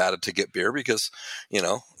go to Nevada to get beer because,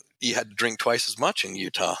 you had to drink twice as much in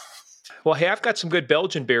Utah. Well, hey, I've got some good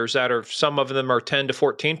Belgian beers some of them are 10 to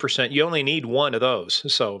 14%. You only need one of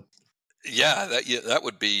those. So, that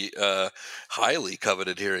would be highly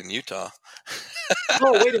coveted here in Utah.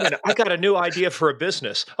 Oh, wait a minute. I got a new idea for a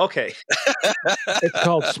business. Okay. It's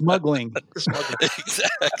called smuggling.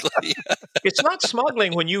 Exactly. It's not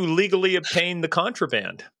smuggling when you legally obtain the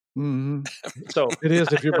contraband. Mm-hmm. So it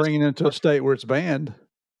is if you're bringing it into a state where it's banned.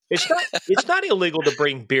 It's not illegal to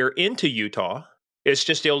bring beer into Utah. It's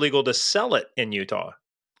just illegal to sell it in Utah.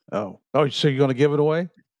 Oh, so you're going to give it away?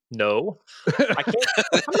 No, I can't.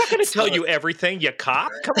 I'm not going to tell you everything, you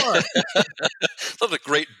cop. Come on. It's not a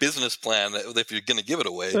great business plan if you're going to give it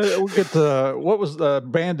away. We'll get what was the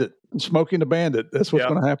Bandit? Smoking the Bandit. That's what's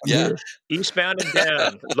going to happen here. Eastbound and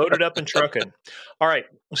down, loaded up and trucking. All right.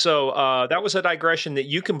 So that was a digression that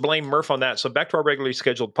you can blame Murph on that. So back to our regularly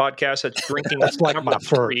scheduled podcast. That's drinking. That's like my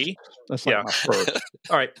first. That's like my first.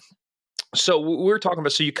 All right. So we were talking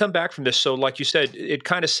about, so you come back from this. So like you said, it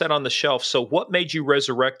kind of sat on the shelf. So what made you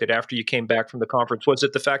resurrect it after you came back from the conference? Was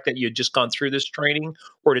it the fact that you had just gone through this training,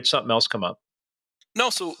 or did something else come up?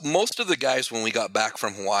 No, so most of the guys, when we got back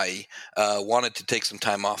from Hawaii, wanted to take some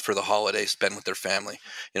time off for the holidays, spend with their family.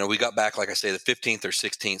 We got back, like I say, the 15th or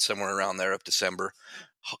 16th, somewhere around there of December.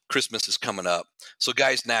 Christmas is coming up. So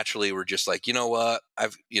guys naturally were just like, you know what,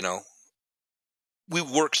 we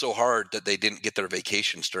worked so hard that they didn't get their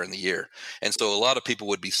vacations during the year. And so a lot of people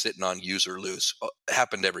would be sitting on use or lose. It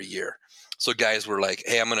happened every year. So guys were like,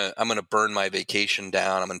 hey, I'm going to burn my vacation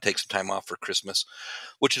down. I'm going to take some time off for Christmas,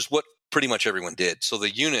 which is what pretty much everyone did. So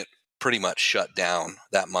the unit pretty much shut down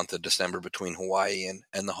that month of December between Hawaii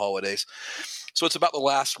and the holidays. So it's about the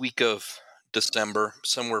last week of December,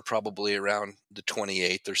 somewhere probably around the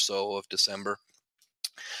 28th or so of December.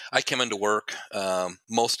 I came into work.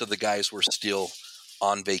 Most of the guys were still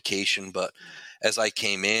on vacation, but as I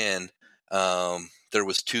came in, there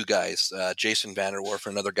was two guys, Jason Vanderwerf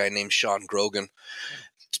and another guy named Sean Grogan.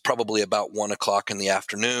 It's probably about 1:00 in the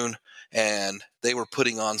afternoon, and they were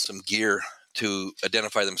putting on some gear to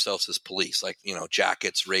identify themselves as police, like,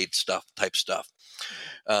 jackets, raid stuff, type stuff.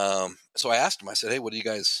 So I asked them, I said, hey, what are you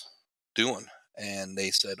guys doing? And they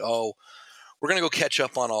said, oh, we're going to go catch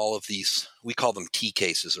up on all of these. We call them T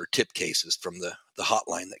cases or tip cases from the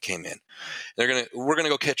hotline that came in. We're going to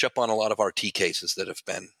go catch up on a lot of our T cases that have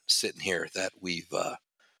been sitting here that we've,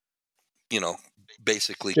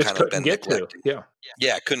 basically just kind of been neglecting.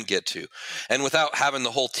 Couldn't get to. And without having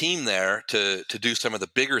the whole team there to do some of the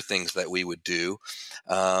bigger things that we would do,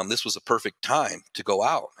 this was a perfect time to go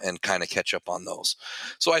out and kind of catch up on those.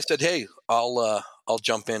 So I said, hey, I'll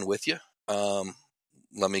jump in with you.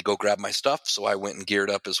 Let me go grab my stuff. So I went and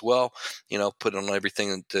geared up as well, put on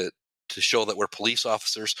everything to show that we're police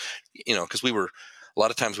officers, because a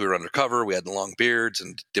lot of times we were undercover. We had the long beards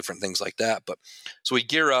and different things like that. But so we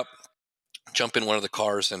gear up, jump in one of the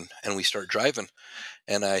cars and we start driving.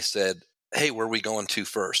 And I said, hey, where are we going to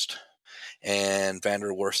first? And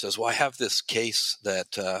Vanderwerf says, well, I have this case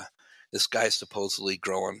that this guy's supposedly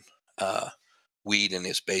growing weed in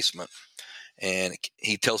his basement. And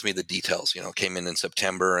he tells me the details, came in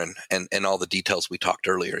September and all the details we talked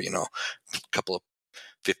earlier, a couple of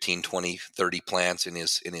 15, 20, 30 plants in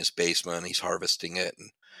his basement. He's harvesting it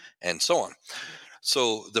and so on.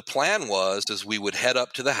 So the plan was we would head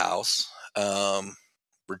up to the house.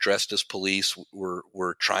 We're dressed as police.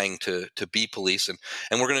 We're trying to be police and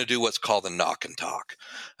we're going to do what's called a knock and talk,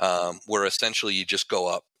 where essentially you just go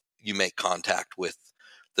up, you make contact with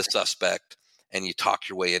the suspect and you talk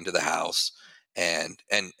your way into the house and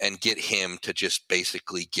get him to just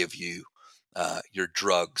basically give you your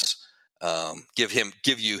drugs,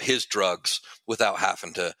 give you his drugs without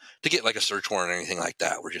having to get like a search warrant or anything like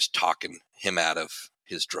that. We're just talking him out of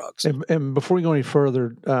his drugs. And before we go any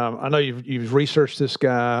further, I know you've researched this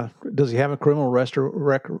guy. Does he have a criminal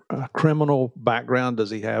background? Does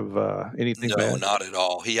he have anything No, bad? not at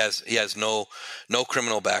all. He has no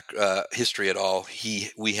criminal history at all.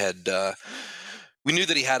 We knew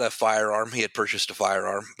that he had a firearm. He had purchased a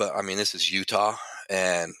firearm, but I mean, this is Utah,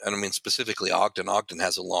 and I mean specifically Ogden. Ogden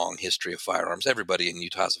has a long history of firearms. Everybody in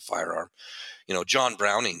Utah has a firearm. John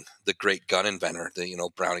Browning, the great gun inventor,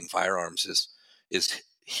 Browning Firearms is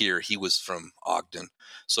here. He was from Ogden,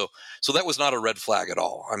 so that was not a red flag at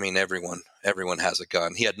all. I mean, everyone has a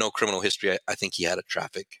gun. He had no criminal history. I think he had a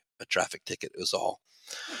traffic ticket. It was all.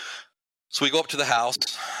 So we go up to the house.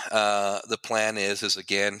 The plan is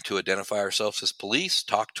again to identify ourselves as police,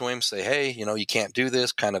 talk to him, say, hey, you can't do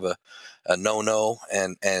this, kind of a no,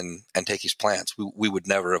 and take his plans. We would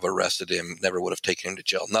never have arrested him, never would have taken him to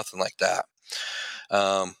jail, nothing like that.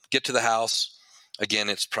 Get to the house. Again,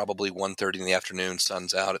 it's probably 1:30 in the afternoon,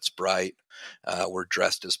 sun's out, it's bright. We're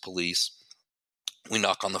dressed as police. We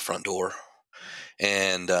knock on the front door.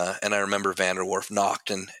 And I remember Vanderwerf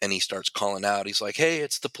knocked and he starts calling out. He's like, hey,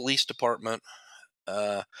 it's the police department.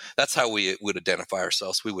 That's how we would identify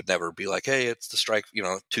ourselves. We would never be like, hey, it's the strike,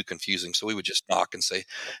 too confusing. So we would just knock and say,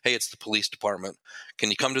 hey, it's the police department.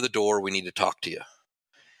 Can you come to the door? We need to talk to you.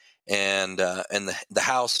 And the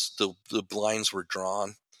house, the blinds were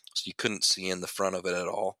drawn, so you couldn't see in the front of it at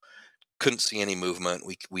all. Couldn't see any movement.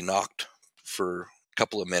 We knocked for a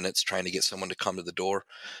couple of minutes trying to get someone to come to the door.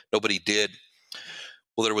 Nobody did.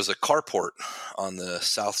 Well, there was a carport on the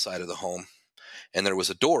south side of the home, and there was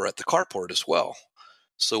a door at the carport as well.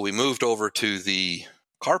 So we moved over to the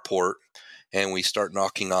carport, and we start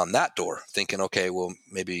knocking on that door, thinking, okay, well,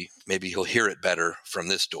 maybe he'll hear it better from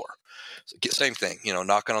this door. So, same thing,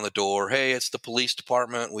 knocking on the door. Hey, it's the police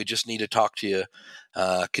department. We just need to talk to you.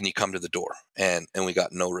 Can you come to the door? And we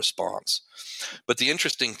got no response. But the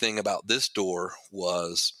interesting thing about this door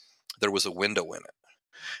was there was a window in it.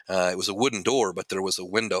 It was a wooden door, but there was a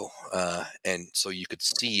window, and so you could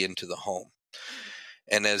see into the home.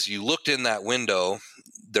 And as you looked in that window,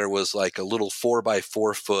 there was like a little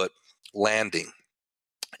 4x4 foot landing.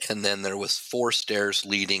 And then there was 4 stairs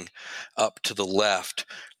leading up to the left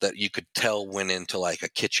that you could tell went into like a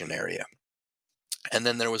kitchen area. And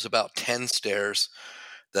then there was about 10 stairs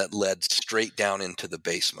that led straight down into the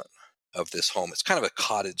basement of this home. It's kind of a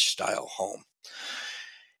cottage style home.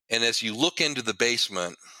 And as you look into the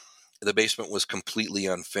basement was completely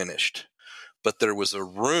unfinished, but there was a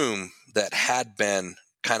room that had been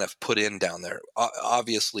kind of put in down there,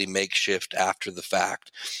 obviously makeshift after the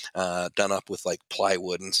fact, done up with like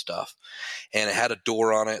plywood and stuff. And it had a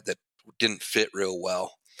door on it that didn't fit real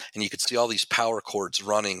well. And you could see all these power cords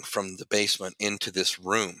running from the basement into this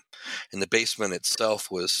room. And the basement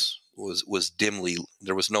itself was dimly,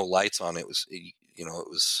 there was no lights on it. It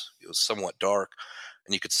was somewhat dark.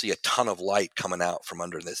 And you could see a ton of light coming out from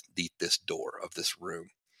under this door of this room.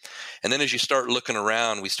 And then as you start looking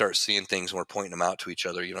around, we start seeing things and we're pointing them out to each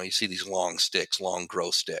other. You see these long sticks, long grow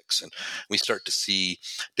sticks. And we start to see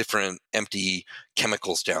different empty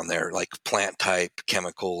chemicals down there, like plant type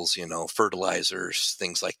chemicals, fertilizers,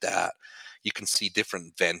 things like that. You can see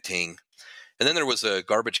different venting. And then there was a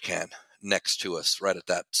garbage can next to us right at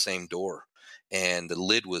that same door. And the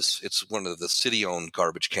lid it's one of the city-owned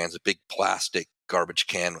garbage cans, a big plastic garbage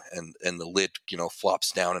can, and the lid,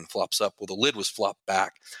 flops down and flops up. Well, the lid was flopped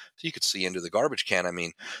back, so you could see into the garbage can. I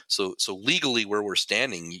mean, so legally where we're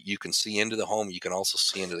standing, you can see into the home. You can also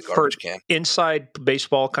see into the garbage can. Inside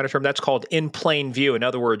baseball kind of term, that's called in plain view. In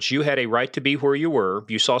other words, you had a right to be where you were.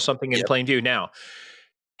 You saw something in plain view. Now,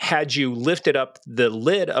 had you lifted up the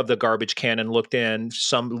lid of the garbage can and looked in,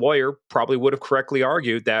 some lawyer probably would have correctly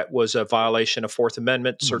argued that was a violation of Fourth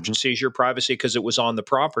Amendment, search and seizure, privacy, because it was on the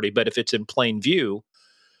property. But if it's in plain view,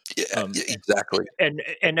 exactly. And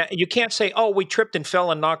you can't say, "Oh, we tripped and fell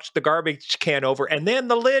and knocked the garbage can over, and then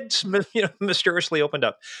the lid, mysteriously opened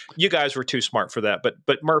up." You guys were too smart for that.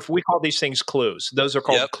 But Murph, we call these things clues. Those are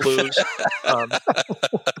called clues.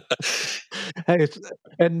 Hey,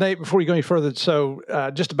 and Nate, before we go any further, so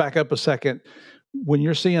just to back up a second, when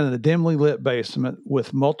you're seeing a dimly lit basement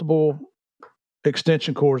with multiple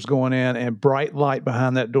extension cords going in and bright light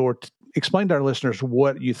behind that door, explain to our listeners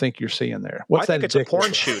what you think you're seeing there. I think it's a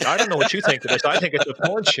porn shoot. I don't know what you think of this. I think it's a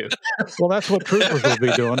porn shoot. Well, that's what troopers will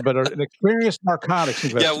be doing, but an experienced narcotics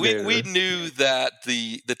investigator. Yeah, we knew that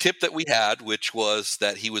the tip that we had, which was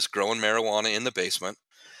that he was growing marijuana in the basement,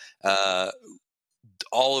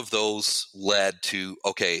 all of those led to,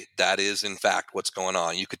 okay, that is in fact what's going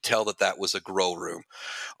on. You could tell that was a grow room.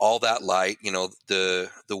 All that light, the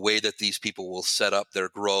way that these people will set up their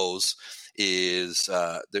grows is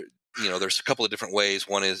there's a couple of different ways.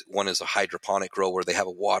 One is a hydroponic grow where they have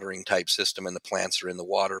a watering type system and the plants are in the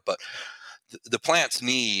water, but the plants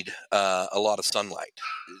need a lot of sunlight.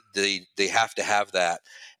 They have to have that,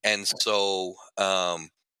 and so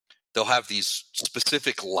they'll have these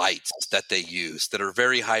specific lights that they use that are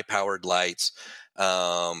very high powered lights.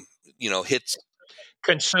 Hits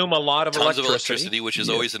consume a lot of tons electricity. of electricity, which is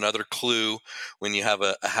always another clue when you have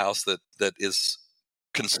a house that is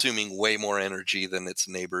consuming way more energy than its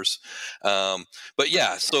neighbors. But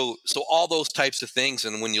yeah, so all those types of things.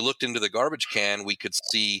 And when you looked into the garbage can, we could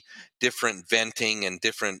see different venting and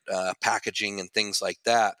different packaging and things like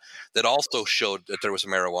that also showed that there was a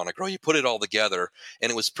marijuana grow. You put it all together,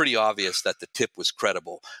 and it was pretty obvious that the tip was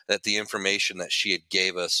credible, that the information that she had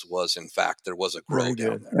gave us was, in fact, there was a grow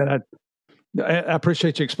down there. And I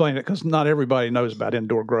appreciate you explaining it, because not everybody knows about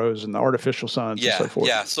indoor grows and the artificial suns and so forth.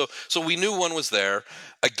 Yeah. So we knew one was there.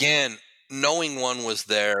 Again, knowing one was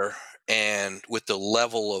there, and with the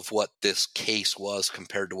level of what this case was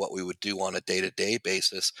compared to what we would do on a day-to-day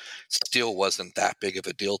basis, still wasn't that big of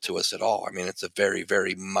a deal to us at all. I mean, it's a very,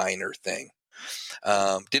 very minor thing.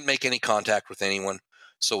 Didn't make any contact with anyone,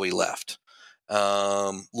 so we left.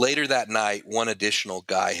 Later that night, one additional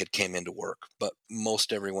guy had came into work, but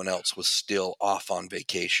most everyone else was still off on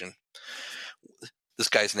vacation. This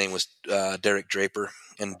guy's name was Derek Draper,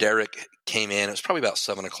 and Derek came in. It was probably about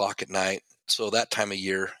 7:00 at night. So that time of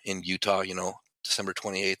year in Utah, December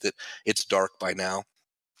 28th, it's dark by now.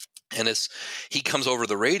 And he comes over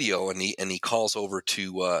the radio, and he calls over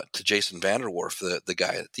to Jason Vanderwerf, the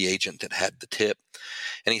guy, the agent that had the tip,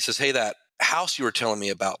 and he says, "Hey, that house you were telling me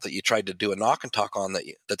about that you tried to do a knock and talk on,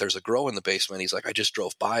 that there's a grow in the basement." He's like, "I just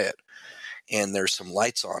drove by it, and there's some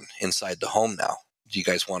lights on inside the home now. Do you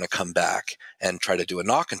guys want to come back and try to do a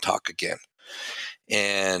knock and talk again?"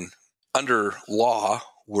 And under law,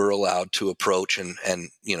 we're allowed to approach and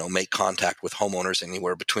make contact with homeowners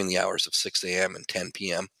anywhere between the hours of 6 a.m. and 10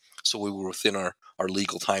 p.m. So we were within our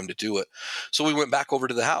legal time to do it. So we went back over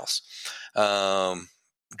to the house.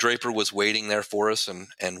 Draper was waiting there for us,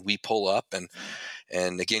 and we pull up,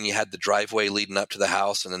 and again, you had the driveway leading up to the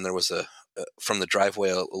house, and then there was from the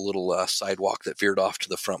driveway a little sidewalk that veered off to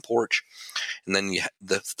the front porch, and then you had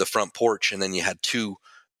the front porch, and then you had two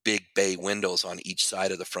big bay windows on each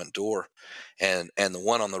side of the front door, and the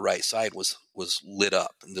one on the right side was lit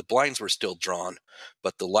up, and the blinds were still drawn,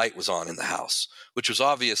 but the light was on in the house, which was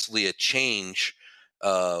obviously a change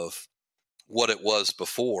of what it was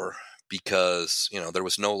before, because there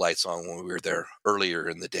was no lights on when we were there earlier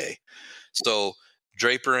in the day. So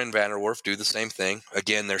Draper and Vanderwerf do the same thing.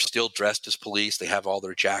 Again, they're still dressed as police. They have all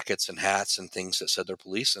their jackets and hats and things that said they're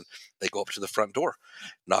police, and they go up to the front door,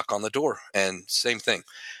 knock on the door, and same thing.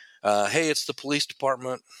 "Hey, it's the police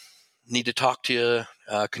department. Need to talk to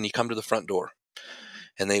you. Can you come to the front door?"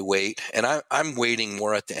 And they wait, and I'm waiting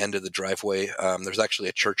more at the end of the driveway. There's actually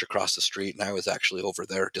a church across the street, and I was actually over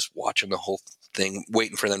there just watching the whole thing,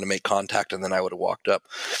 waiting for them to make contact, and then I would have walked up.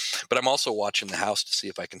 But I'm also watching the house to see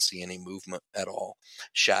if I can see any movement at all,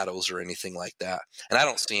 shadows or anything like that. And I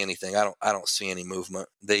don't see anything. I don't see any movement.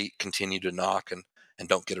 They continue to knock and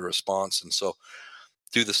don't get a response. And so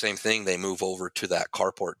do the same thing. They move over to that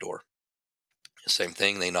carport door. Same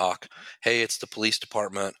thing. They knock. "Hey, it's the police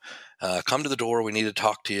department. Come to the door. We need to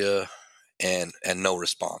talk to you." And no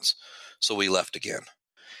response. So we left again.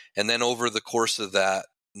 And then over the course of that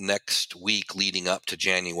next week leading up to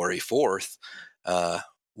January 4th,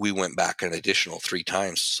 we went back an additional 3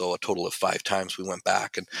 times. So a total of 5 times we went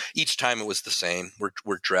back. And each time it was the same.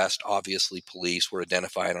 We're dressed, obviously police. We're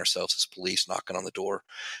identifying ourselves as police, knocking on the door,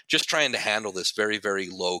 just trying to handle this very, very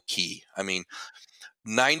low key. I mean,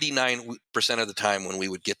 99% of the time when we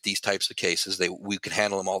would get these types of cases, we could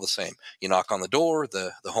handle them all the same. You knock on the door,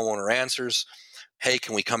 the homeowner answers. "Hey,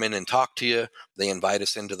 can we come in and talk to you?" They invite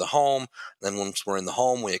us into the home. Then once we're in the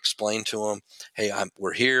home, we explain to them, "Hey,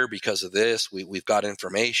 we're here because of this. We've got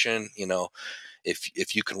information.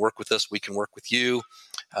 If you can work with us, we can work with you."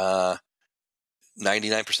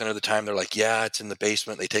 99% of the time, they're like, "Yeah, it's in the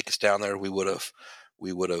basement." They take us down there. We would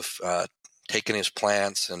have taken his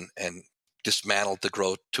plants and dismantled the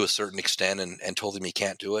grow to a certain extent and told him he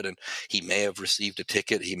can't do it. And he may have received a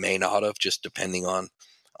ticket. He may not have, just depending on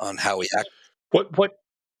how he acted.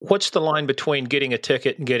 What's the line between getting a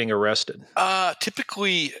ticket and getting arrested?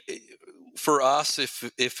 Typically for us,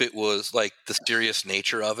 if it was like the serious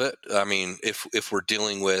nature of it, I mean, if we're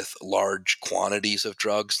dealing with large quantities of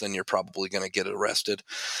drugs, then you're probably going to get arrested.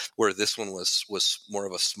 Where this one was more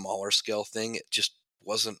of a smaller scale thing. It just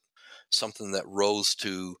wasn't something that rose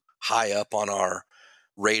to high up on our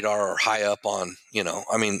radar or high up on,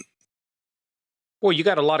 I mean, Well, you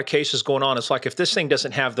got a lot of cases going on. It's like if this thing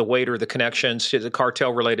doesn't have the weight or the connections to the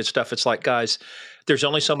cartel related stuff, it's like, guys, there's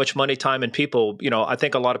only so much money, time, and people. I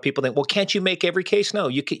think a lot of people think, well, can't you make every case? No,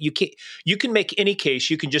 you can. You can make any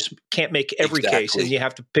case. You can just can't make every case, and you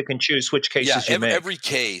have to pick and choose which cases you make. Every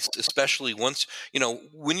case, especially once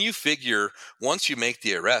when you figure once you make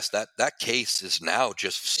the arrest, that case is now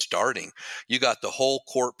just starting. You got the whole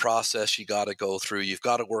court process you got to go through. You've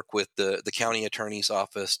got to work with the county attorney's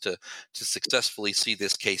office to successfully see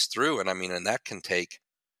this case through, and that can take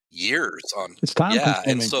years on. It's time consuming.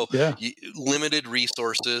 And so limited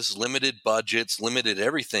resources, limited budgets, limited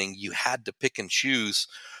everything. You had to pick and choose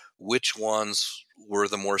which ones were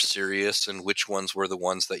the more serious and which ones were the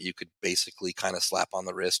ones that you could basically kind of slap on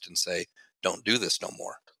the wrist and say, don't do this no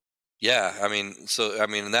more. Yeah, and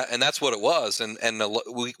that's what it was, and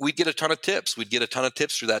we'd get a ton of tips. We'd get a ton of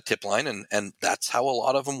tips through that tip line, and that's how a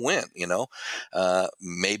lot of them went.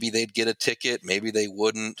 Maybe they'd get a ticket, maybe they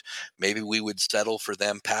wouldn't. Maybe we would settle for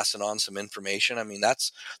them passing on some information. I mean,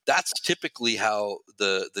 that's typically how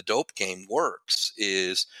the dope game works.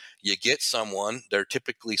 Is you get someone, they're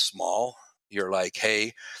typically small. You're like,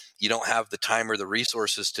 hey, you don't have the time or the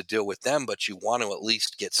resources to deal with them, but you want to at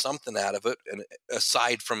least get something out of it, and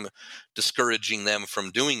aside from discouraging them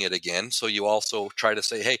from doing it again. So you also try to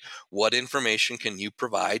say, hey, what information can you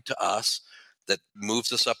provide to us that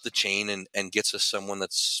moves us up the chain and gets us someone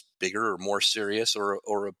that's bigger or more serious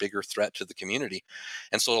or a bigger threat to the community?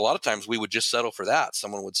 And so a lot of times we would just settle for that.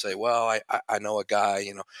 Someone would say, well, I know a guy,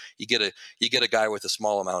 you get a guy with a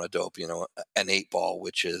small amount of dope, an 8-ball,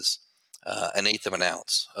 which is an eighth of an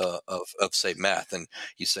ounce of say meth, and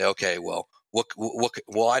you say, okay, well,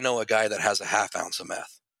 well, I know a guy that has a half ounce of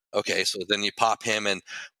meth. Okay, so then you pop him, and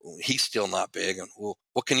he's still not big. And well,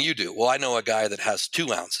 what can you do? Well, I know a guy that has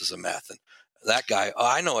 2 ounces of meth, and that guy,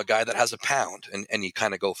 I know a guy that has a pound, and you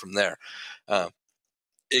kind of go from there.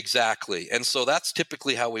 Exactly, and so that's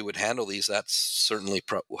typically how we would handle these. That's certainly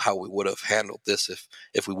how we would have handled this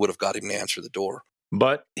if we would have got him to answer the door.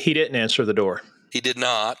 But he didn't answer the door. He did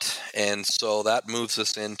not, and so that moves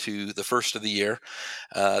us into the first of the year.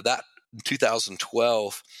 That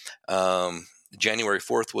 2012, January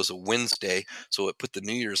 4th was a Wednesday, so it put the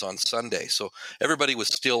New Year's on Sunday. So everybody was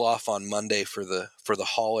still off on Monday for the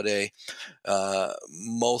holiday.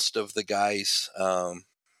 Most of the guys,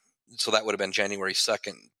 so that would have been January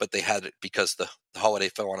 2nd, but they had it because the holiday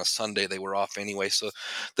fell on a Sunday. They were off anyway, so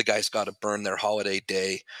the guys got to burn their holiday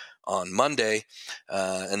day on Monday,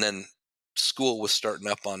 and then school was starting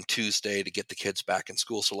up on Tuesday to get the kids back in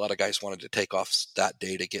school. So a lot of guys wanted to take off that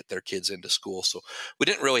day to get their kids into school. So we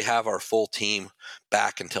didn't really have our full team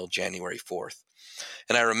back until January 4th.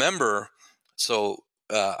 And I remember,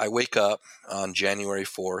 I wake up on January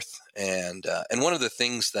 4th, and one of the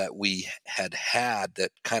things that we had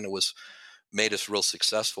that kind of made us real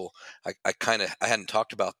successful. I hadn't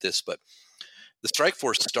talked about this, but the strike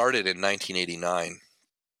force started in 1989,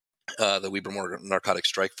 the Weber Narcotics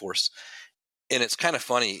Strike Force. And it's kind of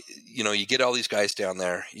funny, you get all these guys down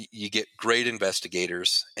there, you get great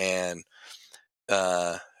investigators, and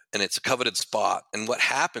it's a coveted spot. And what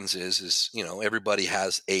happens is everybody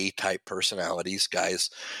has A-type personalities. Guys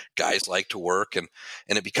like to work, and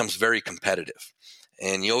it becomes very competitive.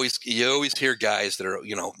 And you always hear guys that are,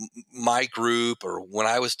 my group, or when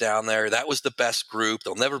I was down there, that was the best group.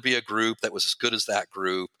 There'll never be a group that was as good as that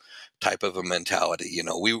group, type of a mentality.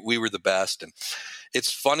 We were the best. And it's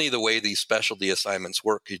funny the way these specialty assignments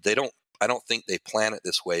work. I don't think they plan it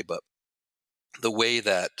this way, but the way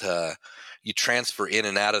that you transfer in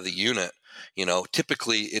and out of the unit,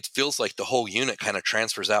 typically it feels like the whole unit kind of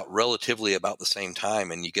transfers out relatively about the same time,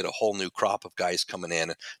 and you get a whole new crop of guys coming in.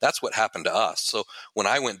 And that's what happened to us. So when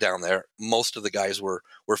I went down there, most of the guys were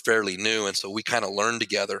fairly new, and so we kind of learned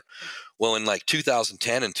together. Well, in like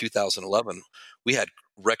 2010 and 2011, we had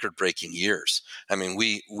record-breaking years. I mean,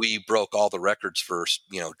 we broke all the records for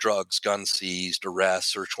drugs, guns seized,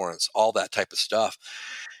 arrests, search warrants, all that type of stuff.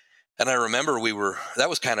 And I remember that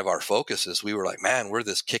was kind of our focus. Is we were like, man, we're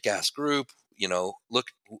this kick-ass group. Look,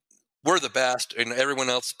 we're the best, and everyone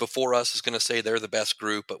else before us is going to say they're the best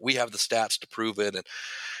group, but we have the stats to prove it.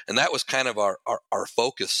 And that was kind of our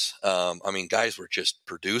focus. Guys were just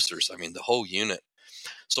producers. The whole unit.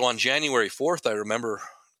 So on January 4th, I remember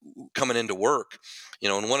coming into work,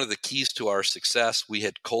 and one of the keys to our success, we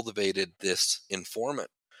had cultivated this informant,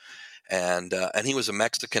 and he was a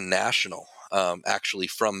Mexican national, actually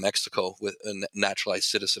from Mexico, with a naturalized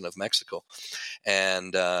citizen of Mexico,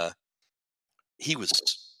 and he was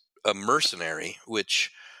a mercenary,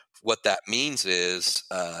 which what that means is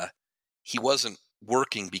he wasn't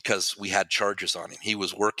working because we had charges on him. He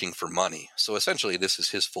was working for money. So essentially this is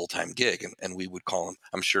his full-time gig. And we would call him,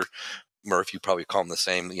 I'm sure, Murph, you probably call them the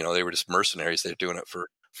same. They were just mercenaries. They're doing it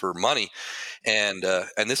for money. And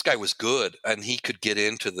this guy was good, and he could get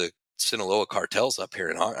into the Sinaloa cartels up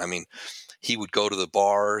here. I mean, he would go to the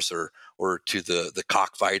bars or to the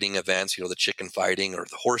cockfighting events, the chicken fighting or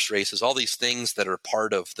the horse races, all these things that are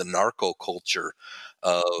part of the narco culture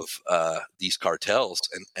of these cartels.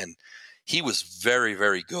 And he was very,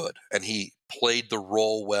 very good, and he played the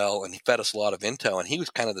role well, and he fed us a lot of intel, and he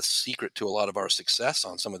was kind of the secret to a lot of our success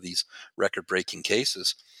on some of these record-breaking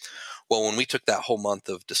cases. Well, when we took that whole month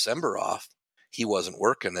of December off, he wasn't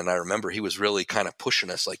working, and I remember he was really kind of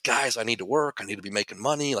pushing us, like, guys, I need to work, I need to be making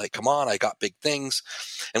money, like, come on, I got big things.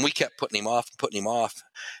 And we kept putting him off.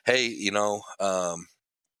 Hey,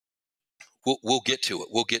 we'll get to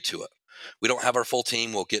it. We don't have our full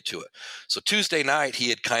team. We'll get to it. So Tuesday night, he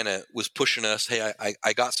had kind of was pushing us. Hey,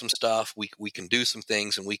 I got some stuff. We can do some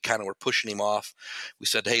things. And we kind of were pushing him off. We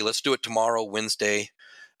said, hey, let's do it tomorrow, Wednesday.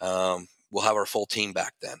 We'll have our full team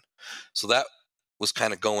back then. So that was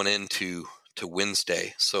kind of going into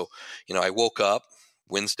Wednesday. So, I woke up.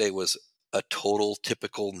 Wednesday was a total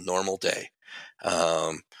typical normal day.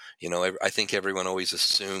 I think everyone always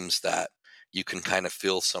assumes that you can kind of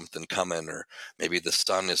feel something coming, or maybe the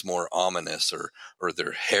sun is more ominous, or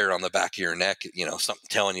their hair on the back of your neck, something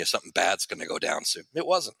telling you something bad's going to go down soon. It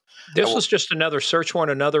wasn't. This was just another search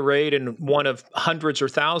warrant, another raid, and one of hundreds or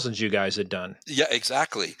thousands you guys had done. Yeah,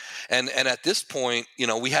 exactly. And at this point,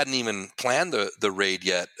 we hadn't even planned the raid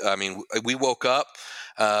yet. I mean, we woke up,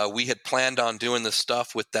 we had planned on doing this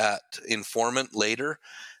stuff with that informant later.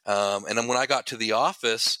 And then when I got to the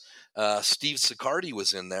office, Steve Zaccardi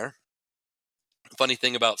was in there. Funny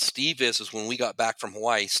thing about Steve is when we got back from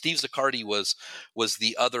Hawaii, Steve Zaccardi was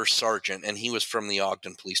the other sergeant, and he was from the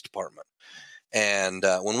Ogden Police Department. And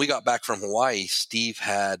when we got back from Hawaii, Steve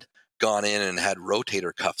had gone in and had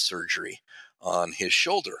rotator cuff surgery on his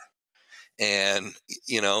shoulder. And,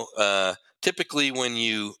 typically when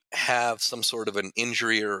you have some sort of an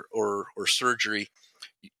injury or surgery,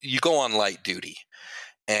 you go on light duty.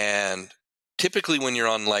 And typically when you're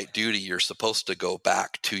on light duty, you're supposed to go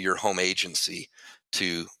back to your home agency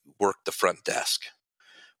to work the front desk,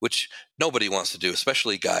 which nobody wants to do,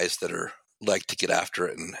 especially guys that are like to get after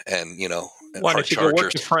it and Well, if you go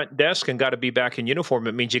work the front desk and got to be back in uniform,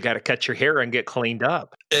 it means you got to cut your hair and get cleaned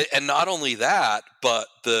up. And not only that, but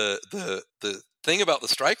the thing about the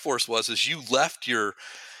strike force is you left your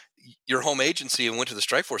home agency and went to the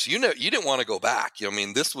strike force. You didn't want to go back.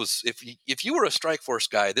 This was if you were a strike force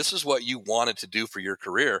guy, this is what you wanted to do for your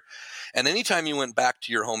career. And anytime you went back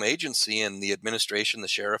to your home agency and the administration, the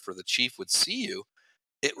sheriff or the chief would see you,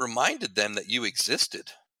 it reminded them that you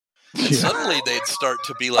existed. And suddenly they'd start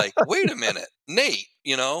to be like, wait a minute, Nate,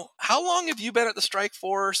 how long have you been at the strike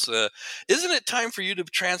force? Isn't it time for you to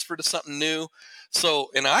transfer to something new? So,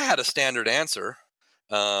 and I had a standard answer.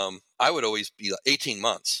 I would always be 18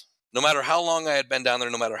 months. No matter how long I had been down there,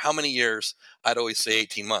 no matter how many years, I'd always say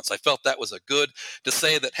 18 months. I felt that was to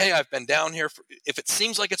say that, hey, I've been down here. If it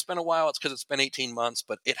seems like it's been a while, it's because it's been 18 months,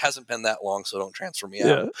 but it hasn't been that long, so don't transfer me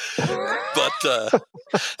out. But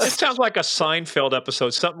it sounds like a Seinfeld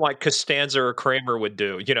episode, something like Costanza or Kramer would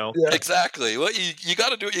do, Yeah. Exactly. Well, you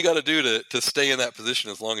got to do what you got to do to stay in that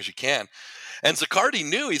position as long as you can. And Zaccardi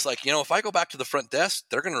knew, he's like, if I go back to the front desk,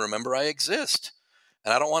 they're going to remember I exist.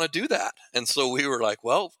 And I don't want to do that. And so we were like,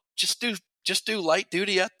 well, just do light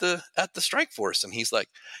duty at the strike force. And he's like,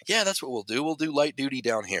 yeah, that's what we'll do. We'll do light duty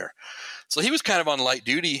down here. So he was kind of on light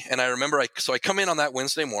duty. And I remember I come in on that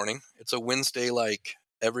Wednesday morning. It's a Wednesday like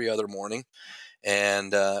every other morning.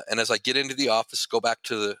 And as I get into the office, go back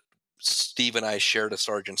to Steve and I shared a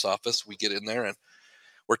sergeant's office. We get in there and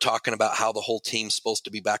we're talking about how the whole team's supposed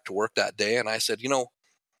to be back to work that day. And I said,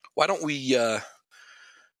 why don't we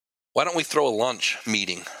throw a lunch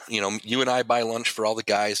meeting? You and I buy lunch for all the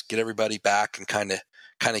guys, get everybody back and kind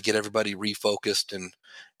of get everybody refocused and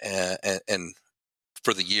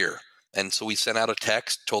for the year. And so we sent out a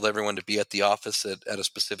text, told everyone to be at the office at a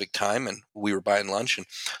specific time, and we were buying lunch, and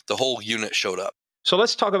the whole unit showed up. So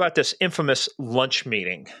let's talk about this infamous lunch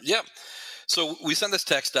meeting. Yeah. So we sent this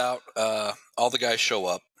text out. All the guys show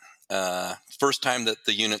up. First time that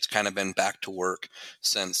the unit's kind of been back to work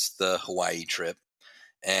since the Hawaii trip.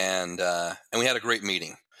 And we had a great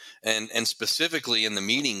meeting. And specifically in the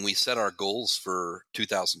meeting, we set our goals for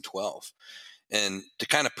 2012. And to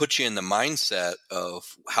kind of put you in the mindset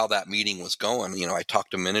of how that meeting was going, I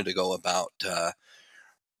talked a minute ago about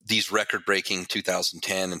these record-breaking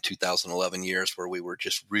 2010 and 2011 years where we were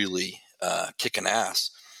just really kicking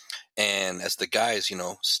ass. And as the guys,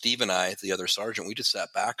 Steve and I, the other sergeant, we just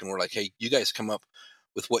sat back and we're like, hey, you guys come up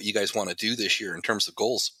with what you guys want to do this year in terms of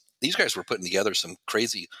goals. These guys were putting together some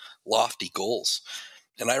crazy lofty goals.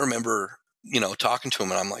 And I remember, talking to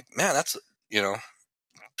them, and I'm like, man, that's,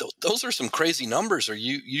 those are some crazy numbers. Are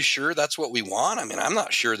you sure that's what we want? I mean, I'm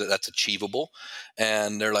not sure that that's achievable.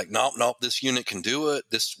 And they're like, nope, this unit can do it.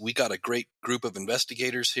 We got a great group of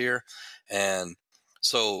investigators here. And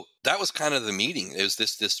so that was kind of the meeting. It was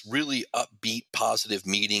this really upbeat, positive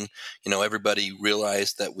meeting. Everybody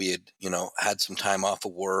realized that we had, had some time off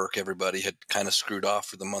of work. Everybody had kind of screwed off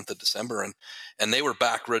for the month of December, and they were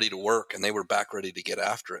back ready to work, and they were back ready to get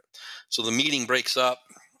after it. So the meeting breaks up.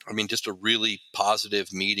 I mean, just a really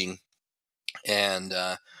positive meeting. And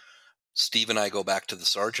Steve and I go back to the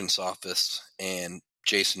sergeant's office, and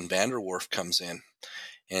Jason Vanderwerf comes in,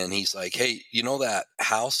 and he's like, hey, that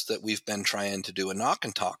house that we've been trying to do a knock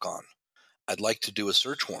and talk on? I'd like to do a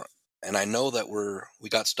search warrant. And I know that we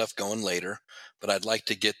got stuff going later, but I'd like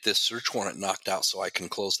to get this search warrant knocked out so I can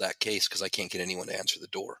close that case, because I can't get anyone to answer the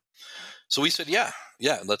door. So we said, yeah,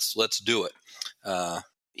 let's do it.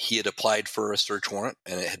 He had applied for a search warrant,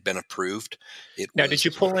 and it had been approved. Did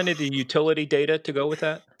you pull any of the utility data to go with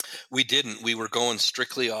that? We didn't. We were going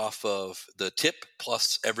strictly off of the tip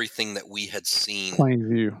plus everything that we had seen. Plain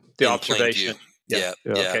view. The observation. Yeah.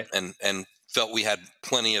 Okay. And felt we had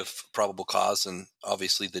plenty of probable cause, and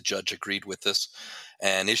obviously the judge agreed with this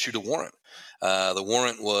and issued a warrant. The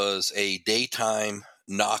warrant was a daytime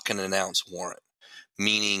knock and announce warrant,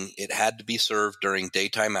 meaning it had to be served during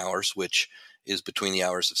daytime hours, which is between the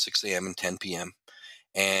hours of 6 a.m. and 10 p.m.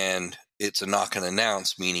 And it's a knock and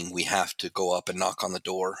announce, meaning we have to go up and knock on the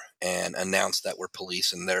door and announce that we're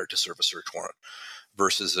police and there to serve a search warrant,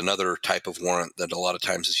 versus another type of warrant that a lot of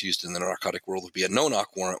times is used in the narcotic world would be a no-knock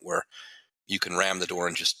warrant, where you can ram the door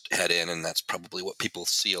and just head in, and that's probably what people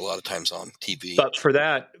see a lot of times on TV. But for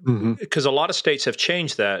that, because a lot of states have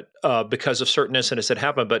changed that because of certain incidents that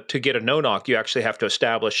happen, but to get a no-knock, you actually have to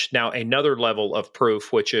establish now another level of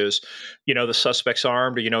proof, which is, the suspect's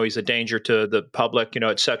armed, or, he's a danger to the public,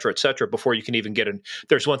 et cetera, before you can even get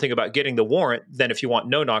there's one thing about getting the warrant, then if you want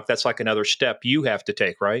no-knock, that's like another step you have to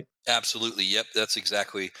take, right? Absolutely. Yep. That's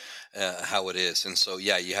exactly how it is. And so,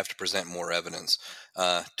 yeah, you have to present more evidence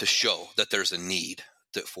to show that there's a need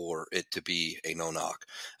for it to be a no-knock.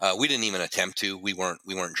 We didn't even attempt to. We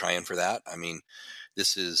weren't trying for that. I mean,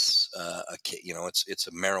 this is it's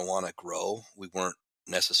a marijuana grow. We weren't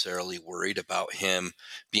necessarily worried about him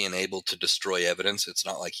being able to destroy evidence. It's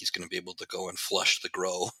not like he's going to be able to go and flush the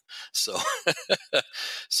grow. So,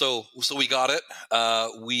 so we got it.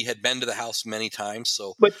 We had been to the house many times.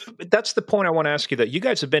 But that's the point I want to ask you, that you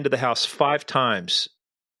guys have been to the house 5 times.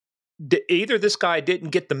 Either this guy didn't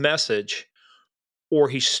get the message, or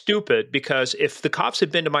he's stupid, because if the cops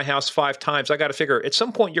had been to my house 5 times, I got to figure at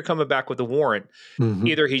some point you're coming back with a warrant. Mm-hmm.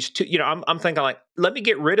 Either he's too, I'm thinking like, let me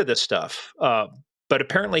get rid of this stuff. But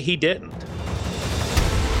apparently he didn't.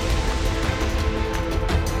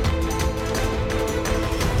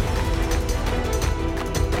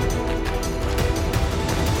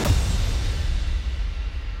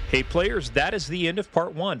 Hey players, that is the end of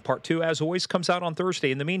part 1. Part 2, as always, comes out on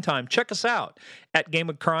Thursday. In the meantime, check us out at Game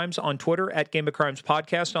of Crimes on Twitter, at Game of Crimes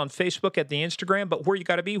Podcast on Facebook, at the Instagram. But where you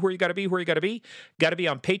got to be, got to be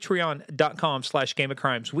on patreon.com/Game of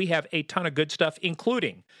Crimes. We have a ton of good stuff,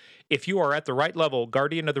 including, if you are at the right level,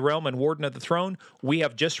 Guardian of the Realm and Warden of the Throne, we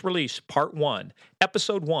have just released Part 1,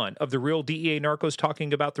 Episode 1 of The Real DEA Narcos,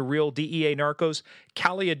 talking about the real DEA Narcos,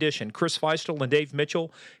 Cali Edition. Chris Feistel and Dave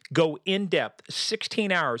Mitchell go in-depth,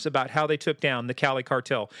 16 hours, about how they took down the Cali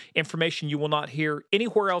cartel. Information you will not hear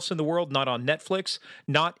anywhere else in the world, not on Netflix,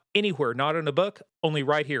 not anywhere, not in a book, only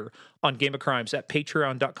right here on Game of Crimes at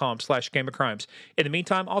patreon.com/Game of Crimes. In the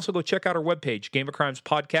meantime, also go check out our webpage,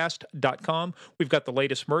 gameofcrimespodcast.com. We've got the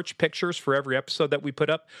latest merch, pictures for every episode that we put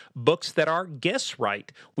up, books that our guests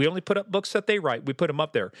write. We only put up books that they write. We put them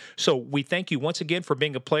up there. So we thank you once again for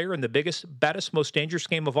being a player in the biggest, baddest, most dangerous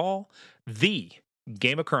game of all, the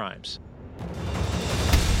Game of Crimes.